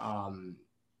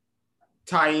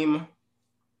 time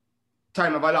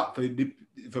of a lot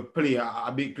for play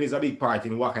plays a big part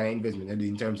in what kind of investment you do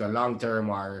in terms of long term.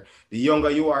 Or the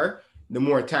younger you are, the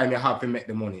more time you have to make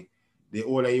the money. The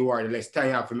older you are, the less time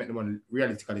you have to make the money,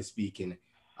 realistically speaking.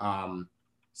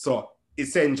 So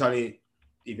essentially,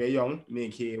 if you're young,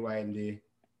 make hay while in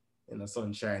the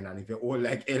sunshine, and if you're old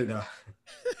like Elder,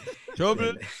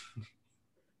 Trouble.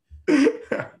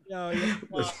 Yeah.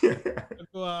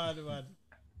 Go on, man.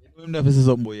 You never see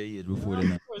something about your age before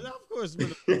then. Of course,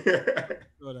 man.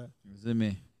 You see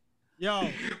me? Yo,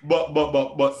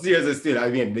 but seriously, still, I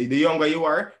mean, the younger you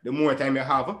are, the more time you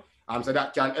have. So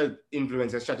that can help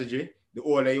influence your strategy. The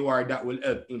older you are, that will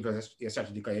help influence your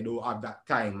strategy because you don't have that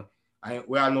time. And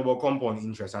we all know about compound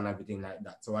interest and everything like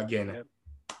that. So again,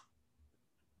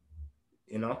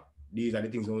 you know, these are the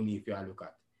things we need if you look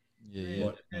at.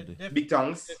 Yeah. Big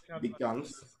thanks.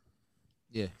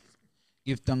 Yeah.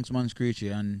 Give thanks, man, Screechy,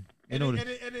 and you know.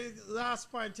 Any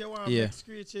last point you want to make,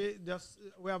 Screechy? Just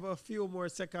we have a few more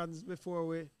seconds before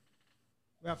we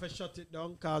have to shut it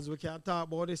down because we can't talk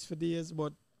about this for days.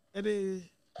 But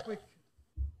any quick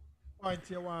point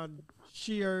you want to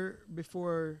share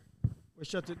before we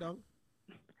shut it down?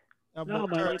 No, About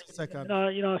man. 30 seconds.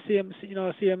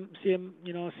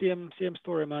 Same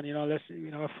story, man.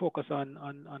 Let's focus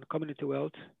on community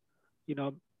wealth.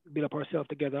 Build up ourselves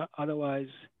together. Otherwise,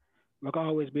 we can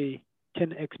always be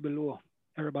 10x below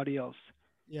everybody else.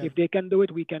 Yeah. If they can do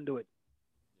it, we can do it.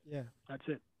 Yeah. That's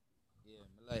it. Yeah,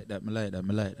 I like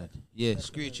that. Yeah,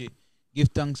 Screechy, give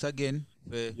thanks again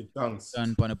for thanks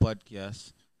on the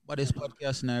podcast. But this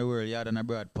podcast in our world, Yard and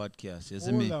Abroad podcast. You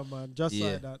see me? Hold on, man. Just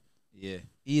like that. Yeah,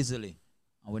 easily.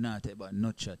 And we're not talking about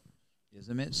nut shot. You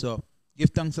see me? So, give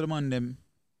thanks to the man, them,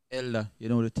 Elder, you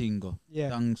know the thing go. Yeah.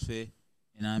 Thanks for, you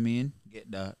know what I mean? Get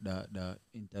the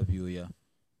interview, yeah.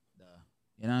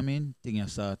 You know what I mean? Thing you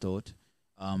sort out.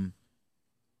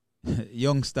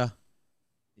 Youngster,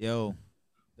 yo,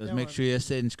 just make sure you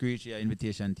send Screechy your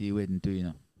invitation to your wedding too, you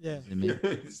know. Yeah.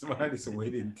 This man is a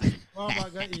wedding. Go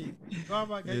back and eat.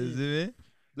 You see me?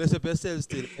 Bless up yourself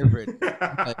still, Everett.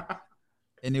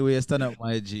 Anyway, stand up,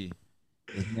 my G.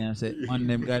 Just me and say, man,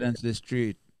 them guidance to the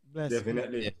street. Bless.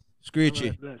 Definitely. Yeah.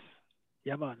 Screechy. Bless.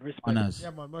 Yeah, man. Respect. Honors.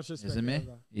 Yeah, man. Much You respect. see me?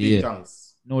 Elder. Big Yeah.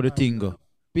 thanks. Know the thing go.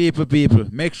 People,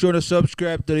 make sure to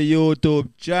subscribe to the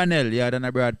YouTube channel, Yard and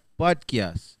Abroad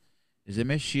podcast. You see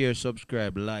me? Share,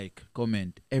 subscribe, like,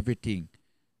 comment, everything.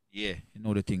 Yeah, you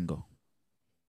know the thing go.